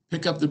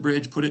 pick up the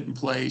bridge, put it in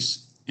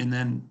place, and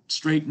then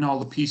straighten all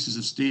the pieces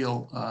of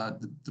steel,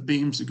 the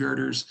beams, the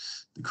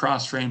girders, the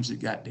cross frames that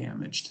got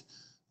damaged.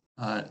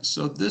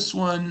 So this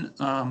one,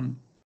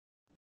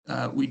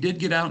 we did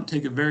get out and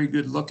take a very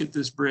good look at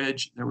this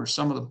bridge. There were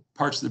some of the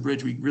parts of the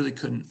bridge we really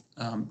couldn't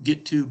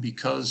get to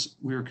because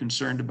we were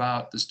concerned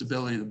about the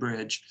stability of the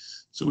bridge.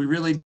 So we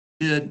really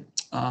did,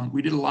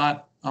 we did a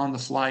lot on the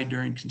fly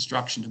during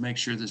construction to make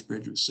sure this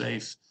bridge was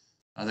safe.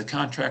 The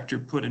contractor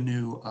put a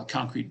new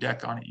concrete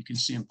deck on it. You can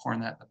see him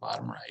pouring that in the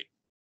bottom right.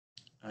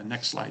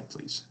 Next slide,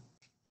 please.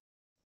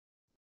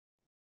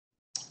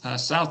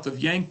 South of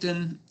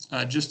Yankton,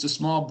 just a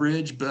small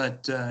bridge,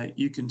 but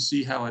you can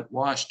see how it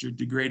washed or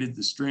degraded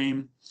the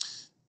stream.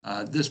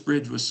 This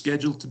bridge was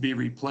scheduled to be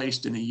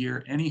replaced in a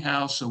year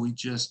anyhow, so we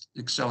just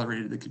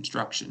accelerated the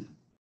construction.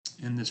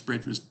 And this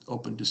bridge was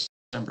opened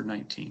December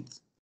 19th.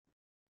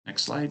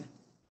 Next slide.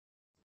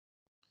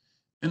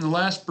 And the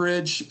last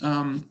bridge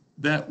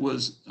that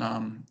was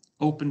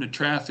open to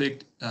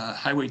traffic,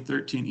 Highway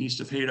 13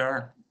 east of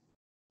Hadar.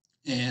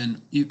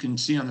 And you can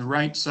see on the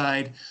right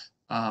side,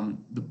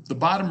 the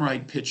bottom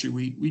right picture,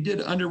 we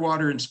did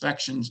underwater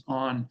inspections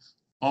on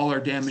all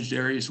our damaged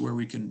areas where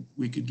we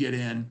could get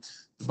in.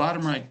 The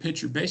bottom right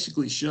picture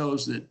basically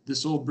shows that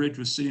this old bridge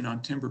was sitting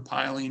on timber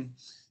piling,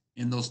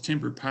 and those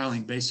timber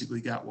piling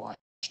basically got washed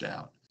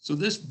out. So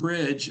this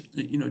bridge,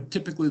 you know,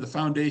 typically the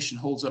foundation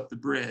holds up the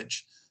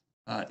bridge.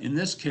 In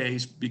this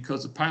case,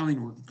 because the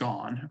piling were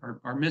gone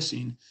or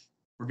missing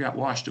or got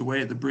washed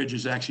away, the bridge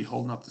is actually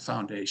holding up the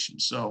foundation.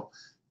 So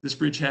this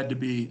bridge had to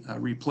be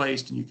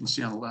replaced, and you can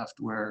see on the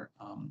left where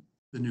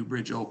the new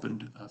bridge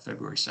opened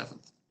February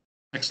 7th.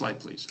 Next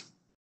slide, please.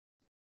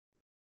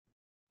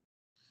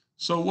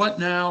 So what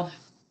now?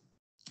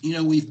 You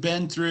know, we've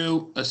been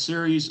through a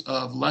series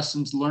of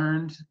lessons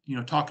learned, you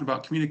know, talking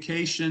about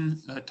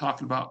communication,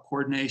 talking about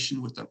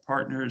coordination with our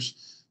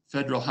partners,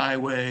 Federal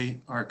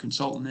Highway, our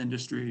consultant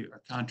industry,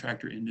 our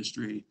contractor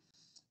industry.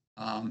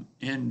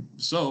 And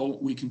so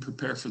we can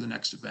prepare for the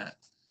next event.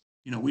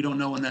 You know, we don't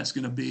know when that's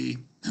going to be.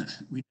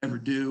 We never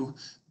do,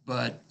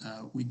 but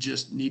we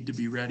just need to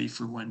be ready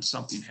for when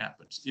something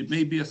happens. It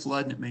may be a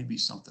flood and it may be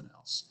something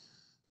else.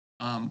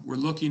 We're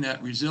looking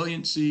at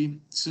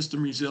resiliency,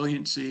 system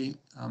resiliency,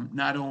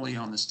 not only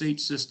on the state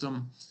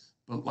system,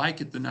 but like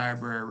at the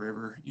Niobrara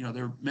River. You know,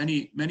 there are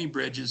many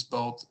bridges,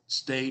 both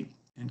state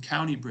and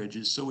county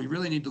bridges. So we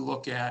really need to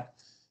look at,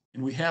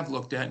 and we have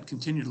looked at and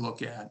continue to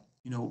look at,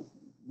 you know,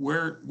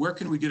 where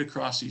can we get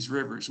across these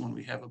rivers when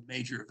we have a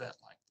major event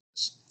like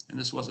this? And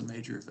this was a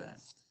major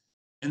event.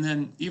 And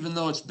then even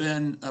though it's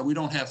been, we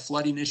don't have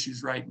flooding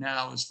issues right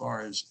now as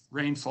far as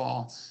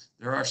rainfall,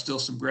 there are still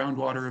some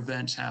groundwater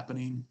events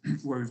happening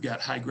where we've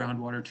got high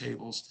groundwater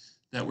tables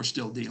that we're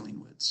still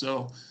dealing with.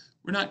 So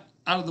we're not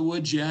out of the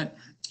woods yet.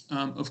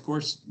 Of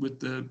course, with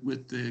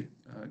the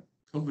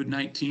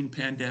COVID-19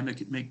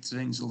 pandemic, it makes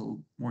things a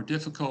little more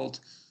difficult,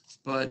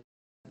 but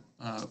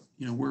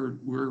you know,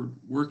 we're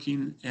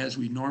working as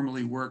we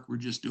normally work. We're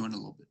just doing a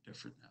little bit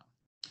different now.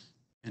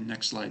 And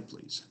next slide,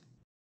 please.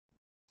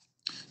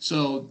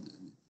 So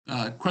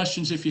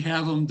questions, if you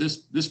have them.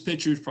 This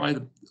picture is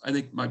probably, I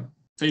think, my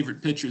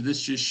favorite picture.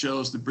 This just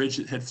shows the bridge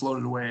that had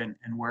floated away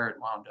and where it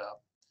wound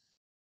up.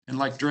 And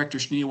like Director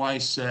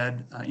Schneeweiss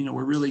said, you know,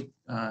 we're really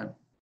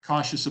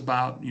cautious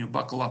about, you know,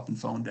 buckle up and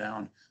phone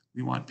down.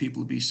 We want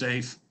people to be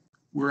safe.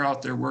 We're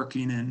out there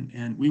working,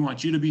 and we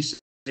want you to be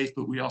safe,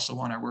 but we also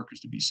want our workers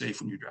to be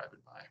safe when you're driving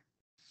by.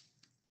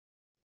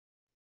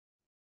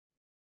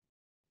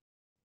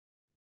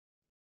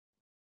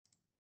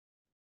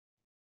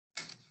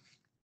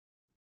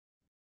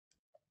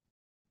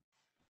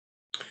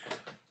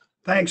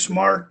 Thanks,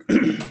 Mark.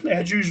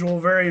 As usual,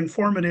 very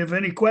informative.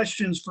 Any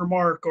questions for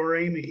Mark or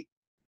Amy?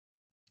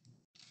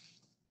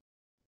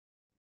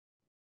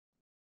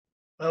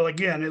 Well,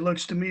 again, it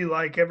looks to me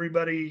like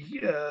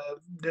everybody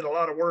did a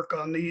lot of work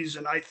on these,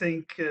 and I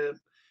think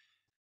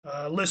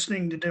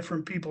listening to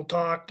different people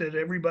talk, that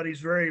everybody's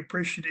very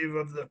appreciative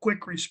of the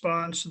quick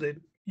response that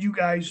you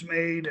guys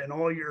made and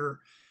all your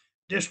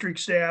district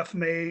staff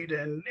made.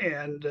 And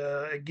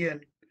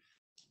again,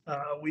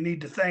 we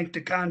need to thank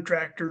the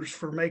contractors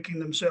for making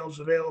themselves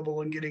available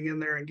and getting in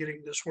there and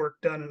getting this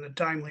work done in a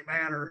timely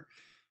manner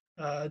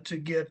to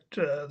get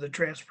the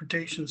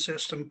transportation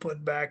system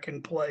put back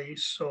in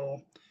place.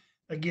 So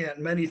again,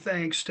 many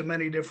thanks to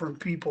many different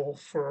people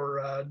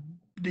for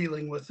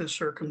dealing with this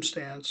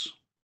circumstance.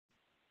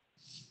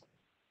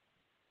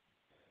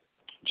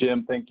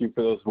 Jim, thank you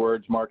for those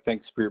words. Mark,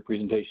 thanks for your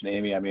presentation.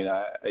 Amy, I mean,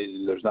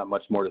 there's not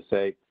much more to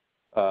say.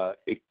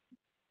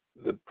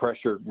 The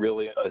pressure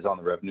really is on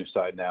the revenue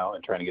side now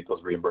and trying to get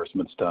those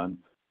reimbursements done.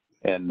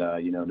 And,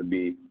 you know, to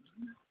be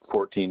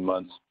 14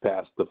 months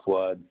past the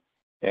flood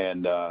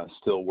and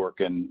still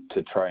working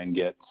to try and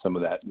get some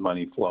of that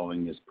money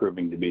flowing is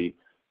proving to be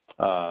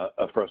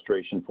a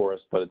frustration for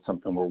us, but it's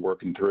something we're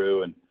working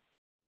through. And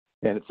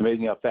it's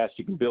amazing how fast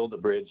you can build a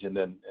bridge and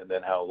then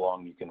how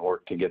long you can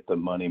work to get the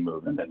money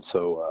moving. And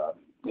so,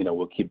 you know,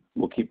 we'll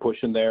keep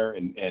pushing there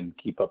and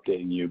keep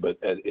updating you, but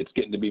it's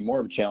getting to be more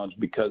of a challenge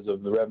because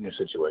of the revenue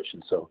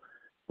situation. So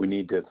we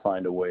need to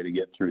find a way to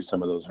get through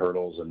some of those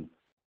hurdles, and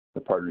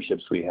the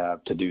partnerships we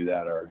have to do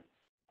that are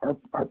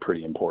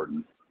pretty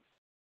important.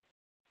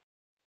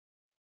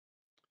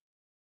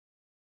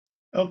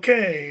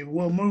 Okay,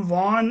 we'll move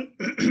on.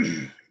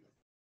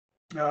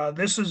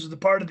 This is the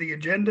part of the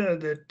agenda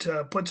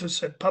that puts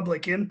us at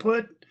public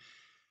input.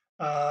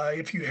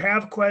 If you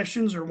have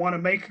questions or want to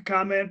make a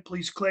comment,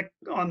 please click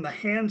on the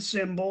hand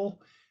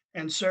symbol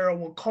and Sarah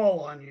will call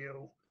on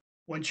you.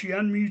 When she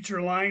unmutes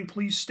your line,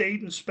 please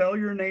state and spell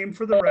your name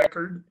for the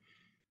record.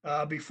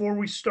 Before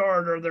we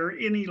start, are there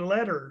any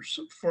letters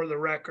for the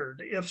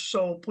record? If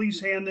so, please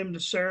hand them to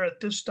Sarah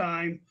at this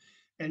time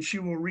and she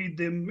will read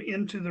them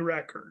into the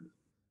record.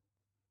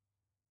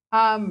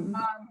 I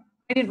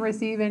didn't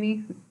receive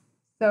any,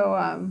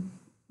 so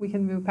we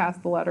can move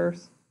past the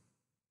letters.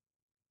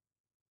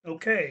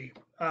 Okay,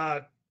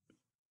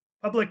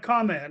 public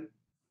comment.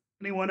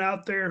 Anyone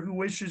out there who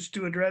wishes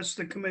to address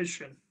the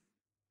commission?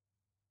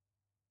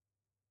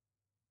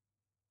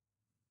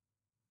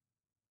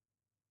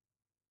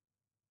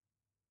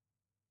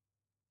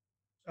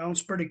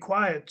 Sounds pretty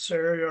quiet,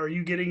 Sarah. Are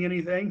you getting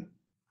anything?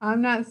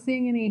 I'm not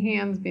seeing any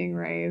hands being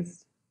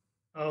raised.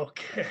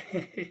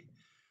 Okay.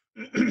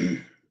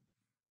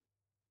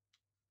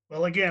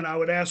 Well, again, I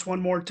would ask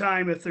one more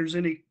time if there's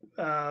any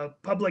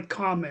public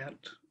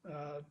comment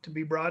to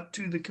be brought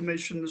to the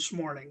commission this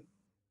morning.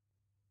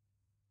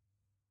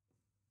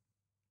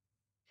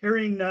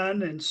 Hearing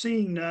none and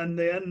seeing none,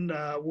 then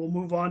we'll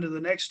move on to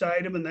the next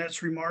item, and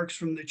that's remarks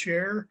from the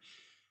chair.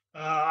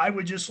 I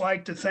would just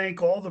like to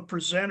thank all the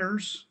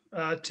presenters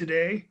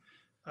today.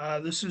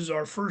 This is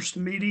our first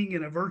meeting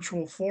in a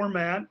virtual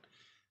format,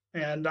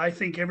 and I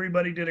think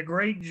everybody did a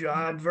great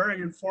job.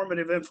 Very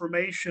informative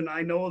information.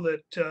 I know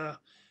that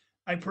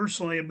I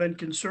personally have been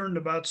concerned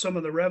about some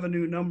of the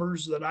revenue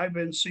numbers that I've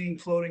been seeing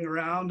floating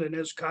around, and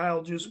as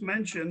Kyle just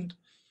mentioned,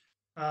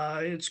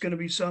 it's going to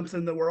be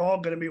something that we're all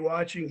going to be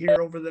watching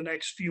here over the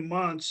next few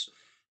months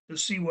to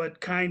see what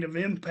kind of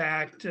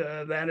impact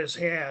that has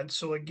had.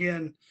 So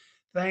again,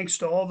 thanks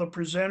to all the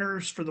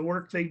presenters for the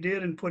work they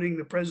did in putting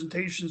the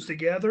presentations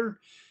together.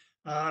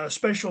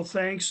 Special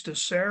thanks to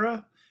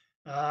Sarah.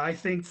 I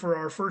think for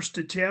our first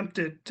attempt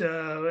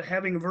at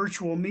having a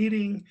virtual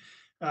meeting,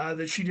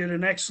 that she did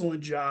an excellent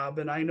job.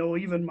 And I know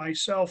even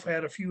myself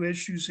had a few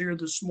issues here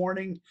this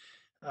morning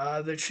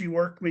that she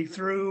worked me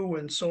through.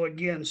 And so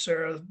again,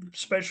 Sarah,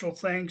 special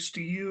thanks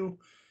to you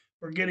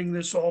for getting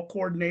this all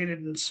coordinated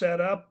and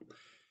set up.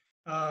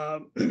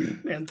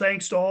 And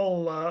thanks to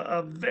all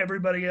of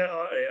everybody,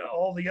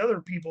 all the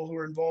other people who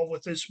are involved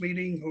with this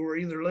meeting, who are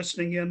either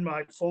listening in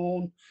by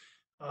phone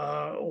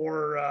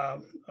or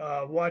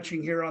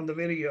watching here on the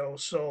video.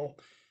 So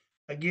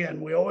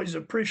again, we always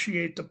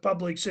appreciate the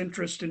public's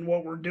interest in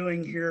what we're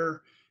doing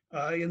here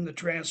in the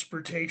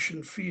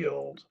transportation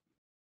field.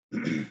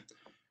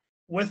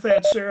 With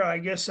that, Sarah, I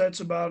guess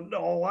that's about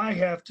all I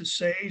have to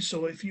say.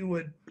 So if you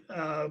would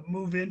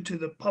move into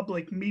the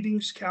public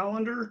meetings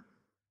calendar.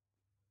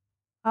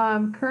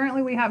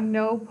 Currently, we have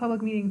no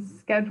public meetings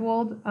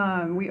scheduled.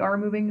 We are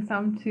moving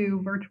some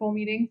to virtual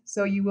meetings,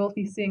 so you will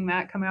be seeing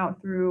that come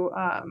out through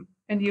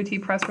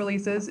NDOT press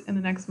releases in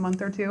the next month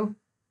or two.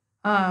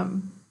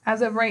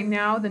 As of right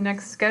now, the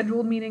next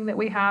scheduled meeting that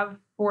we have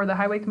for the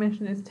Highway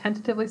Commission is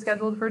tentatively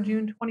scheduled for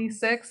June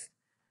 26th.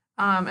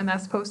 And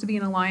that's supposed to be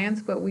an alliance,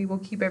 but we will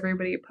keep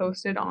everybody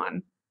posted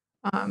on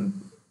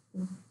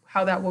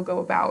how that will go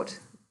about.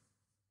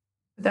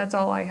 That's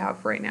all I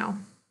have right now.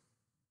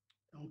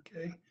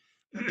 Okay.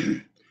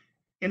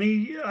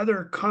 Any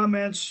other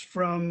comments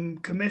from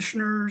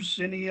commissioners?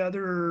 Any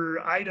other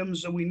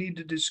items that we need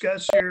to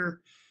discuss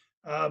here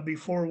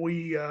before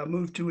we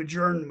move to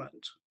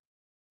adjournment?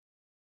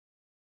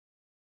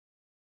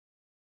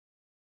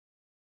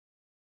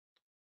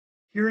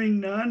 Hearing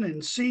none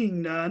and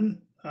seeing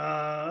none,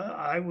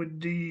 I would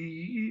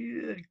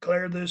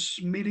declare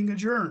this meeting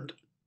adjourned.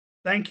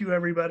 Thank you,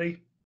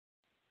 everybody.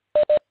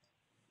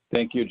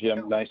 Thank you,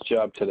 Jim. Nice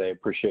job today.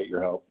 Appreciate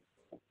your help.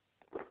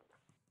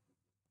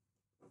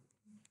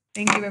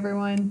 Thank you,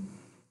 everyone.